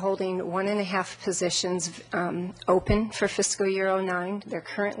notice we're holding 1.5 positions open for fiscal year 09. They're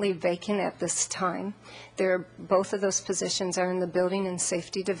currently vacant at this time. Both of those positions are in the Building and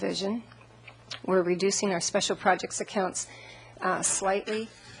Safety Division. We're reducing our special projects accounts slightly.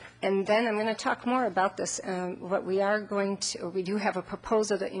 And then I'm going to talk more about this. What we are going to, we do have a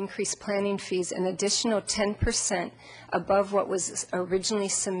proposal to increase planning fees an additional 10% above what was originally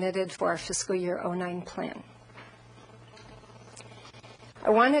submitted for our fiscal year 09 plan. I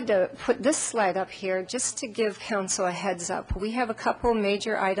wanted to put this slide up here just to give council a heads up. We have a couple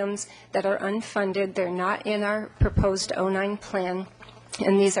major items that are unfunded. They're not in our proposed 09 plan,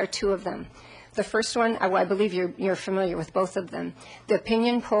 and these are two of them. The first one, I believe you're familiar with both of them. The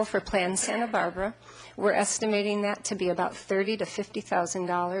opinion poll for Plan Santa Barbara, we're estimating that to be about $30,000 to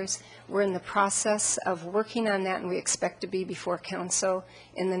 $50,000. We're in the process of working on that, and we expect to be before council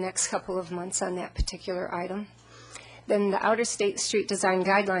in the next couple of months on that particular item. Then the Outer State Street Design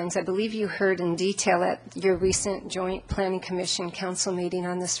Guidelines, I believe you heard in detail at your recent Joint Planning Commission Council meeting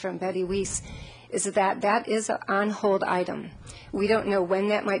on this from Betty Weiss, is that is an on-hold item. We don't know when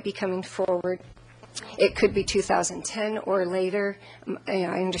that might be coming forward. It could be 2010 or later. I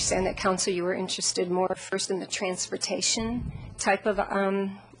understand that, Council, you were interested more first in the transportation type of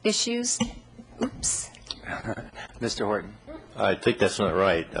issues. Oops. Mr. Horton. I think that's not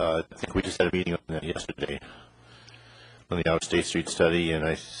right. I think we just had a meeting on that yesterday on the out-of-state street study, and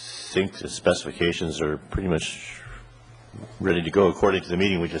I think the specifications are pretty much ready to go according to the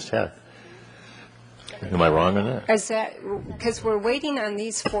meeting we just had. Am I wrong on that? Is that because we're waiting on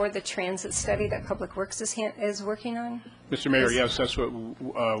these for the transit study that Public Works is working on? Mr. Mayor, yes, that's what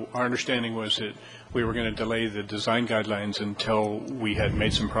our understanding was, that we were going to delay the design guidelines until we had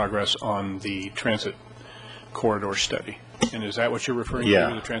made some progress on the transit corridor study. And is that what you're referring to,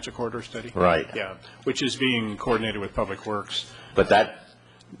 the transit corridor study? Right. Yeah, which is being coordinated with Public Works. But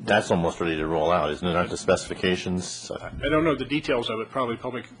that's almost ready to roll out, isn't it? Aren't the specifications? I don't know the details of it. Probably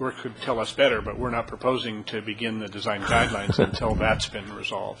Public Works could tell us better, but we're not proposing to begin the design guidelines until that's been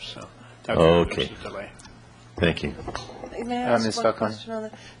resolved. So that's okay. The delay. Thank you. May I ask Ms. one Falcone? question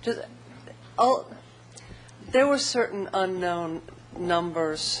on that? There were certain unknown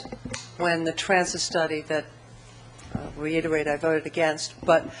numbers when the transit study that reiterate, I voted against,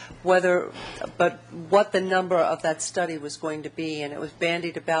 but what the number of that study was going to be, and it was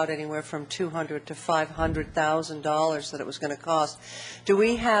bandied about anywhere from $200,000 to $500,000 that it was going to cost. Do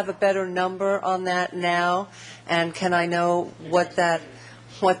we have a better number on that now? And can I know what that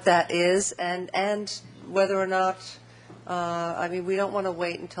is, and whether or not, I mean, we don't want to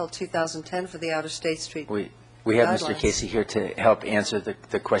wait until 2010 for the Outer-State Street We have Mr. guidelines. Casey here to help answer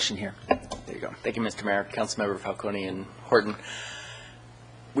the question here. There you go. Thank you, Mr. Mayor, Councilmember Falcone and Horton.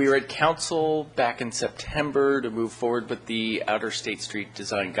 We were at council back in September to move forward with the Outer State Street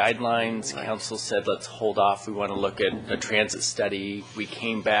design guidelines. Council said, let's hold off. We want to look at a transit study. We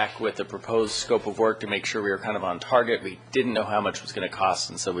came back with a proposed scope of work to make sure we were kind of on target. We didn't know how much it was going to cost,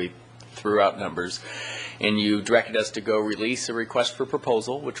 and so we threw out numbers. And you directed us to go release a request for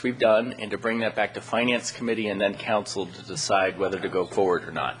proposal, which we've done, and to bring that back to Finance Committee and then Council to decide whether to go forward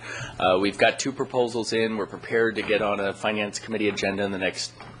or not. We've got 2 proposals in. We're prepared to get on a Finance Committee agenda in the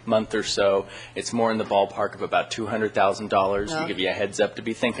next month or so. It's more in the ballpark of about $200,000 to give you a heads up to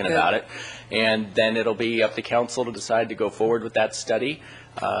be thinking about it. And then it'll be up to Council to decide to go forward with that study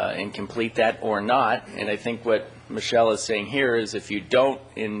and complete that or not. And I think what Michelle is saying here is if you don't,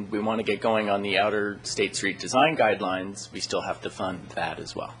 and we want to get going on the Outer State Street design guidelines, we still have to fund that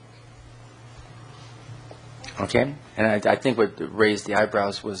as well. Okay, and I think what raised the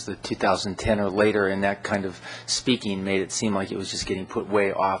eyebrows was the 2010 or later, and that kind of speaking made it seem like it was just getting put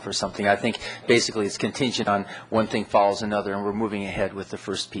way off or something. I think basically it's contingent on one thing follows another, and we're moving ahead with the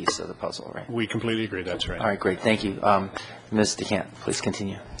first piece of the puzzle, right? We completely agree. That's right. All right, great. Thank you. Ms. DeCant, please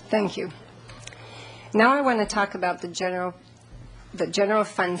continue. Thank you. Now I want to talk about the general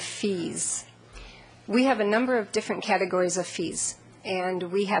fund fees. We have a number of different categories of fees, and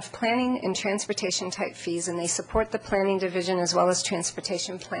we have planning and transportation type fees, and they support the planning division as well as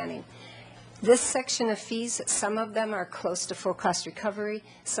transportation planning. This section of fees, some of them are close to full cost recovery,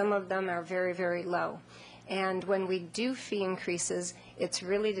 some of them are very, very low. And when we do fee increases, it's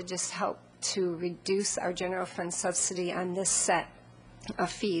really to just help to reduce our general fund subsidy on this set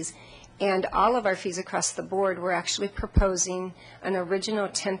of fees. And all of our fees across the board, we're actually proposing an original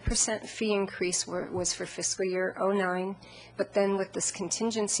 10% fee increase was for fiscal year '09, but then with this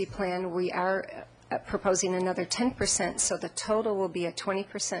contingency plan, we are proposing another 10%, so the total will be a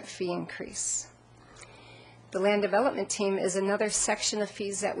 20% fee increase. The land development team is another section of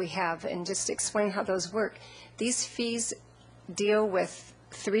fees that we have, and just to explain how those work. These fees deal with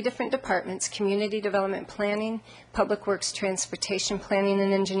 3 different departments: community development planning, public works, transportation planning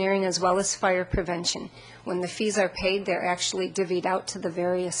and engineering, as well as fire prevention. When the fees are paid, they're actually divvied out to the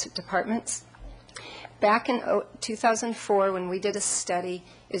various departments. Back in 2004, when we did a study,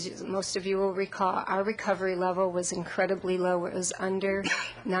 as most of you will recall, our recovery level was incredibly low. It was under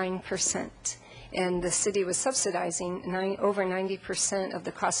 9%. And the city was subsidizing over 90% of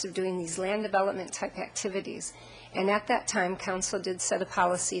the cost of doing these land development type activities. And at that time, council did set a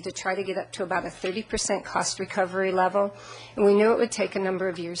policy to try to get up to about a 30% cost recovery level, and we knew it would take a number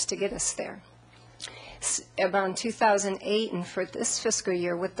of years to get us there. Around 2008, and for this fiscal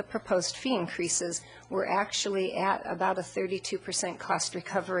year, with the proposed fee increases, we're actually at about a 32% cost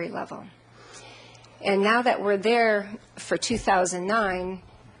recovery level. And now that we're there for 2009,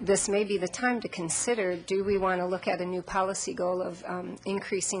 this may be the time to consider, do we want to look at a new policy goal of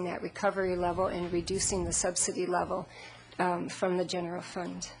increasing that recovery level and reducing the subsidy level from the general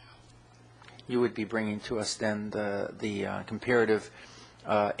fund? You would be bringing to us then the comparative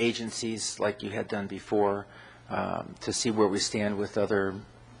agencies like you had done before to see where we stand with other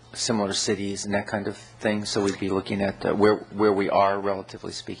similar cities and that kind of thing. So we'd be looking at where we are,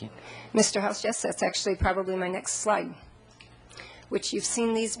 relatively speaking. Mr. House, yes, that's actually probably my next slide, which you've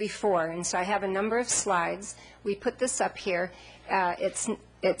seen these before. And so I have a number of slides. We put this up here.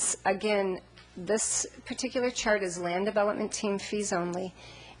 It's again, this particular chart is land development team fees only,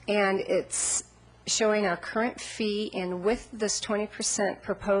 and it's showing our current fee, and with this 20%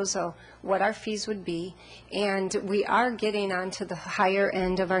 proposal, what our fees would be. And we are getting onto the higher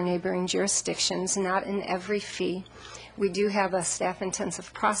end of our neighboring jurisdictions, not in every fee. We do have a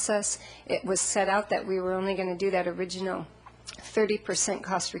staff-intensive process. It was set out that we were only going to do that original 30%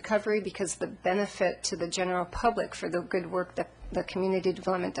 cost recovery because the benefit to the general public for the good work that the Community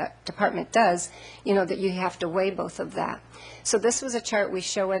Development Department does, you know, that you have to weigh both of that. So this was a chart we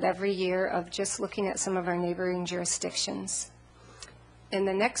show it every year of just looking at some of our neighboring jurisdictions. And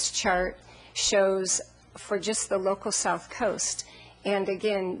the next chart shows for just the local South Coast. And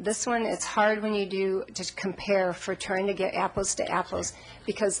again, this one, it's hard when you do to compare for trying to get apples to apples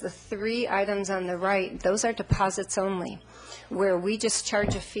because the 3 items on the right, those are deposits only, where we just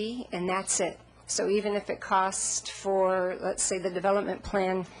charge a fee and that's it. So even if it costs for, let's say, the development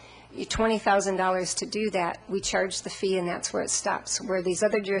plan, $20,000 to do that, we charge the fee, and that's where it stops. Where these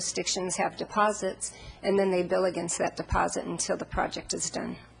other jurisdictions have deposits, and then they bill against that deposit until the project is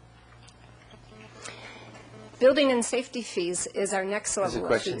done. Building and safety fees is our next level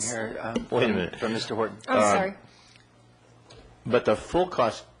of fees. There's a question here Wait a minute. from Mr. Horton. I'm sorry. But the full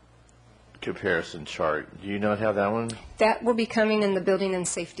cost comparison chart, do you not have that one? That will be coming in the building and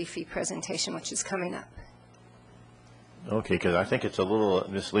safety fee presentation, which is coming up. Okay, because I think it's a little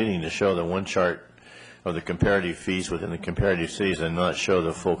misleading to show the one chart of the comparative fees within the comparative cities and not show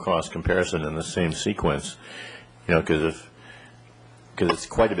the full cost comparison in the same sequence. You know, because it's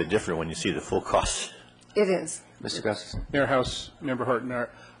quite a bit different when you see the full cost. It is. Mr. Gustafson. Mayor House, Member Horton,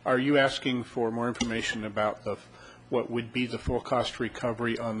 are you asking for more information about what would be the full cost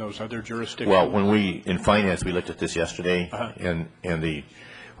recovery on those other jurisdictions? Well, in finance, we looked at this yesterday, and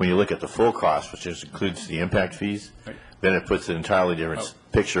when you look at the full cost, which includes the impact fees, then it puts an entirely different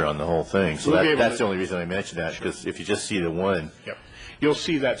picture on the whole thing. So that's the only reason I mentioned that, because if you just see the one. Yep. You'll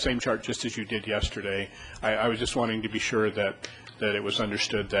see that same chart just as you did yesterday. I was just wanting to be sure that it was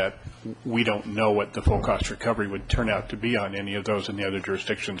understood that we don't know what the full cost recovery would turn out to be on any of those in the other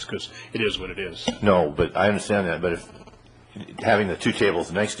jurisdictions, because it is what it is. No, but I understand that. But if having the two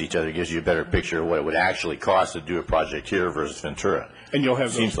tables next to each other gives you a better picture of what it would actually cost to do a project here versus Ventura. And you'll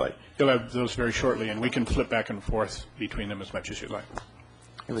have seems like you'll have those very shortly, and we can flip back and forth between them as much as you like.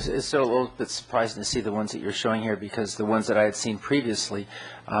 It's so a little bit surprising to see the ones that you're showing here, because the ones that I had seen previously,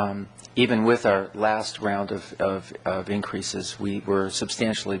 even with our last round of increases, we were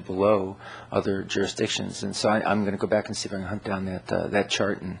substantially below other jurisdictions. And so I'm going to go back and see if I can hunt down that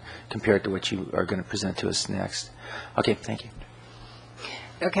chart and compare it to what you are going to present to us next. Okay, thank you.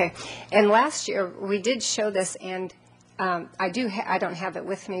 Okay. And last year, we did show this, and I don't have it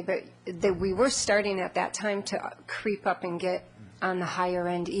with me, but we were starting at that time to creep up and get on the higher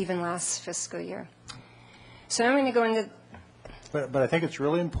end even last fiscal year. So I'm going to go into. But I think it's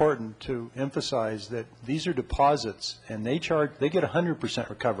really important to emphasize that these are deposits, and they get 100%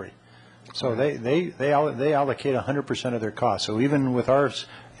 recovery. So they allocate 100% of their costs. So even with ours,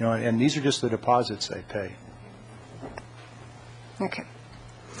 you know, and these are just the deposits they pay. Okay.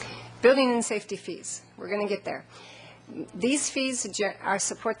 Building and safety fees. We're going to get there. These fees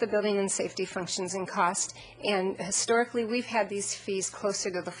support the building and safety functions and cost, and historically we've had these fees closer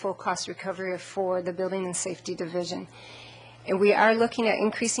to the full cost recovery for the building and safety division. And we are looking at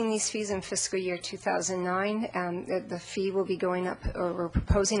increasing these fees in fiscal year 2009. The fee will be going up, or we're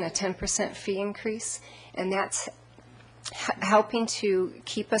proposing a 10% fee increase, and that's helping to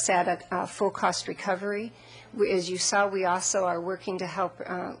keep us at a full cost recovery. As you saw, we also are working to help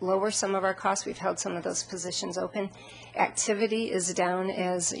lower some of our costs. We've held some of those positions open. Activity is down,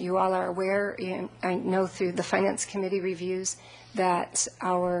 as you all are aware. I know through the Finance Committee reviews that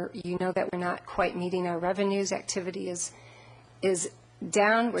that we're not quite meeting our revenues. Activity is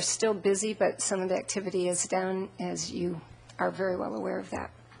down. We're still busy, but some of the activity is down, as you are very well aware of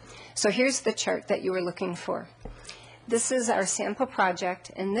that. So here's the chart that you were looking for. This is our sample project,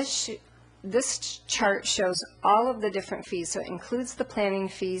 and this chart shows all of the different fees. So it includes the planning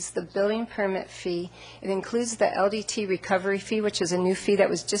fees, the building permit fee. It includes the LDT recovery fee, which is a new fee that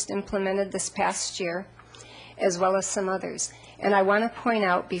was just implemented this past year, as well as some others. And I want to point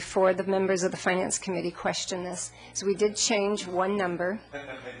out, before the members of the Finance Committee question this, so we did change one number.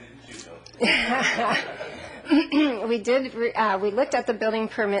 We looked at the building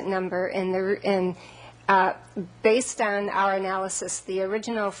permit number, and based on our analysis, the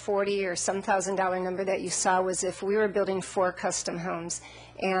original $40,000 or some $1,000 number that you saw was if we were building 4 custom homes.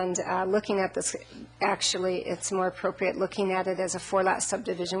 And looking at this, actually, it's more appropriate looking at it as a 4-lot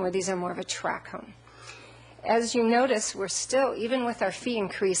subdivision, where these are more of a tract home. As you notice, we're still, even with our fee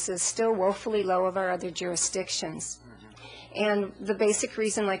increases, still woefully low of our other jurisdictions. And the basic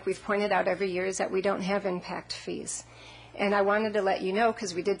reason, like we've pointed out every year, is that we don't have impact fees. And I wanted to let you know,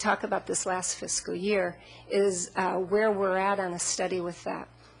 because we did talk about this last fiscal year, is where we're at on a study with that.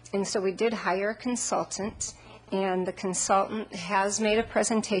 And so we did hire a consultant, and the consultant has made a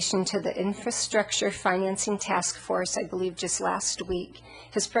presentation to the Infrastructure Financing Task Force, I believe just last week.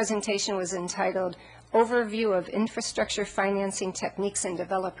 His presentation was entitled Overview of Infrastructure Financing Techniques and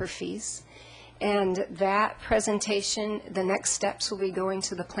Developer Fees. And that presentation, the next steps will be going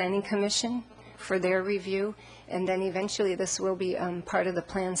to the Planning Commission for their review, and then eventually this will be part of the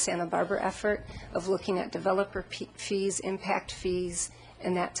Plan Santa Barbara effort of looking at developer fees, impact fees,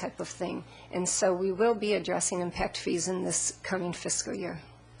 and that type of thing. And so we will be addressing impact fees in this coming fiscal year.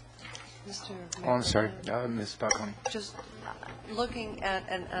 Mr. Oh, I'm sorry, Ms. Falcone. Just looking at,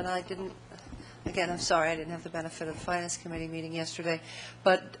 and I didn't again, I'm sorry, I didn't have the benefit of the Finance Committee meeting yesterday,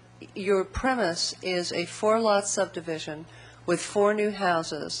 but your premise is a 4-lot subdivision with 4 new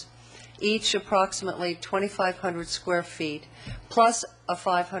houses, each approximately 2,500 square feet, plus a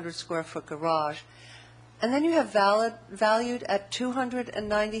 500-square-foot garage. And then you have valued at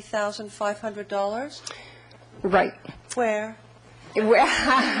 $290,500? Right. Where?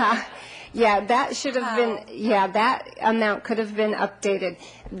 Yeah, that should have been, yeah, that amount could have been updated.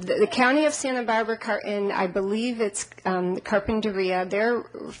 The County of Santa Barbara, and I believe it's Carpinteria, their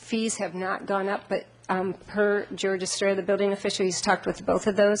fees have not gone up, but per George Estrella, the building official, he's talked with both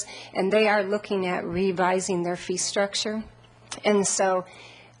of those, and they are looking at revising their fee structure. And so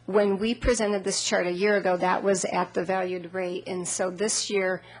when we presented this chart a year ago, that was at the valued rate. And so this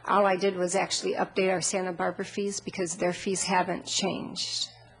year, all I did was actually update our Santa Barbara fees because their fees haven't changed.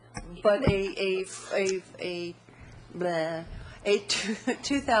 But a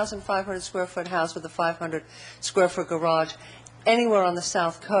 2,500 square foot house with a 500 square foot garage anywhere on the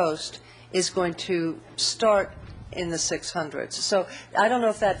South Coast is going to start in the 600s. So I don't know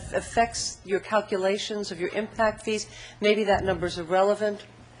if that affects your calculations of your impact fees. Maybe that number is irrelevant,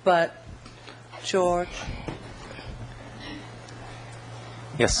 but George?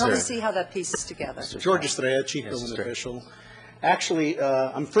 Yes, sir. Help me see how that pieces together. George Estrella, Chief Building Official. Actually,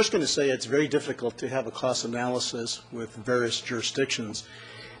 I'm first going to say it's very difficult to have a cost analysis with various jurisdictions.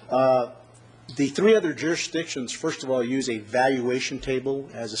 The 3 other jurisdictions, first of all, use a valuation table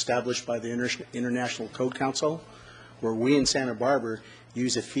as established by the International Code Council, where we in Santa Barbara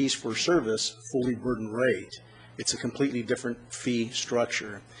use a fees for service fully burdened rate. It's a completely different fee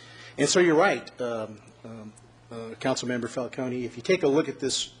structure. And so you're right, Councilmember Falcone, if you take a look at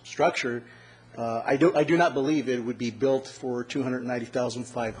this structure, I do not believe it would be built for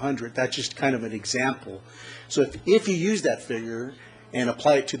 $290,500. That's just kind of an example. So if you use that figure and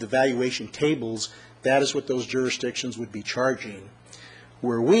apply it to the valuation tables, that is what those jurisdictions would be charging.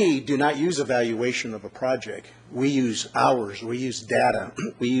 Where we do not use a valuation of a project, we use hours, we use data,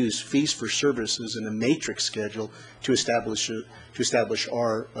 we use fees for services in a matrix schedule to establish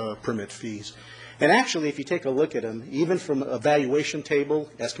our permit fees. And actually, if you take a look at them, even from a valuation table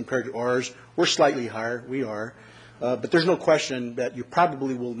as compared to ours, we're slightly higher, we are. But there's no question that you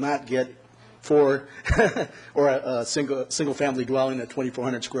probably will not get for or a single-family dwelling at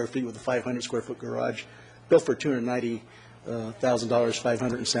 2,400 square feet with a 500 square foot garage built for $290,000,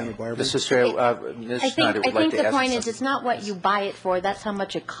 500 in Santa Barbara. Mr. Estrella, Ms. Schneider would like to ask I think the point is, something. it's not what you buy it for, that's how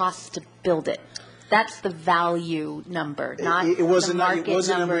much it costs to build it. That's the value number, not the market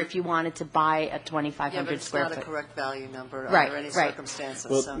number if you wanted to buy a 2,500 square foot. Yeah, but it's not a correct value number Right, under any right. circumstances.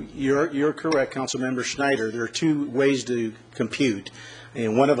 Well, So. you're correct, Councilmember Schneider. There are 2 ways to compute,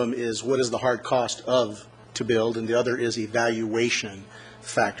 and one of them is what is the hard cost to build, and the other is a valuation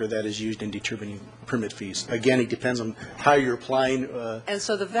factor that is used in determining permit fees. Again, it depends on how you're applying And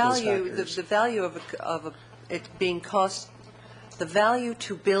so the value, factors. the value of it being cost, the value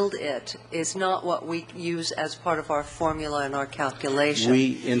to build it is not what we use as part of our formula and our calculation.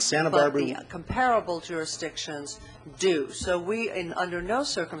 We, in Santa Barbara, But the comparable jurisdictions do. So we, under no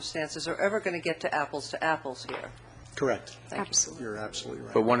circumstances, are ever going to get to apples here. correct. Absolutely. You're absolutely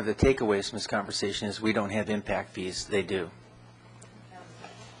right. But one of the takeaways from this conversation is we don't have impact fees. They do.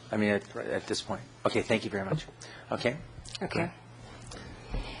 I mean, at this point. Okay, thank you very much. Okay? Okay.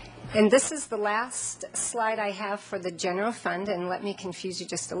 And this is the last slide I have for the general fund, and let me confuse you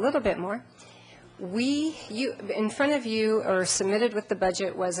just a little bit more. In front of you, or submitted with the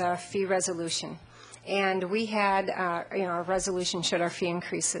budget, was a fee resolution. And we had, our resolution showed our fee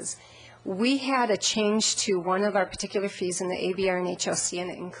increases. We had a change to one of our particular fees in the ABR and HLC, and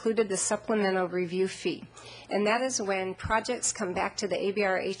it included the supplemental review fee. And that is when projects come back to the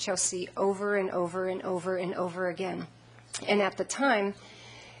ABR or HLC over and over and over and over again. And at the time,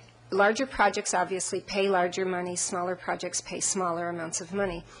 larger projects obviously pay larger money, smaller projects pay smaller amounts of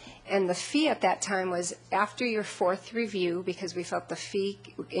money. And the fee at that time was after your 4th review, because we felt the fee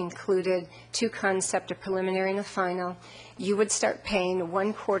included 2 concept, a preliminary and a final, you would start paying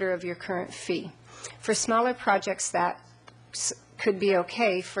 1/4 of your current fee. For smaller projects, that could be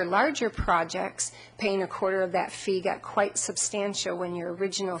okay. For larger projects, paying 1/4 of that fee got quite substantial when your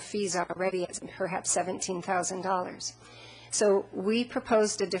original fees are already at perhaps $17,000. So we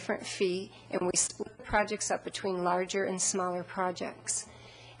proposed a different fee, and we split the projects up between larger and smaller projects.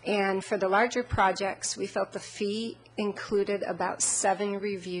 And for the larger projects, we felt the fee included about 7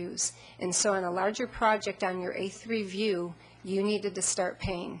 reviews. And so on a larger project, on your 8th review, you needed to start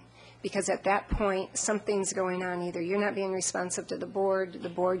paying. Because at that point, something's going on. Either you're not being responsive to the board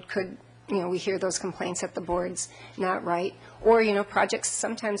could we hear those complaints that the board's not right, or, projects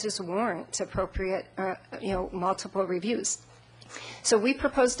sometimes just warrant appropriate, multiple reviews. So we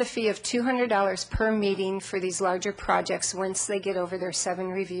proposed a fee of $200 per meeting for these larger projects once they get over their 7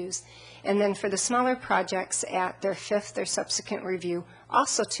 reviews. And then for the smaller projects at their 5th or subsequent review,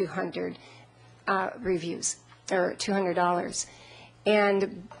 also 200 reviews, or $200.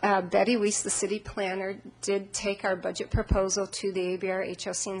 And Betty Weiss, the city planner, did take our budget proposal to the ABR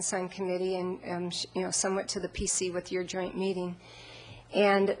HLC and Sign Committee and, somewhat to the PC with your joint meeting.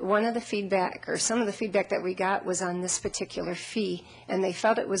 And one of the feedback, or some of the feedback that we got was on this particular fee, and they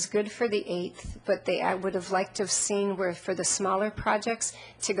felt it was good for the 8th, but I would have liked to have seen where for the smaller projects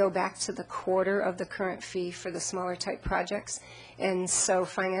to go back to the quarter of the current fee for the smaller type projects. And so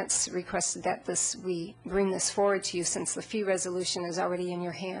Finance requested that we bring this forward to you since the fee resolution is already in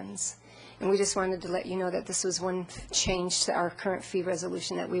your hands. And we just wanted to let you know that this was one change to our current fee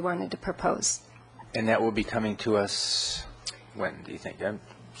resolution that we wanted to propose. And that will be coming to us, when do you think?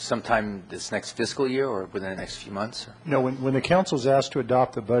 Sometime this next fiscal year or within the next few months? No, when the council's asked to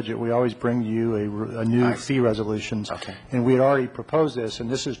adopt the budget, we always bring you a new fee resolutions. Okay. And we had already proposed this, and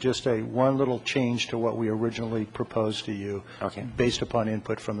this is just one little change to what we originally proposed to you. Okay. Based upon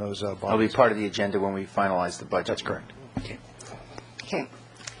input from those bodies. It'll be part of the agenda when we finalize the budget. That's correct. Okay. Okay.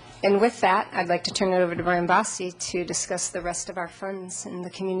 And with that, I'd like to turn it over to Brian Bossi to discuss the rest of our funds in the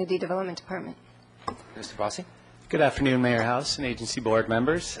Community Development Department. Mr. Bossi? Good afternoon, Mayor House and agency board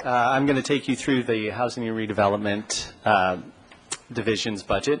members. I'm going to take you through the Housing and Redevelopment Division's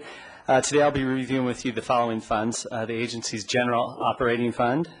budget. Today I'll be reviewing with you the following funds: the agency's general operating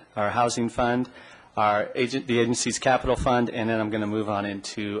fund, our housing fund, the agency's capital fund, and then I'm going to move on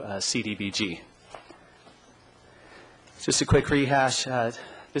into CDBG. Just a quick rehash.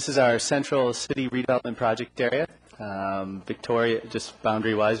 This is our central city redevelopment project area. Victoria, just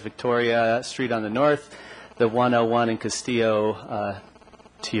boundary-wise, Victoria Street on the north, the 101 in Castillo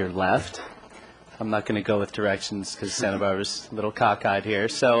to your left. I'm not going to go with directions because Santa Barbara's a little cockeyed here.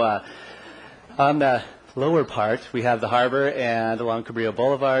 So on the lower part, we have the harbor and along Cabrillo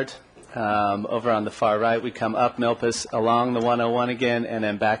Boulevard. Over on the far right, we come up Milpas along the 101 again and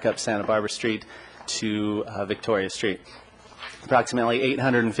then back up Santa Barbara Street to Victoria Street. Approximately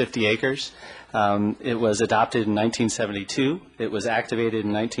 850 acres. It was adopted in 1972. It was activated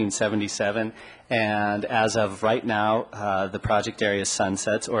in 1977. And as of right now, the project area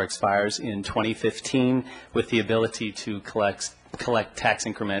sunsets or expires in 2015 with the ability to collect tax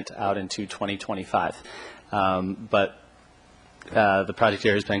increment out into 2025. But the project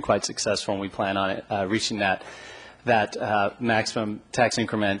area has been quite successful, and we plan on it reaching that maximum tax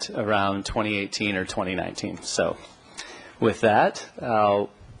increment around 2018 or 2019. So with that, I'll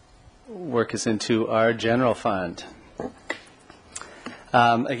work us into our general fund.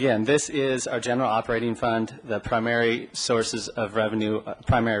 Again, this is our general operating fund. The primary sources of revenue,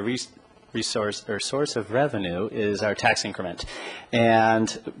 source of revenue is our tax increment. And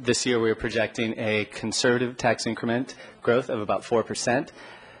this year we're projecting a conservative tax increment growth of about 4%.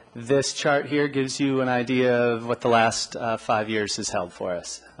 This chart here gives you an idea of what the last 5 years has held for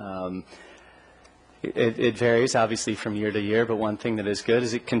us. It varies, obviously, from year to year, but one thing that is good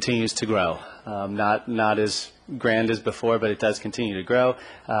is it continues to grow. Not as grand as before, but it does continue to grow.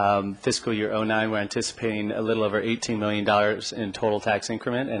 Fiscal year 09, we're anticipating a little over $18 million in total tax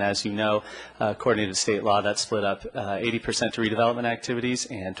increment, and as you know, according to state law, that's split up 80% to redevelopment activities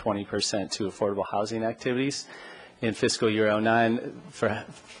and 20% to affordable housing activities. In fiscal year 09, for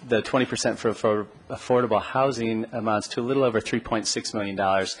the 20% for affordable housing amounts to a little over $3.6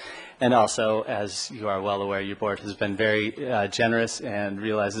 million. And also, as you are well aware, your board has been very generous and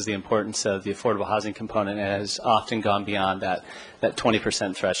realizes the importance of the affordable housing component and has often gone beyond that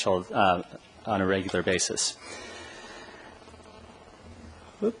 20% threshold on a regular basis.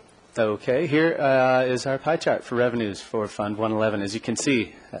 Okay, here is our pie chart for revenues for Fund 111. As you can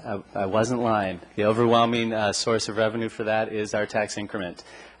see, I wasn't lying. The overwhelming source of revenue for that is our tax increment.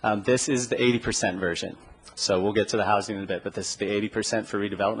 This is the 80% version. So we'll get to the housing in a bit, but this is the 80% for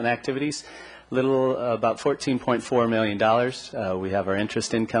redevelopment activities. About $14.4 million. We have our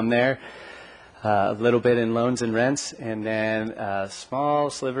interest income there. A little bit in loans and rents, and then a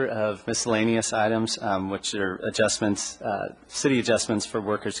small sliver of miscellaneous items, which are adjustments, city adjustments for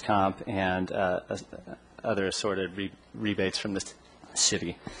workers' comp and other assorted rebates from the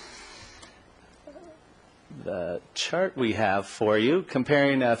city. The chart we have for you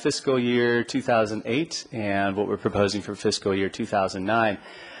comparing fiscal year 2008 and what we're proposing for fiscal year 2009.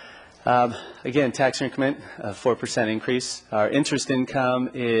 Again, tax increment, a 4% increase. Our interest income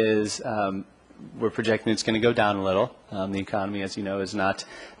is we're projecting it's going to go down a little. The economy, as you know, is not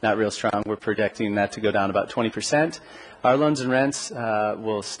real strong. We're projecting that to go down about 20%. Our loans and rents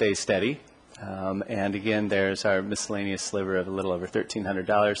will stay steady. And again, there's our miscellaneous sliver of a little over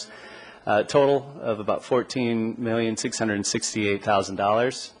 $1,300. Total of about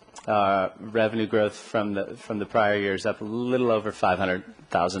 $14,668,000. Revenue growth from the prior year is up a little over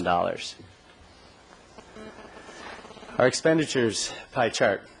 $500,000. Our expenditures pie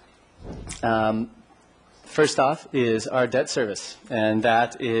chart. First off is our debt service, and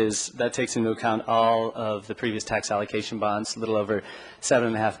that takes into account all of the previous tax allocation bonds, a little over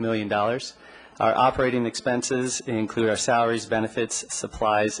 $7.5 million. Our operating expenses include our salaries, benefits,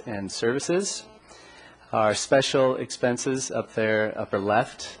 supplies, and services. Our special expenses up there, upper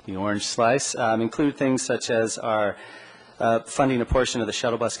left, the orange slice, include things such as our funding a portion of the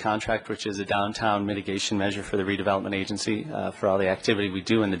shuttle bus contract, which is a downtown mitigation measure for the redevelopment agency for all the activity we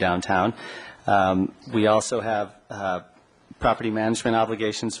do in the downtown. We also have property management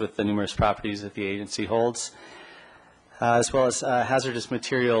obligations with the numerous properties that the agency holds, as well as hazardous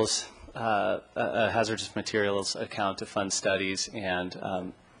materials account to fund studies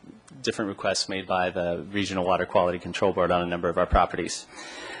and different requests made by the Regional Water Quality Control Board on a number of our properties.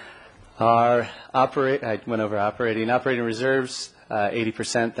 I went over operating reserves,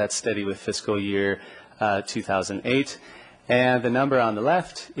 80%. That's steady with fiscal year 2008. And the number on the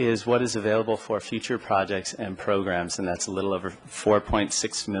left is what is available for future projects and programs, and that's a little over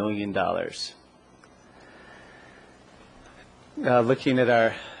 $4.6 million. Looking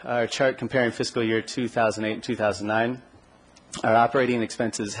at our chart comparing fiscal year 2008 and 2009, our operating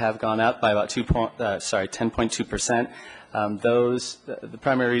expenses have gone up by about 10.2%. The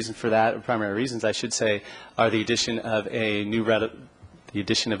primary reason for that, or primary reasons I should say, are the addition of a new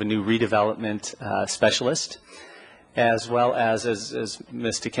redevelopment specialist, as well as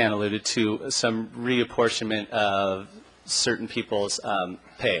Ms. DeCann alluded to, some reapportionment of certain people's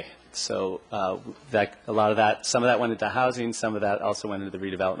pay. So some of that went into housing, some of that also went into the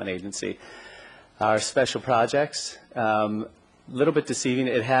redevelopment agency. Our special projects, a little bit deceiving.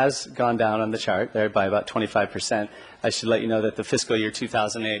 It has gone down on the chart there by about 25%. I should let you know that the fiscal year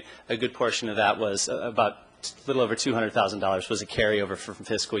 2008, a good portion of that was about a little over $200,000 was a carryover from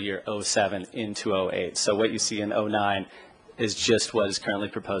fiscal year 07 into 08. So what you see in 09 is just what is currently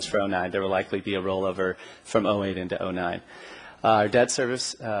proposed for 09. There will likely be a rollover from 08 into 09. Our debt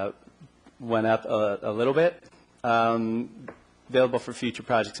service went up a little bit. Available for future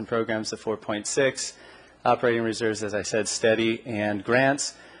projects and programs, the 4.6. Operating reserves, as I said, steady, and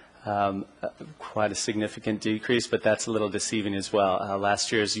grants, quite a significant decrease, but that's a little deceiving as well.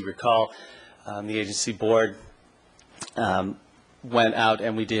 Last year, as you recall, the agency board went out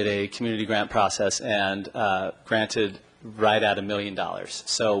and we did a community grant process and granted right at $1 million.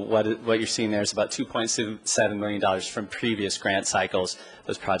 So what you're seeing there is about $2.7 million from previous grant cycles.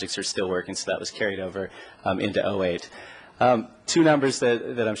 Those projects are still working, so that was carried over into 08. Two numbers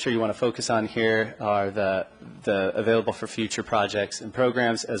that I'm sure you want to focus on here are the available for future projects and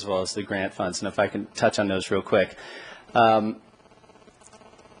programs, as well as the grant funds. And if I can touch on those real quick.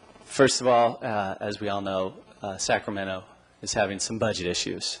 First of all, as we all know, Sacramento is having some budget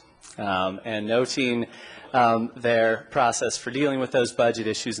issues. And noting their process for dealing with those budget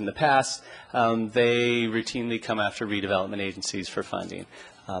issues in the past, they routinely come after redevelopment agencies for funding.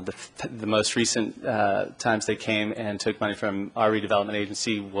 The most recent times they came and took money from our redevelopment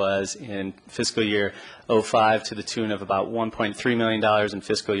agency was in fiscal year 05 to the tune of about $1.3 million, and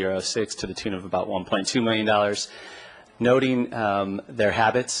fiscal year 06 to the tune of about $1.2 million. Noting their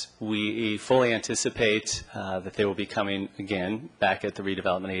habits, we fully anticipate that they will be coming again back at the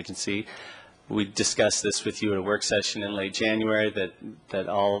redevelopment agency. We discussed this with you at a work session in late January that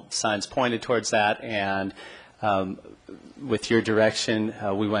all signs pointed towards that, and with your direction,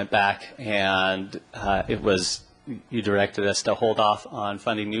 we went back and you directed us to hold off on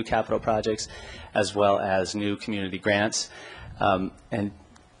funding new capital projects as well as new community grants. And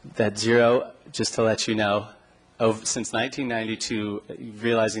that zero, just to let you know, since 1992,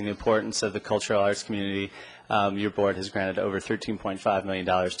 realizing the importance of the cultural arts community, your board has granted over $13.5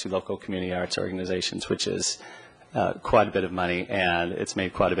 million to local community arts organizations, which is quite a bit of money, and it's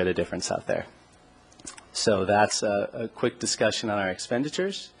made quite a bit of difference out there. So that's a quick discussion on our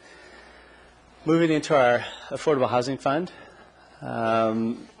expenditures. Moving into our Affordable Housing Fund,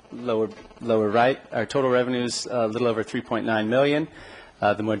 lower right, our total revenues a little over $3.9 million.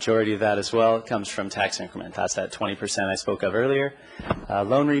 The majority of that as well comes from tax increment. That's that 20% I spoke of earlier.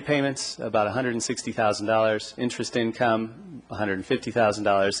 Loan repayments, about $160,000. Interest income,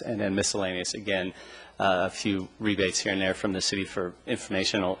 $150,000, and then miscellaneous, again, a few rebates here and there from the city for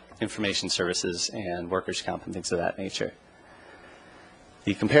information services and workers' comp and things of that nature.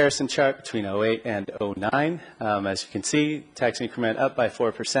 The comparison chart between 08 and 09, as you can see, tax increment up by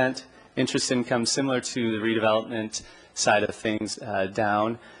 4%. Interest income similar to the redevelopment side of things,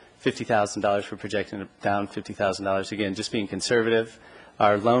 down $50,000. We're projecting down $50,000. Again, just being conservative.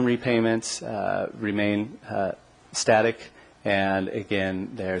 Our loan repayments remain static. And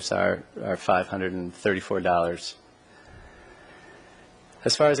again, there's our $534.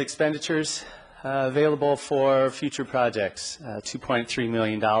 As far as expenditures available for future projects, $2.3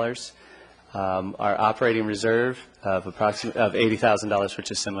 million. Our operating reserve of $80,000, which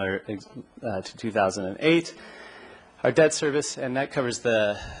is similar to 2008. Our debt service, and that covers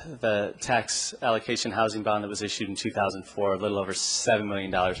the tax allocation housing bond that was issued in 2004, a little over $7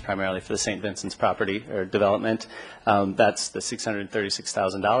 million, primarily for the St. Vincent's property or development. That's the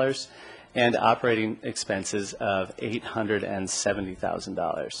 $636,000, and operating expenses of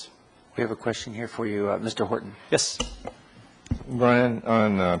 $870,000. We have a question here for you, Mr. Horton. Yes. Brian,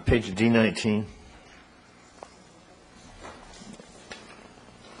 on page D19,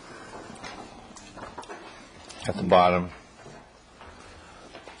 at the bottom,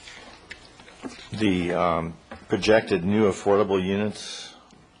 the projected new affordable units,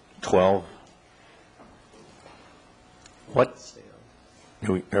 12. What?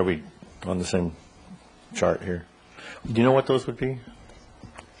 Are we on the same chart here? Do you know what those would be?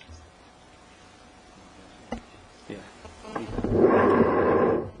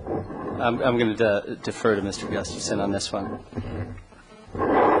 I'm going to defer to Mr. Gustafson on this one.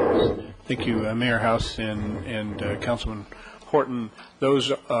 Thank you, Mayor House and Councilman Horton.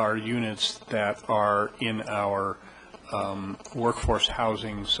 Those are units that are in our workforce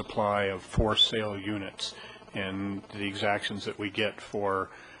housing supply of for sale units, and the exactions that we get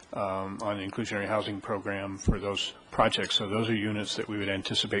for on the inclusionary housing program for those projects. So those are units that we would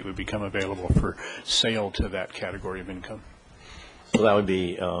anticipate would become available for sale to that category of income. So that would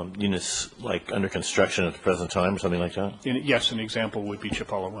be units like under construction at the present time or something like that? Yes, an example would be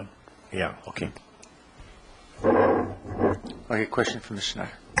Chipala 1. Yeah, okay. Okay, question from Ms.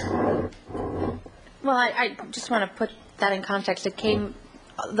 Schneider. Well, I just want to put that in context. It came,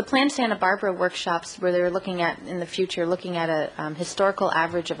 the Planned Santa Barbara workshops where they were looking at, in the future, looking at a historical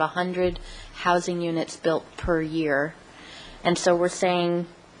average of 100 housing units built per year. And so we're saying,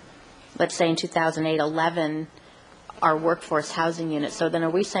 let's say in 2008, 11 are workforce housing units. So then are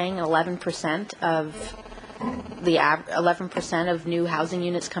we saying 11% of the 11% of new housing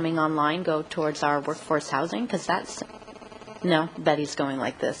units coming online go towards our workforce housing? Because that's, no, Betty's going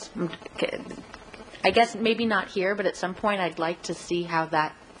like this. I guess maybe not here, but at some point I'd like to see how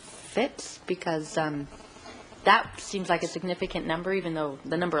that fits, because that seems like a significant number, even though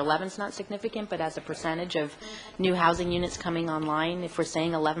the number 11 is not significant, but as a percentage of new housing units coming online, if we're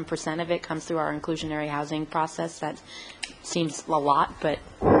saying 11% of it comes through our inclusionary housing process, that seems a lot, but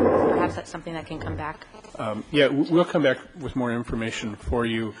perhaps that's something that can come back. Yeah, we'll come back with more information for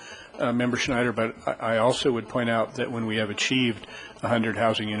you, Member Schneider, but I also would point out that when we have achieved 100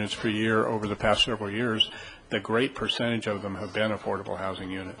 housing units per year over the past several years, the great percentage of them have been affordable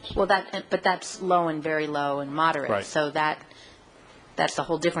housing units. Well, but that's low and very low and moderate. Right. So that's a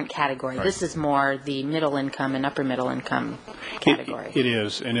whole different category. Right. This is more the middle income and upper middle income category. It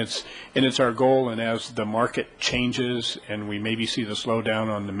is, and it's our goal. And as the market changes, and we maybe see the slowdown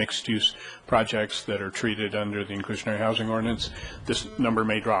on the mixed-use projects that are treated under the inclusionary housing ordinance, this number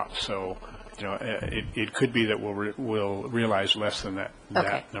may drop. So, you know, it could be that we'll realize less than that. Okay.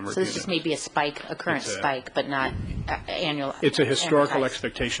 That number. So this just may be a spike, a current spike, but not annual. It's a historical amortized.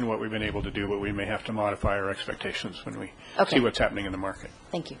 expectation of what we've been able to do, but we may have to modify our expectations when we Okay. see what's happening in the market.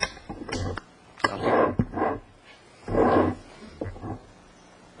 Thank you.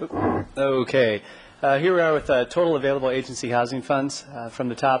 Okay. Here we are with total available agency housing funds from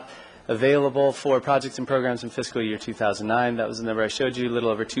the top. Available for projects and programs in fiscal year 2009. That was the number I showed you, a little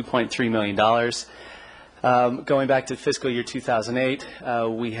over $2.3 million. Going back to fiscal year 2008,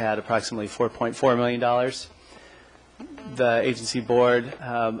 we had approximately $4.4 million. The agency board,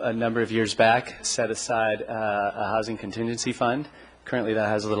 a number of years back, set aside a housing contingency fund. Currently, that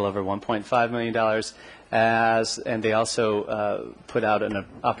has a little over $1.5 million. And they also put out an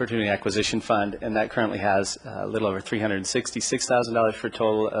opportunity acquisition fund, and that currently has a little over $366,000 for a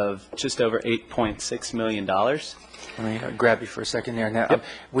total of just over $8.6 million. Let me grab you for a second there. Now,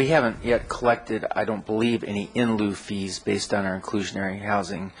 we haven't yet collected, I don't believe, any in lieu fees based on our inclusionary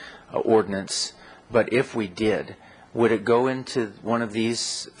housing ordinance. But if we did, would it go into one of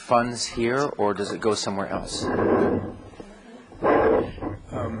these funds here, or does it go somewhere else?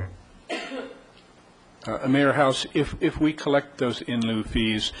 Mayor House, if we collect those in lieu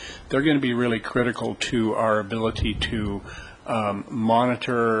fees, they're going to be really critical to our ability to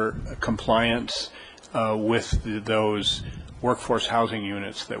monitor compliance with those workforce housing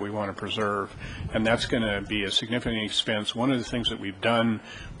units that we want to preserve, and that's going to be a significant expense. One of the things that we've done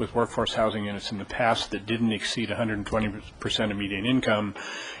with workforce housing units in the past that didn't exceed 120% of median income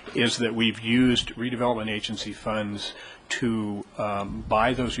is that we've used redevelopment agency funds to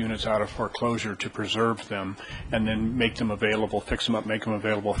buy those units out of foreclosure to preserve them and then make them available, fix them up, make them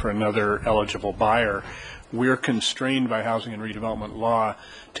available for another eligible buyer. We're constrained by housing and redevelopment law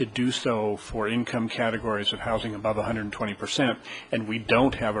to do so for income categories of housing above 120%, and we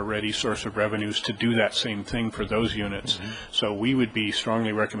don't have a ready source of revenues to do that same thing for those units. So we would be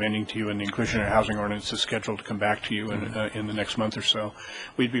strongly recommending to you, and the inclusionary housing ordinance is scheduled to come back to you in the next month or so,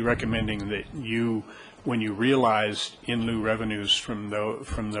 we'd be recommending that you, when you realize in lieu revenues from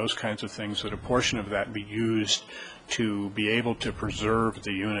those kinds of things, that a portion of that be used to be able to preserve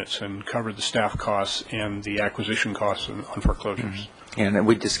the units and cover the staff costs and the acquisition costs on foreclosures. And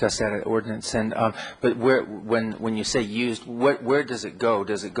we discussed that at ordinance. And but when you say used, where does it go?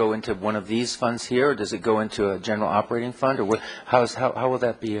 Does it go into one of these funds here, or does it go into a general operating fund, or how will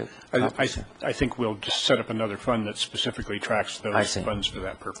that be? I think we'll just set up another fund that specifically tracks those funds for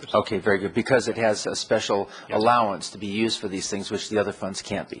that purpose. Okay, very good. Because it has a special allowance to be used for these things, which the other funds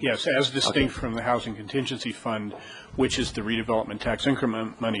can't be. Yes, as distinct from the Housing Contingency Fund, which is the redevelopment tax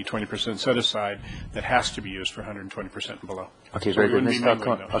increment money, 20% set aside, that has to be used for 120% and below. Okay, very good.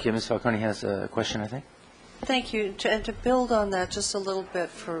 Ms. Falcone has a question, I think. Thank you. And to build on that just a little bit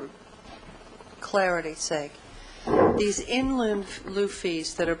for clarity's sake, these in lieu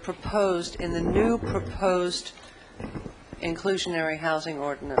fees that are proposed in the new proposed inclusionary housing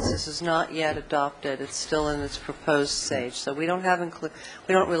ordinance, this is not yet adopted. It's still in its proposed stage. So we don't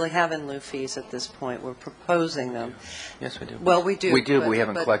really have in lieu fees at this point. We're proposing them. Yes, we do. Well, we do. We do, but we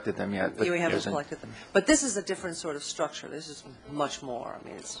haven't collected them yet. We haven't collected them. But this is a different sort of structure. This is much more. I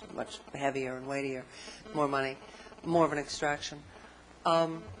mean, it's much heavier and weightier, more money, more of an extraction.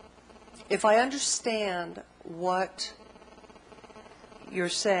 If I understand what you're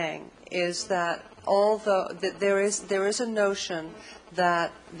saying is that although there is a notion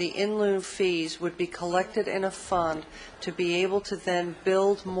that the in lieu fees would be collected in a fund to be able to then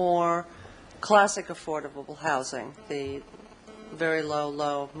build more classic affordable housing, the very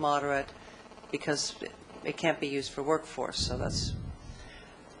low, moderate, because it can't be used for workforce, so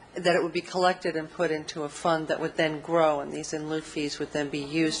that it would be collected and put into a fund that would then grow, and these in lieu fees would then be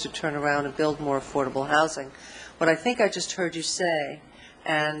used to turn around and build more affordable housing. What I think I just heard you say,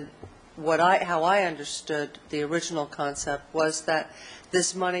 and how I understood the original concept, was that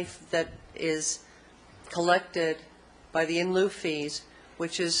this money that is collected by the in lieu fees,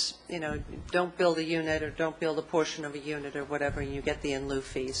 which is, don't build a unit or don't build a portion of a unit or whatever, you get the in lieu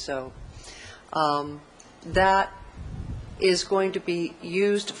fees. So that is going to be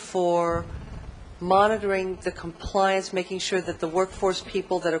used for monitoring the compliance, making sure that the workforce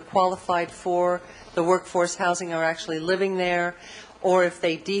people that are qualified for the workforce housing are actually living there, or if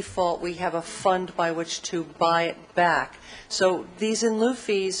they default, we have a fund by which to buy it back. So these in lieu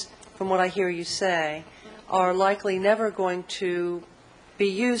fees, from what I hear you say, are likely never going to be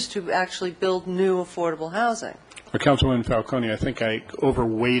used to actually build new affordable housing. Well, Councilwoman Falcone, I think I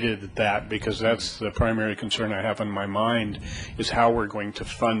overweighted that because that's the primary concern I have in my mind, is how we're going to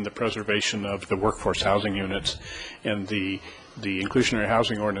fund the preservation of the workforce housing units. And the inclusionary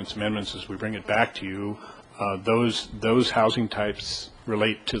housing ordinance amendments, as we bring it back to you, those housing types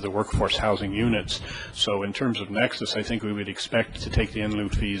relate to the workforce housing units. So in terms of Nexus, I think we would expect to take the in lieu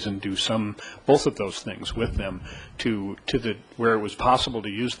fees and do both of those things with them where it was possible to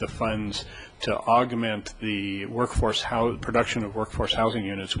use the funds to augment the production of workforce housing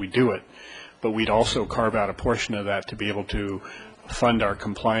units. We do it, but we'd also carve out a portion of that to be able to fund our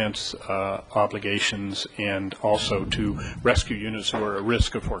compliance obligations and also to rescue units who are at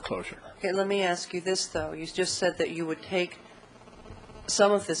risk of foreclosure. Okay, let me ask you this, though. You just said that you would take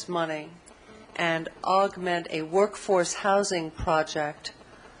some of this money and augment a workforce housing project.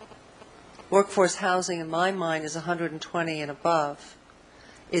 Workforce housing, in my mind, is 120 and above.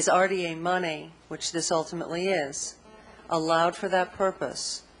 Is RDA money, which this ultimately is, allowed for that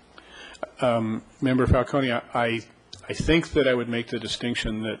purpose? Member Falcone, I think that I would make the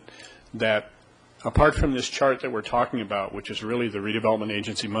distinction that apart from this chart that we're talking about, which is really the redevelopment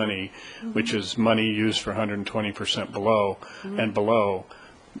agency money, which is money used for 120% below and below,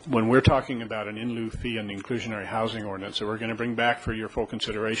 when we're talking about an in lieu fee in the inclusionary housing ordinance that we're going to bring back for your full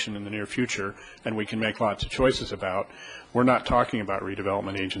consideration in the near future, and we can make lots of choices about, we're not talking about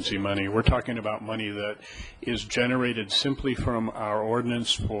redevelopment agency money. We're talking about money that is generated simply from our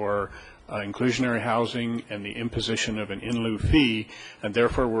ordinance for inclusionary housing and the imposition of an in lieu fee, and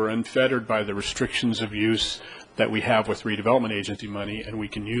therefore we're unfettered by the restrictions of use that we have with redevelopment agency money, and we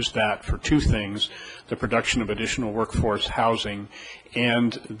can use that for two things: the production of additional workforce housing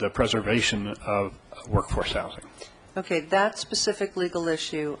and the preservation of workforce housing. Okay, that specific legal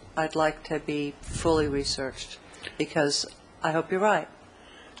issue, I'd like to be fully researched, because I hope you're right.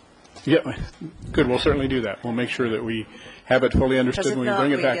 Yeah, good. We'll certainly do that. We'll make sure that we have it fully understood when we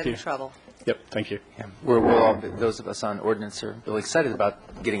bring it back to you. Because if not, we get in trouble. Yep, thank you. Yeah. We'll all, those of us on ordinance are really excited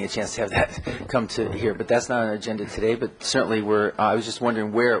about getting a chance to have that come to here, but that's not on our agenda today. But certainly I was just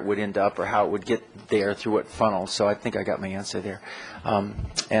wondering where it would end up or how it would get there, through what funnel. So I think I got my answer there.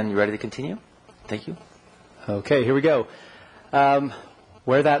 And you ready to continue? Thank you. Okay, here we go.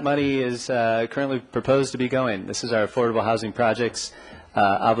 Where that money is currently proposed to be going. This is our affordable housing projects,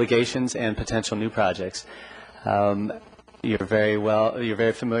 obligations, and potential new projects. You're very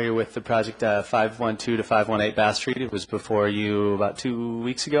familiar with the project 512 to 518 Bass Street. It was before you about 2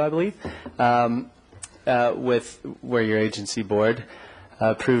 weeks ago, I believe, where your agency board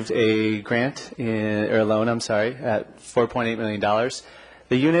approved a loan, at $4.8 million.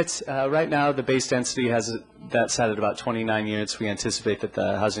 The units, right now, the base density has that set at about 29 units. We anticipate that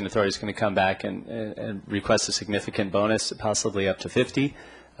the Housing Authority is going to come back and request a significant bonus, possibly up to 50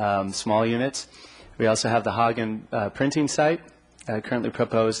 small units. We also have the Hagen printing site, currently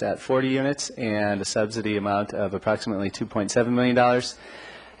proposed at 40 units and a subsidy amount of approximately $2.7 million.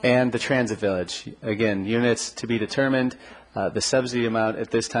 And the Transit Village, again, units to be determined. The subsidy amount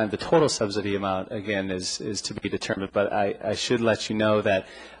at this time, the total subsidy amount, again, is to be determined. But I should let you know that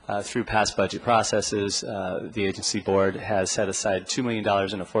through past budget processes, the agency board has set aside $2 million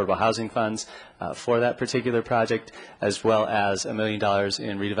in affordable housing funds for that particular project, as well as $1 million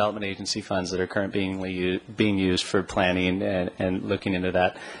in redevelopment agency funds that are currently being used for planning and looking into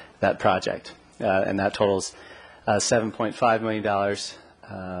that project. And that totals $7.5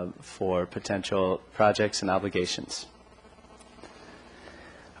 million for potential projects and obligations.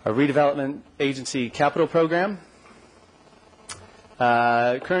 Our redevelopment agency capital program.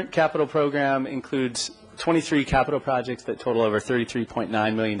 Current capital program includes 23 capital projects that total over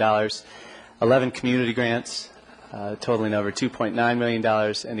 $33.9 million, 11 community grants totaling over $2.9 million,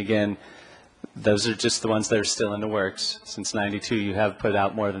 and again, those are just the ones that are still in the works. Since '92, you have put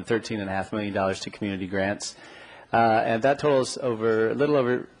out more than $13.5 million to community grants, and that totals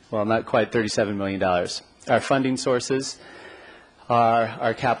not quite $37 million. Our funding sources are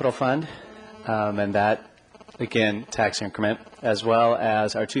our capital fund, and that, again, tax increment, as well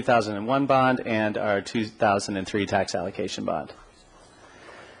as our 2001 bond and our 2003 tax allocation bond.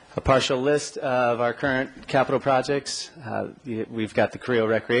 A partial list of our current capital projects. We've got the Carrillo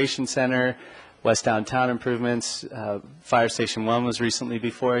Recreation Center, West Downtown improvements. Fire Station 1 was recently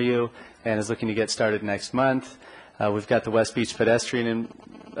before you and is looking to get started next month. We've got the West Beach pedestrian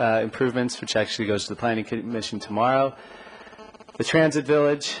improvements, which actually goes to the Planning Commission tomorrow. The Transit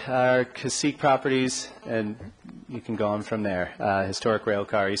Village, our Cacique properties, and you can go on from there. Historic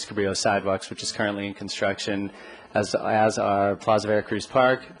Railcar, East Cabrillo sidewalks, which is currently in construction, as our Plaza Veracruz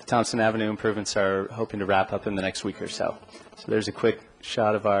Park. The Thompson Avenue improvements are hoping to wrap up in the next week or so. So there's a quick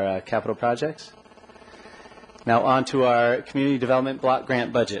shot of our capital projects. Now on to our community development block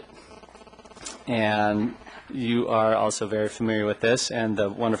grant budget. And you are also very familiar with this and the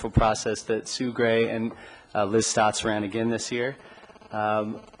wonderful process that Sue Gray and Liz Stotts ran again this year.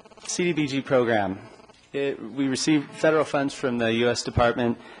 CDBG program. We received federal funds from the U.S.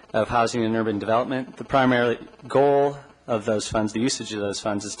 Department of Housing and Urban Development. The primary goal of those funds, the usage of those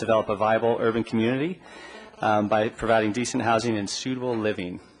funds, is to develop a viable urban community by providing decent housing and a suitable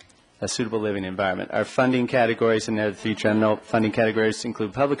living environment. Our funding categories in there, the three general funding categories,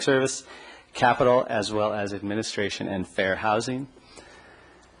 include public service, capital, as well as administration and fair housing.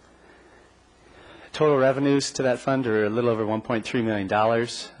 Total revenues to that fund are a little over $1.3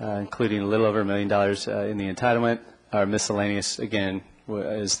 million, including a little over $1 million in the entitlement. Our miscellaneous, again,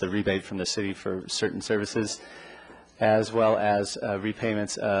 is the rebate from the city for certain services, as well as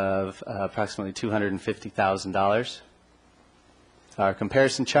repayments of approximately $250,000. Our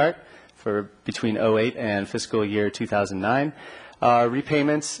comparison chart for between 2008 and fiscal year 2009. Our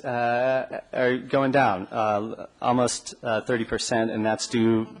repayments are going down almost 30%, and that's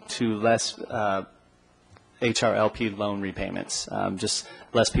due to less HRLP loan repayments, just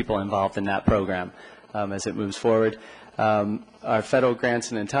less people involved in that program as it moves forward. Our federal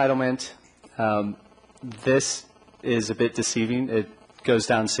grants and entitlement, this is a bit deceiving. It goes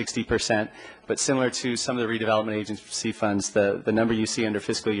down 60%, but similar to some of the redevelopment agency funds, the number you see under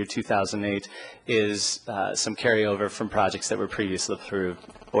fiscal year 2008 is some carryover from projects that were previously approved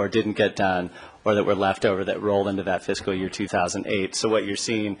or didn't get done or that were left over that rolled into that fiscal year 2008. So what you're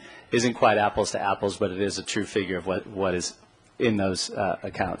seeing isn't quite apples to apples, but it is a true figure of what is in those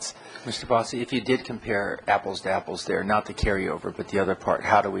accounts. Mr. Bossi, if you did compare apples to apples there, not the carryover, but the other part,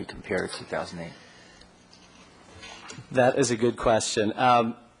 how do we compare to 2008? That is a good question.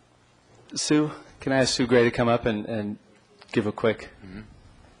 Sue, can I ask Sue Gray to come up and give a quick?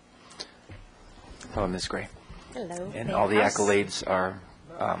 Hello, Ms. Gray. Hello. And May all the I ask- accolades are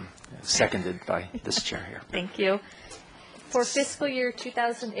seconded by this chair here. Thank you. For fiscal year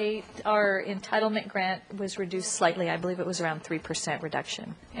 2008, our entitlement grant was reduced slightly. I believe it was around 3%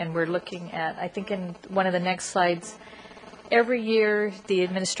 reduction. And we're looking at, I think in one of the next slides, every year the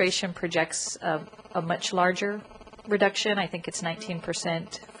administration projects a much larger reduction. I think it's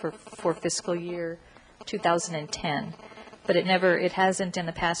 19% for fiscal year 2010. But it hasn't in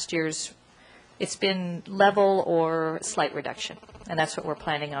the past years. It's been level or slight reduction. And that's what we're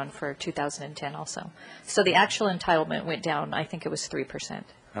planning on for 2010 also. So the actual entitlement went down, I think it was 3%.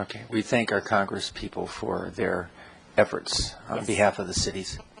 Okay. We thank our Congress people for their efforts on behalf of the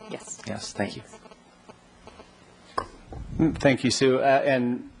cities. Yes. Yes, thank you. Thank you, Sue.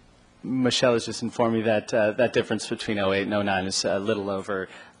 And Michelle has just informed me that that difference between 08 and 09 is a little over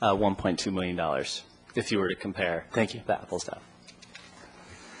 $1.2 million, if you were to compare. Thank you. The apples to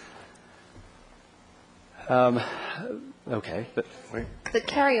apples. Okay. But wait. The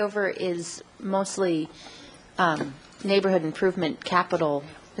carryover is mostly neighborhood improvement capital.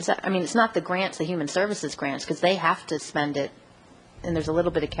 Is that, I mean, it's not the grants, the human services grants, because they have to spend it, and there's a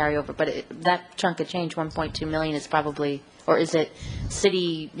little bit of carryover, but that chunk of change, 1.2 million, is probably, or is it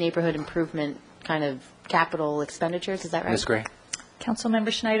city neighborhood improvement kind of capital expenditures? Is that right? Ms. Gray.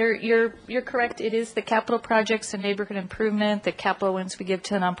 Councilmember Schneider, you're correct. It is the capital projects and neighborhood improvement, the capital ones we give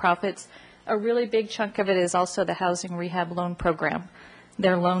to nonprofits. A really big chunk of it is also the housing rehab loan program,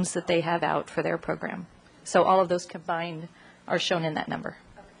 their loans that they have out for their program. So all of those combined are shown in that number.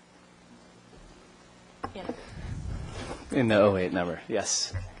 Yeah. In the 08 number,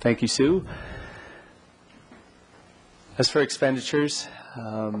 yes. Thank you, Sue. As for expenditures,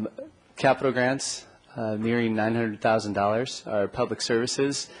 capital grants nearing $900,000. Our public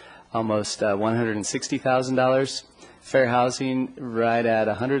services, almost $160,000. Fair housing, right at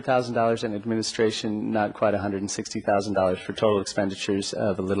 $100,000, and administration, not quite $160,000, for total expenditures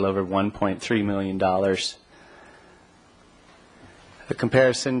of a little over $1.3 million. A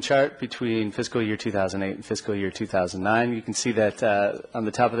comparison chart between fiscal year 2008 and fiscal year 2009. You can see that on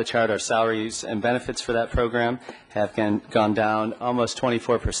the top of the chart, our salaries and benefits for that program have gone down almost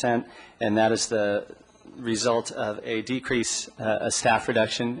 24%, and that is the result of a decrease, a staff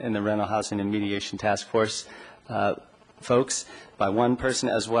reduction in the Rental Housing and Mediation Task Force folks by one person,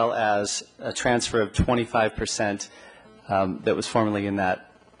 as well as a transfer of 25% that was formerly in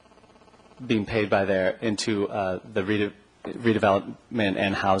that being paid by there into the redevelopment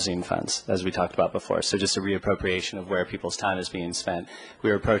and housing funds, as we talked about before. So just a reappropriation of where people's time is being spent. We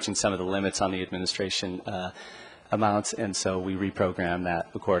were approaching some of the limits on the administration amounts, and so we reprogrammed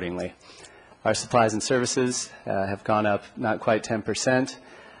that accordingly. Our supplies and services have gone up not quite 10%.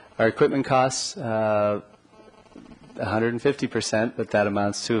 Our equipment costs, 150%, but that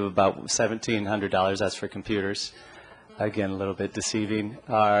amounts to about $1,700. That's for computers. Again, a little bit deceiving.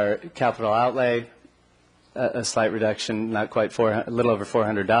 Our capital outlay, a slight reduction, not quite a little over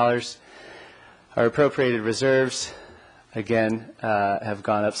 $400. Our appropriated reserves, again, have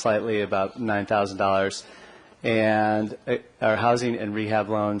gone up slightly, about $9,000. And our housing and rehab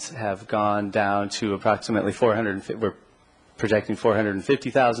loans have gone down to approximately we're projecting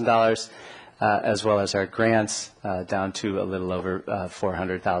 $450,000, as well as our grants down to a little over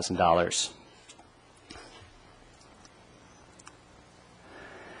 $400,000.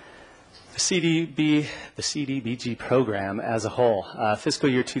 The CDBG program as a whole, fiscal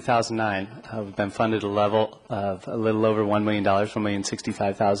year 2009, we've been funded a level of a little over $1 million,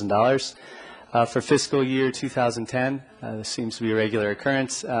 $1,065,000. For fiscal year 2010, this seems to be a regular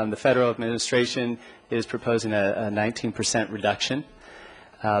occurrence. The federal administration is proposing a 19% reduction.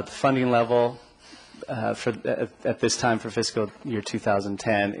 The funding level at this time for fiscal year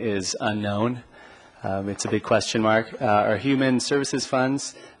 2010 is unknown. It's a big question mark. Our human services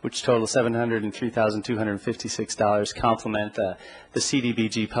funds, which total $703,256, complement the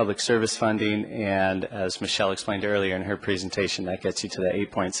CDBG public service funding, and as Michelle explained earlier in her presentation, that gets you to the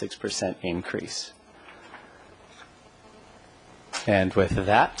 8.6% increase. And with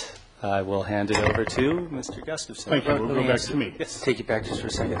that, I will hand it over to Mr. Gustafson. Thank you. We'll go back to me. Yes. Take you back just for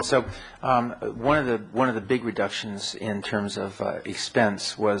a second. So one of the big reductions in terms of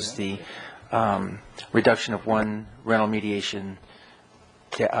expense was the reduction of one rental mediation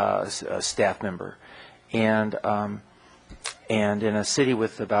staff member. And in a city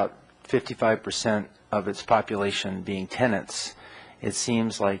with about 55% of its population being tenants, it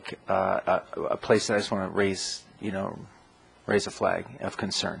seems like a place that I just want to raise a flag of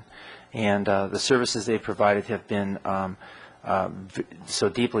concern. And the services they've provided have been so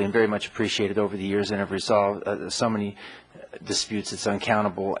deeply and very much appreciated over the years and have resolved so many disputes, it's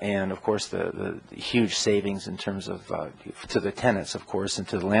uncountable. And, of course, the huge savings in terms of to the tenants, of course, and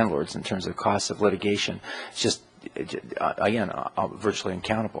to the landlords in terms of costs of litigation. It's just, again, virtually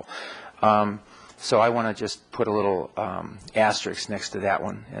uncountable. So I want to just put a little asterisk next to that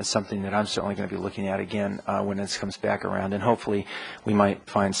one as something that I'm certainly going to be looking at again when this comes back around, and hopefully we might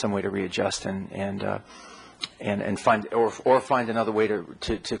find some way to readjust and find or find another way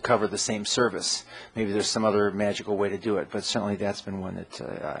to cover the same service. Maybe there's some other magical way to do it, but certainly that's been one that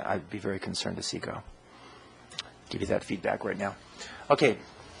I'd be very concerned to see go. Give you that feedback right now. Okay.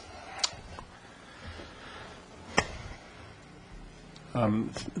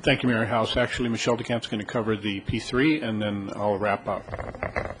 Thank you, Mayor House. Actually, Michelle DeCamp's going to cover the P3, and then I'll wrap up.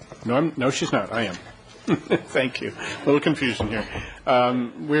 No, she's not. I am. Thank you. A little confusion here.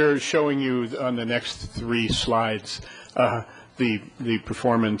 We're showing you on the next three slides the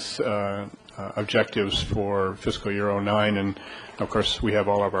performance objectives for fiscal year 09, and of course we have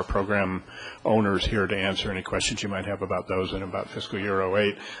all of our program owners here to answer any questions you might have about those and about fiscal year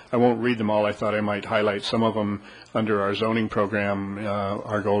 08. I won't read them all. I thought I might highlight some of them. Under our zoning program,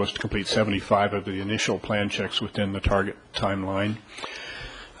 our goal is to complete 75 of the initial plan checks within the target timeline.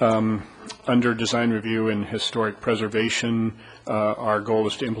 Under design review and historic preservation, our goal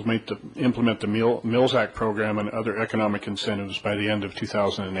is to implement the Mills Act program and other economic incentives by the end of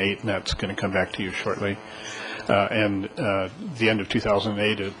 2008, and that's going to come back to you shortly. And the end of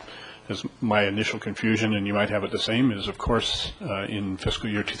 2008 is my initial confusion, and you might have it the same, is of course in fiscal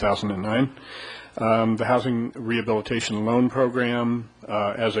year 2009. The Housing Rehabilitation Loan Program,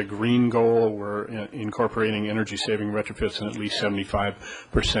 as a green goal, we're incorporating energy-saving retrofits in at least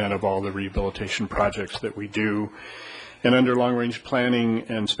 75% of all the rehabilitation projects that we do. And under long-range planning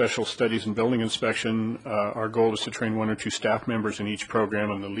and special studies and building inspection, our goal is to train 1 or 2 staff members in each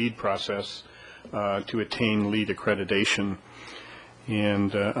program in the LEED process to attain LEED accreditation.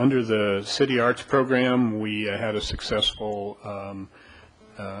 And under the City Arts Program, we had a successful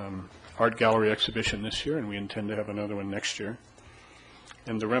art gallery exhibition this year, and we intend to have another one next year.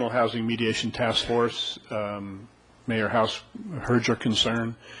 And the Rental Housing Mediation Task Force, Mayor House heard your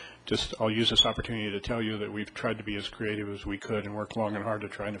concern. I'll use this opportunity to tell you that we've tried to be as creative as we could and work long and hard to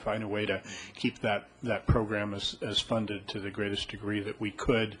try to find a way to keep that program as funded to the greatest degree that we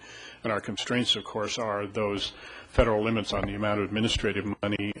could. And our constraints, of course, are those federal limits on the amount of administrative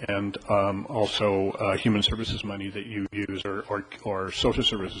money and also human services money that you use or social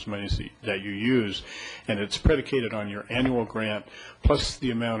services money that you use. And it's predicated on your annual grant plus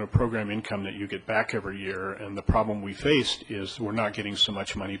the amount of program income that you get back every year. And the problem we faced is we're not getting so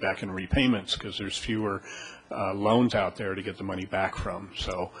much money back in repayments because there's fewer loans out there to get the money back from.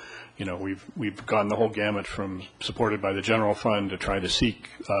 So, you know, we've gone the whole gamut from supported by the general fund to try to seek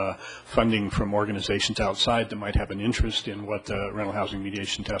funding from organizations outside that might have an interest in what the Rental Housing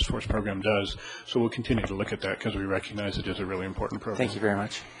Mediation Task Force program does. So we'll continue to look at that because we recognize it is a really important program. Thank you very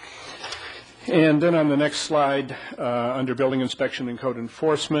much. And then on the next slide, under building inspection and code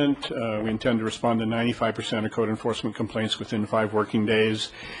enforcement, we intend to respond to 95% of code enforcement complaints within 5 working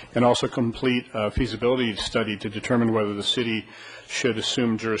days, and also complete a feasibility study to determine whether the city should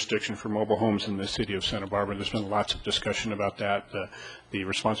assume jurisdiction for mobile homes in the city of Santa Barbara. There's been lots of discussion about that, the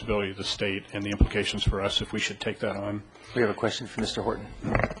responsibility of the state and the implications for us if we should take that on. We have a question for Mr. Horton.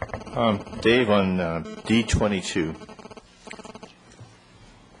 Dave, on D22.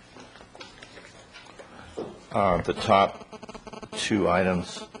 The top 2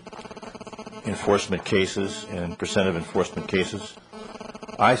 items, enforcement cases and percent of enforcement cases.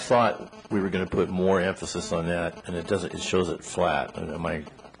 I thought we were going to put more emphasis on that, and it doesn't. It shows it flat. Am I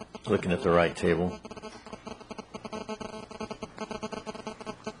looking at the right table?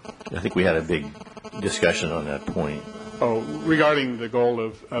 I think we had a big discussion on that point. Oh, regarding the goal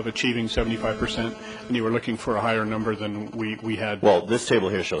of achieving 75%, and you were looking for a higher number than we had. Well, this table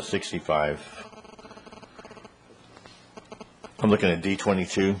here shows 65. I'm looking at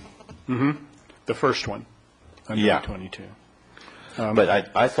D22. Mm-hmm. The first one. Under D22. But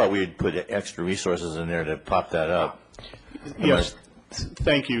I thought we had put extra resources in there to pop that up. Yes,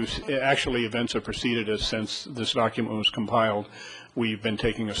 thank you. Actually, events have proceeded as since this document was compiled. We've been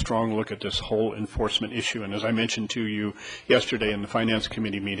taking a strong look at this whole enforcement issue, and as I mentioned to you yesterday in the Finance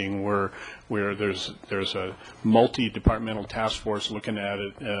Committee meeting, where there's a multi-departmental task force looking at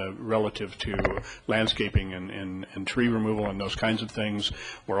it relative to landscaping and tree removal and those kinds of things.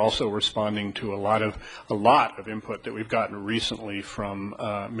 We're also responding to a lot of input that we've gotten recently from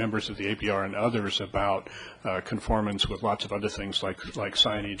members of the APR and others about conformance with lots of other things like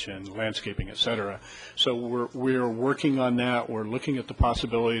signage and landscaping, et cetera. So we're working on that. We're looking at the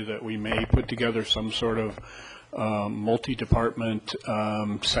possibility that we may put together some sort of multi-department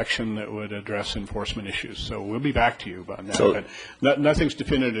section that would address enforcement issues. So we'll be back to you about that. So, but nothing's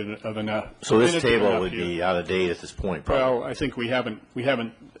definitive enough. So this table would be out of date at this point, probably. Well, I think we haven't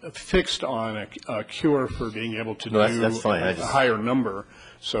fixed on a cure for being able to No, do that's fine. a higher number.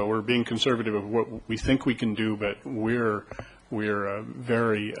 So we're being conservative of what we think we can do, but we're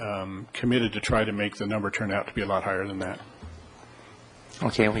very committed to try to make the number turn out to be a lot higher than that.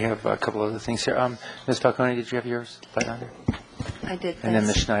 Okay, we have a couple other things here. Ms. Falcone, did you have yours right on there? I did. And then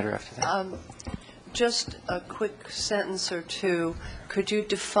Ms. thanks. Schneider after that. Just a quick sentence or two. Could you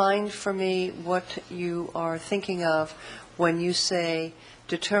define for me what you are thinking of when you say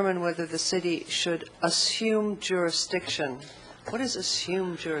determine whether the city should assume jurisdiction? What does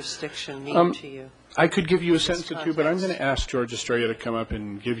assume jurisdiction mean to you? I could give you a sentence or two, but I'm going to ask George Estrella to come up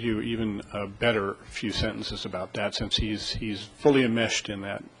and give you even a better few sentences about that, since he's fully enmeshed in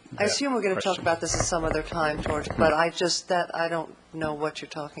that. I assume we're going to talk about this at some other time, George, but I don't know what you're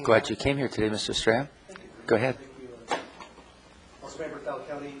talking about. Glad you came here today, Mr. Estrella. Go ahead. Councilmember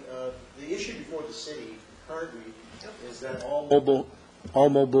Falcone, the issue before the city currently is that all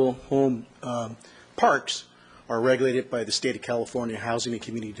mobile home parks are regulated by the State of California Housing and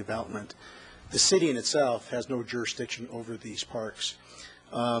Community Development. The city in itself has no jurisdiction over these parks.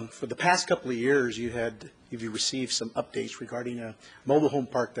 For the past couple of years, you received some updates regarding a mobile home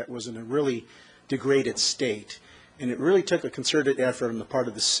park that was in a really degraded state. And it really took a concerted effort on the part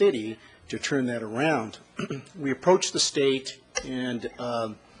of the city to turn that around. We approached the state, and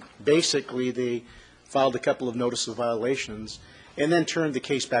basically they filed a couple of notice of violations and then turned the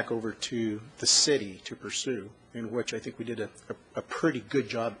case back over to the city to pursue, in which I think we did a pretty good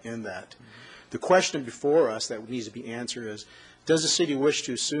job in that. The question before us that needs to be answered is, does the city wish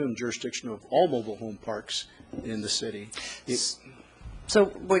to assume jurisdiction of all mobile home parks in the city? So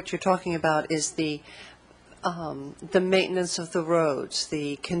what you're talking about is the maintenance of the roads,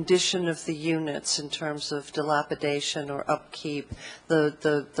 the condition of the units in terms of dilapidation or upkeep,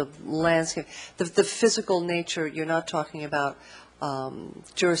 the landscape, the physical nature. You're not talking about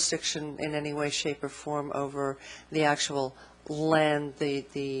jurisdiction in any way, shape, or form over the actual land,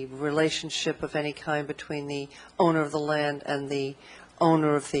 the relationship of any kind between the owner of the land and the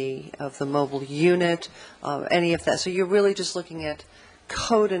owner of the mobile unit, any of that. So you're really just looking at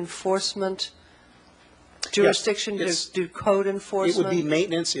code enforcement jurisdiction, Yes, do code enforcement? It would be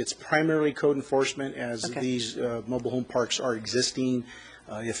maintenance. It's primarily code enforcement as Okay. these mobile home parks are existing.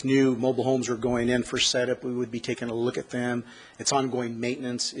 If new mobile homes are going in for setup, we would be taking a look at them. It's ongoing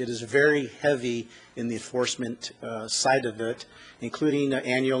maintenance. It is very heavy in the enforcement side of it, including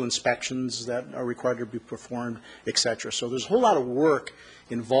annual inspections that are required to be performed, et cetera. So there's a whole lot of work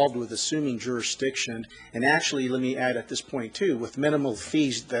involved with assuming jurisdiction. And actually, let me add at this point, too, with minimal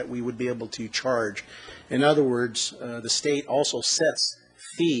fees that we would be able to charge. In other words, the state also sets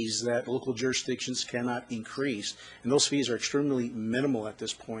fees that local jurisdictions cannot increase, and those fees are extremely minimal at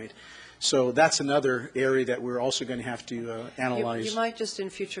this point. So that's another area that we're also going to have to analyze. You might just in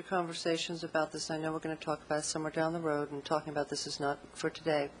future conversations about this, I know we're going to talk about it somewhere down the road, and talking about this is not for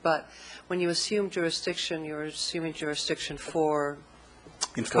today, but when you assume jurisdiction, you're assuming jurisdiction for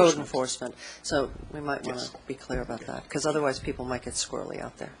code enforcement. So we might want to be clear about that, because otherwise people might get squirrely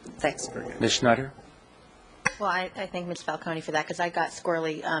out there. Thanks. Ms. Schneider? Well, I thank Ms. Falcone for that, because I got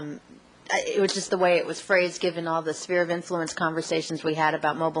squirrely. It was just the way it was phrased, given all the sphere of influence conversations we had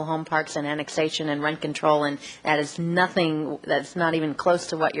about mobile home parks and annexation and rent control, and that is nothing, that's not even close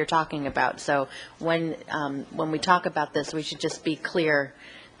to what you're talking about. So when we talk about this, we should just be clear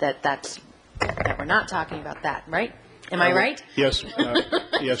that that we're not talking about that, right? Am I right? Yes,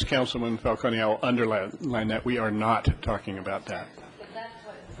 yes, Councilman Falcone, I'll underline that. We are not talking about that.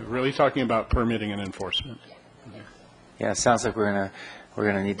 We're really talking about permitting and enforcement. Yeah, it sounds like we're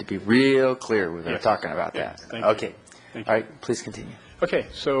gonna need to be real clear when we're talking about that. Thank you. Okay. All right, please continue. Okay,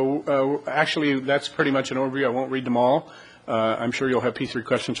 so actually, that's pretty much an overview. I won't read them all. I'm sure you'll have P3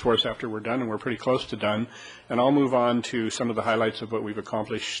 questions for us after we're done, and we're pretty close to done. And I'll move on to some of the highlights of what we've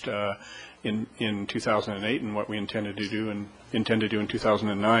accomplished in 2008 and what we intend to do in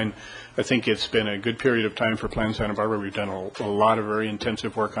 2009. I think it's been a good period of time for Plan Santa Barbara. We've done a lot of very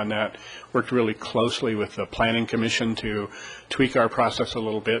intensive work on that, worked really closely with the Planning Commission to tweak our process a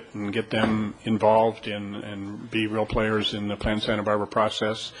little bit and get them involved and be real players in the Plan Santa Barbara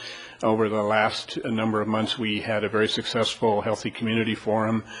process. Over the last number of months, we had a very successful Healthy Community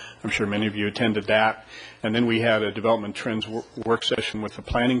Forum. I'm sure many of you attended that. And then we had a Development Trends work session with the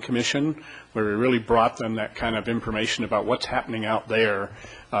Planning Commission, where we really brought them that kind of information about what's happening out there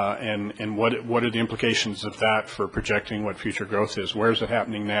and what are the implications of that for projecting what future growth is. Where is it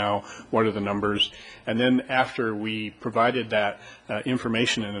happening now? What are the numbers? And then after we provided that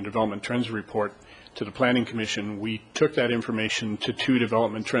information in a Development Trends report to the Planning Commission, we took that information to 2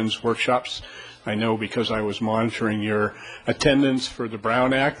 Development Trends workshops. I know because I was monitoring your attendance for the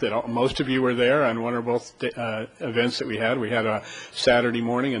Brown Act that most of you were there on one or both events that we had. We had a Saturday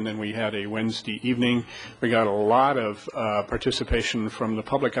morning and then we had a Wednesday evening. We got a lot of participation from the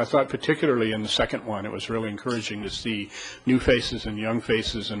public. I thought particularly in the second one it was really encouraging to see new faces and young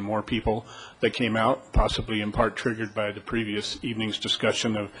faces and more people that came out, possibly in part triggered by the previous evening's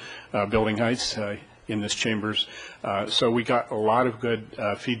discussion of Building Heights in this chambers. So we got a lot of good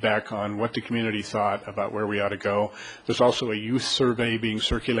feedback on what the community thought about where we ought to go. There's also a youth survey being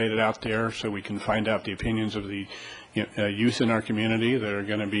circulated out there so we can find out the opinions of the youth in our community that are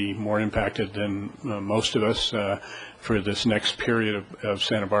going to be more impacted than most of us for this next period of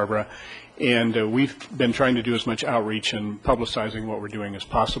Santa Barbara. And we've been trying to do as much outreach and publicizing what we're doing as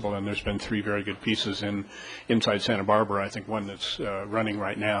possible, and there's been 3 very good pieces inside Santa Barbara. I think one that's running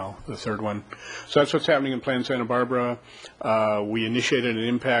right now, the third one. So that's what's happening in Plan Santa Barbara. We initiated an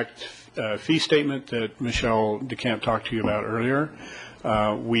impact fee statement that Michelle DeCamp talked to you about earlier.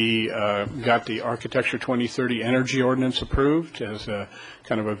 We got the Architecture 2030 Energy Ordinance approved as a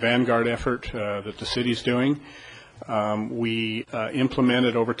kind of a vanguard effort that the city's doing. We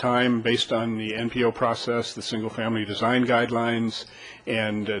implemented over time, based on the NPO process, the single-family design guidelines,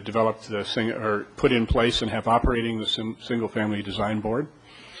 and developed put in place and have operating the single-family design board.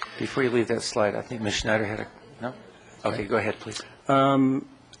 Before you leave that slide, I think Ms. Schneider had no? Okay, go ahead, please.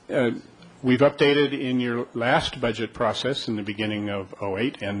 We've updated in your last budget process in the beginning of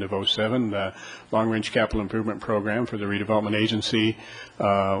 08, end of 07, the long-range capital improvement program for the redevelopment agency.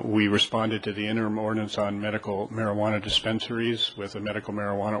 We responded to the interim ordinance on medical marijuana dispensaries with a medical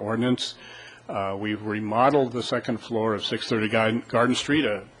marijuana ordinance. We've remodeled the second floor of 630 Garden Street,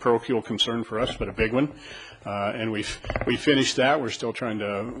 a parochial concern for us, but a big one. And we finished that. We're still trying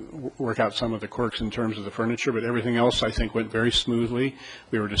to work out some of the quirks in terms of the furniture, but everything else I think went very smoothly.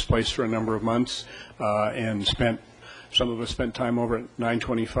 We were displaced for a number of months and some of us spent time over at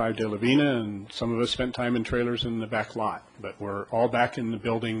 925 De La Vina, and some of us spent time in trailers in the back lot. But we're all back in the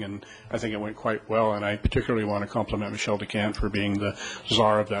building, and I think it went quite well. And I particularly want to compliment Michelle DeCamp for being the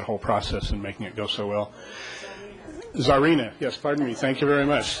czar of that whole process and making it go so well. Czarina, yes, pardon me. Thank you very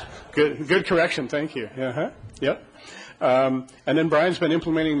much. Good correction. Thank you. Yep. And then Brian's been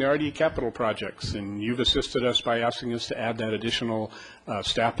implementing the RD capital projects, and you've assisted us by asking us to add that additional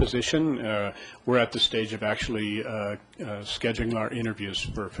staff position. We're at the stage of actually scheduling our interviews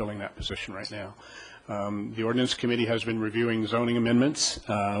for filling that position right now. The Ordinance Committee has been reviewing zoning amendments.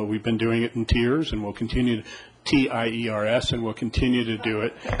 We've been doing it in tiers, and we'll continue TIERS, and we'll continue to do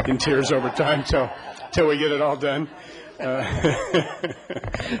it in tiers over time till we get it all done.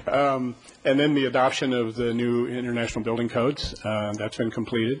 And then the adoption of the new international building codes, that's been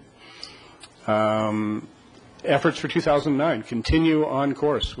completed. Efforts for 2009 continue on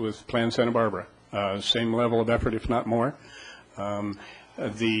course with Plan Santa Barbara. Same level of effort, if not more.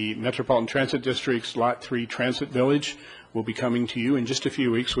 The Metropolitan Transit District's Lot 3 Transit Village will be coming to you in just a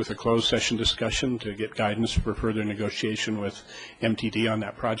few weeks with a closed session discussion to get guidance for further negotiation with MTD on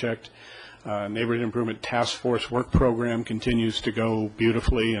that project. Neighborhood Improvement Task Force work program continues to go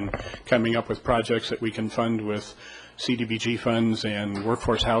beautifully and coming up with projects that we can fund with CDBG funds and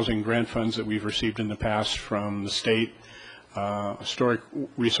workforce housing grant funds that we've received in the past from the state. Historic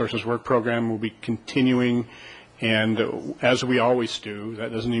Resources work program will be continuing, and as we always do,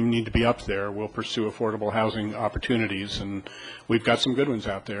 that doesn't even need to be up there, we'll pursue affordable housing opportunities, and we've got some good ones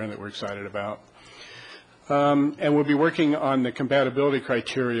out there that we're excited about. And we'll be working on the compatibility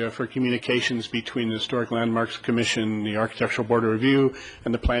criteria for communications between the Historic Landmarks Commission, the Architectural Board of Review,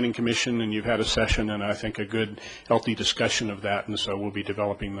 and the Planning Commission, and you've had a session and I think a good, healthy discussion of that, and so we'll be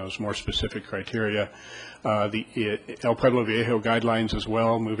developing those more specific criteria. The El Pueblo Viejo guidelines as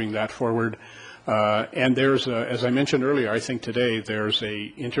well, moving that forward. And there's, as I mentioned earlier, I think today there's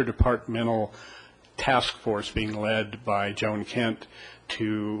a interdepartmental task force being led by Joan Kent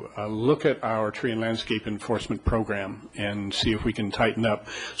to look at our tree and landscape enforcement program and see if we can tighten up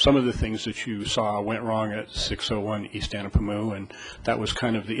some of the things that you saw went wrong at 601 East Anapamu, and that was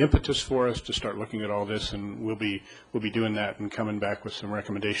kind of the impetus for us to start looking at all this, and we'll be doing that and coming back with some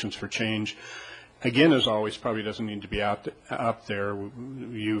recommendations for change. Again, as always, probably doesn't need to be up there.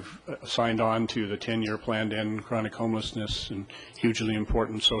 You've signed on to the 10-year plan to end chronic homelessness and hugely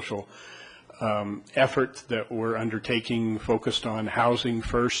important social effort that we're undertaking focused on housing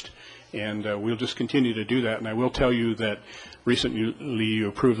first, and we'll just continue to do that. And I will tell you that recently you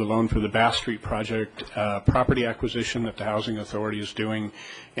approved the loan for the Bass Street project property acquisition that the Housing Authority is doing,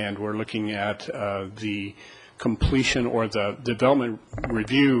 and we're looking at the completion or the development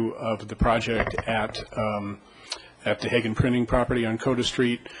review of the project at the Hagen Printing property on Coda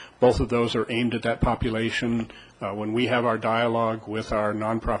Street. Both of those are aimed at that population. When we have our dialogue with our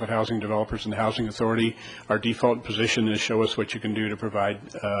nonprofit housing developers and the Housing Authority, our default position is show us what you can do to provide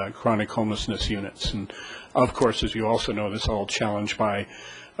chronic homelessness units. And of course, as you also know, this is all challenged by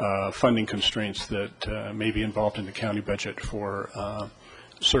funding constraints that may be involved in the county budget for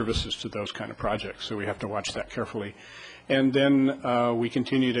services to those kind of projects. So we have to watch that carefully. And then we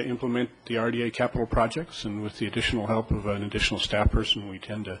continue to implement the RDA capital projects, and with the additional help of an additional staff person, we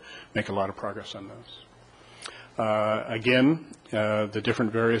tend to make a lot of progress on those. Again, the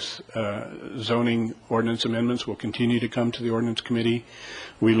different various zoning ordinance amendments will continue to come to the ordinance committee.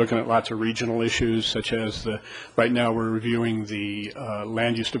 We're looking at lots of regional issues, such as right now we're reviewing the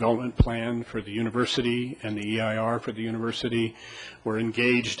land use development plan for the university and the EIR for the university. We're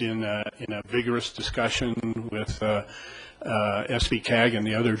engaged in a vigorous discussion with SBCAG and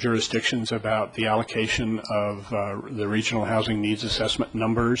the other jurisdictions about the allocation of the regional housing needs assessment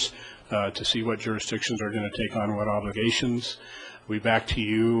numbers to see what jurisdictions are going to take on what obligations. We'll be back to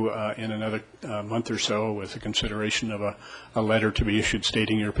you in another month or so with a consideration of a letter to be issued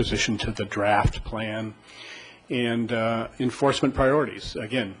stating your position to the draft plan. And enforcement priorities.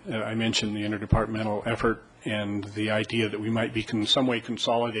 Again, I mentioned the interdepartmental effort and the idea that we might be in some way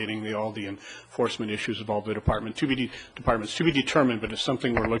consolidating all the enforcement issues of all the departments to be determined, but it's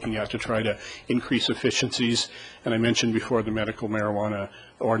something we're looking at to try to increase efficiencies. And I mentioned before the medical marijuana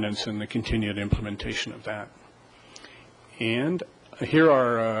ordinance and the continued implementation of that. And here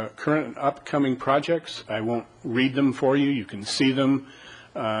are current and upcoming projects. I won't read them for you. You can see them.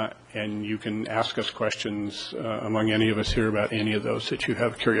 And you can ask us questions among any of us here about any of those that you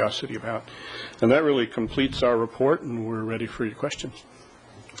have curiosity about. And that really completes our report, and we're ready for your questions.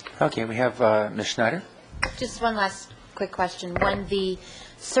 Okay, we have Ms. Schneider. Just one last quick question. When the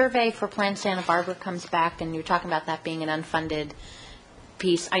survey for Plan Santa Barbara comes back, and you're talking about that being an unfunded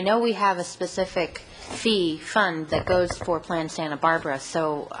piece, I know we have a specific fund that goes for Plan Santa Barbara,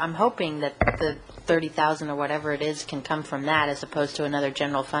 so I'm hoping that the 30,000 or whatever it is can come from that as opposed to another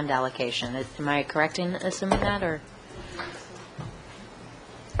general fund allocation. Am I correct in assuming that, or?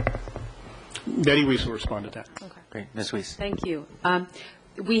 Betty Weiss will respond to that. Okay. Great. Ms. Weiss. Thank you.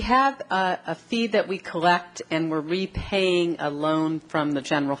 We have a fee that we collect, and we're repaying a loan from the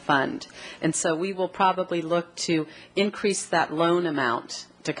general fund. And so we will probably look to increase that loan amount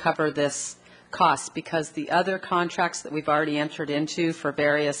to cover this cost, because the other contracts that we've already entered into for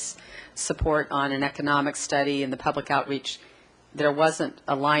various support on an economic study and the public outreach, there wasn't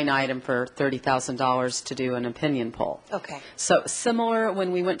a line item for $30,000 to do an opinion poll. Okay. So similar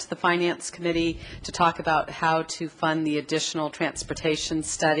when we went to the Finance Committee to talk about how to fund the additional transportation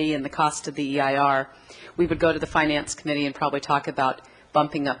study and the cost of the EIR, we would go to the Finance Committee and probably talk about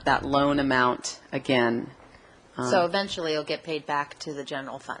bumping up that loan amount again. So eventually it'll get paid back to the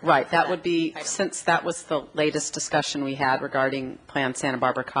general fund. Right. That would be, since that was the latest discussion we had regarding Plan Santa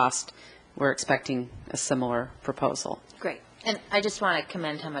Barbara cost, we're expecting a similar proposal. Great. And I just want to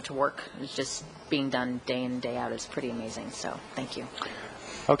commend how much work is just being done day in, day out. It's pretty amazing. So thank you.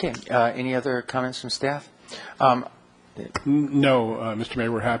 Okay. Any other comments from staff? No, Mr.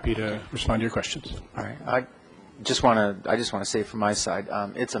 Mayor, we're happy to respond to your questions. All right. I just want to say from my side,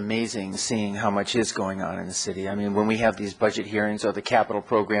 it's amazing seeing how much is going on in the city. I mean, when we have these budget hearings or the capital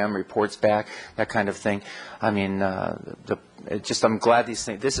program reports back, that kind of thing. I mean, I'm glad these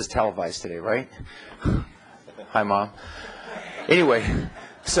things. This is televised today, right? Hi, Mom. Anyway,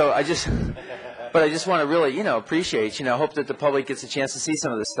 so I just want to really, appreciate, hope that the public gets a chance to see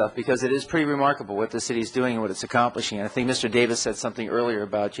some of this stuff, because it is pretty remarkable what the city's doing and what it's accomplishing. And I think Mr. Davis said something earlier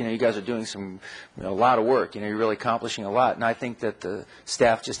about, you guys are doing a lot of work, you're really accomplishing a lot. And I think that the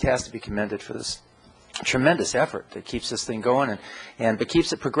staff just has to be commended for this. tremendous effort that keeps this thing going but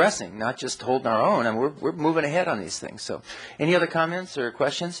keeps it progressing, not just holding our own. And we're moving ahead on these things. So, any other comments or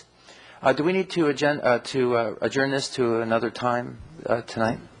questions? Do we need to adjourn this to another time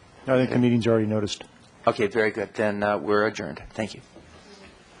tonight? I think the meeting's already noticed. Okay, very good. Then we're adjourned. Thank you.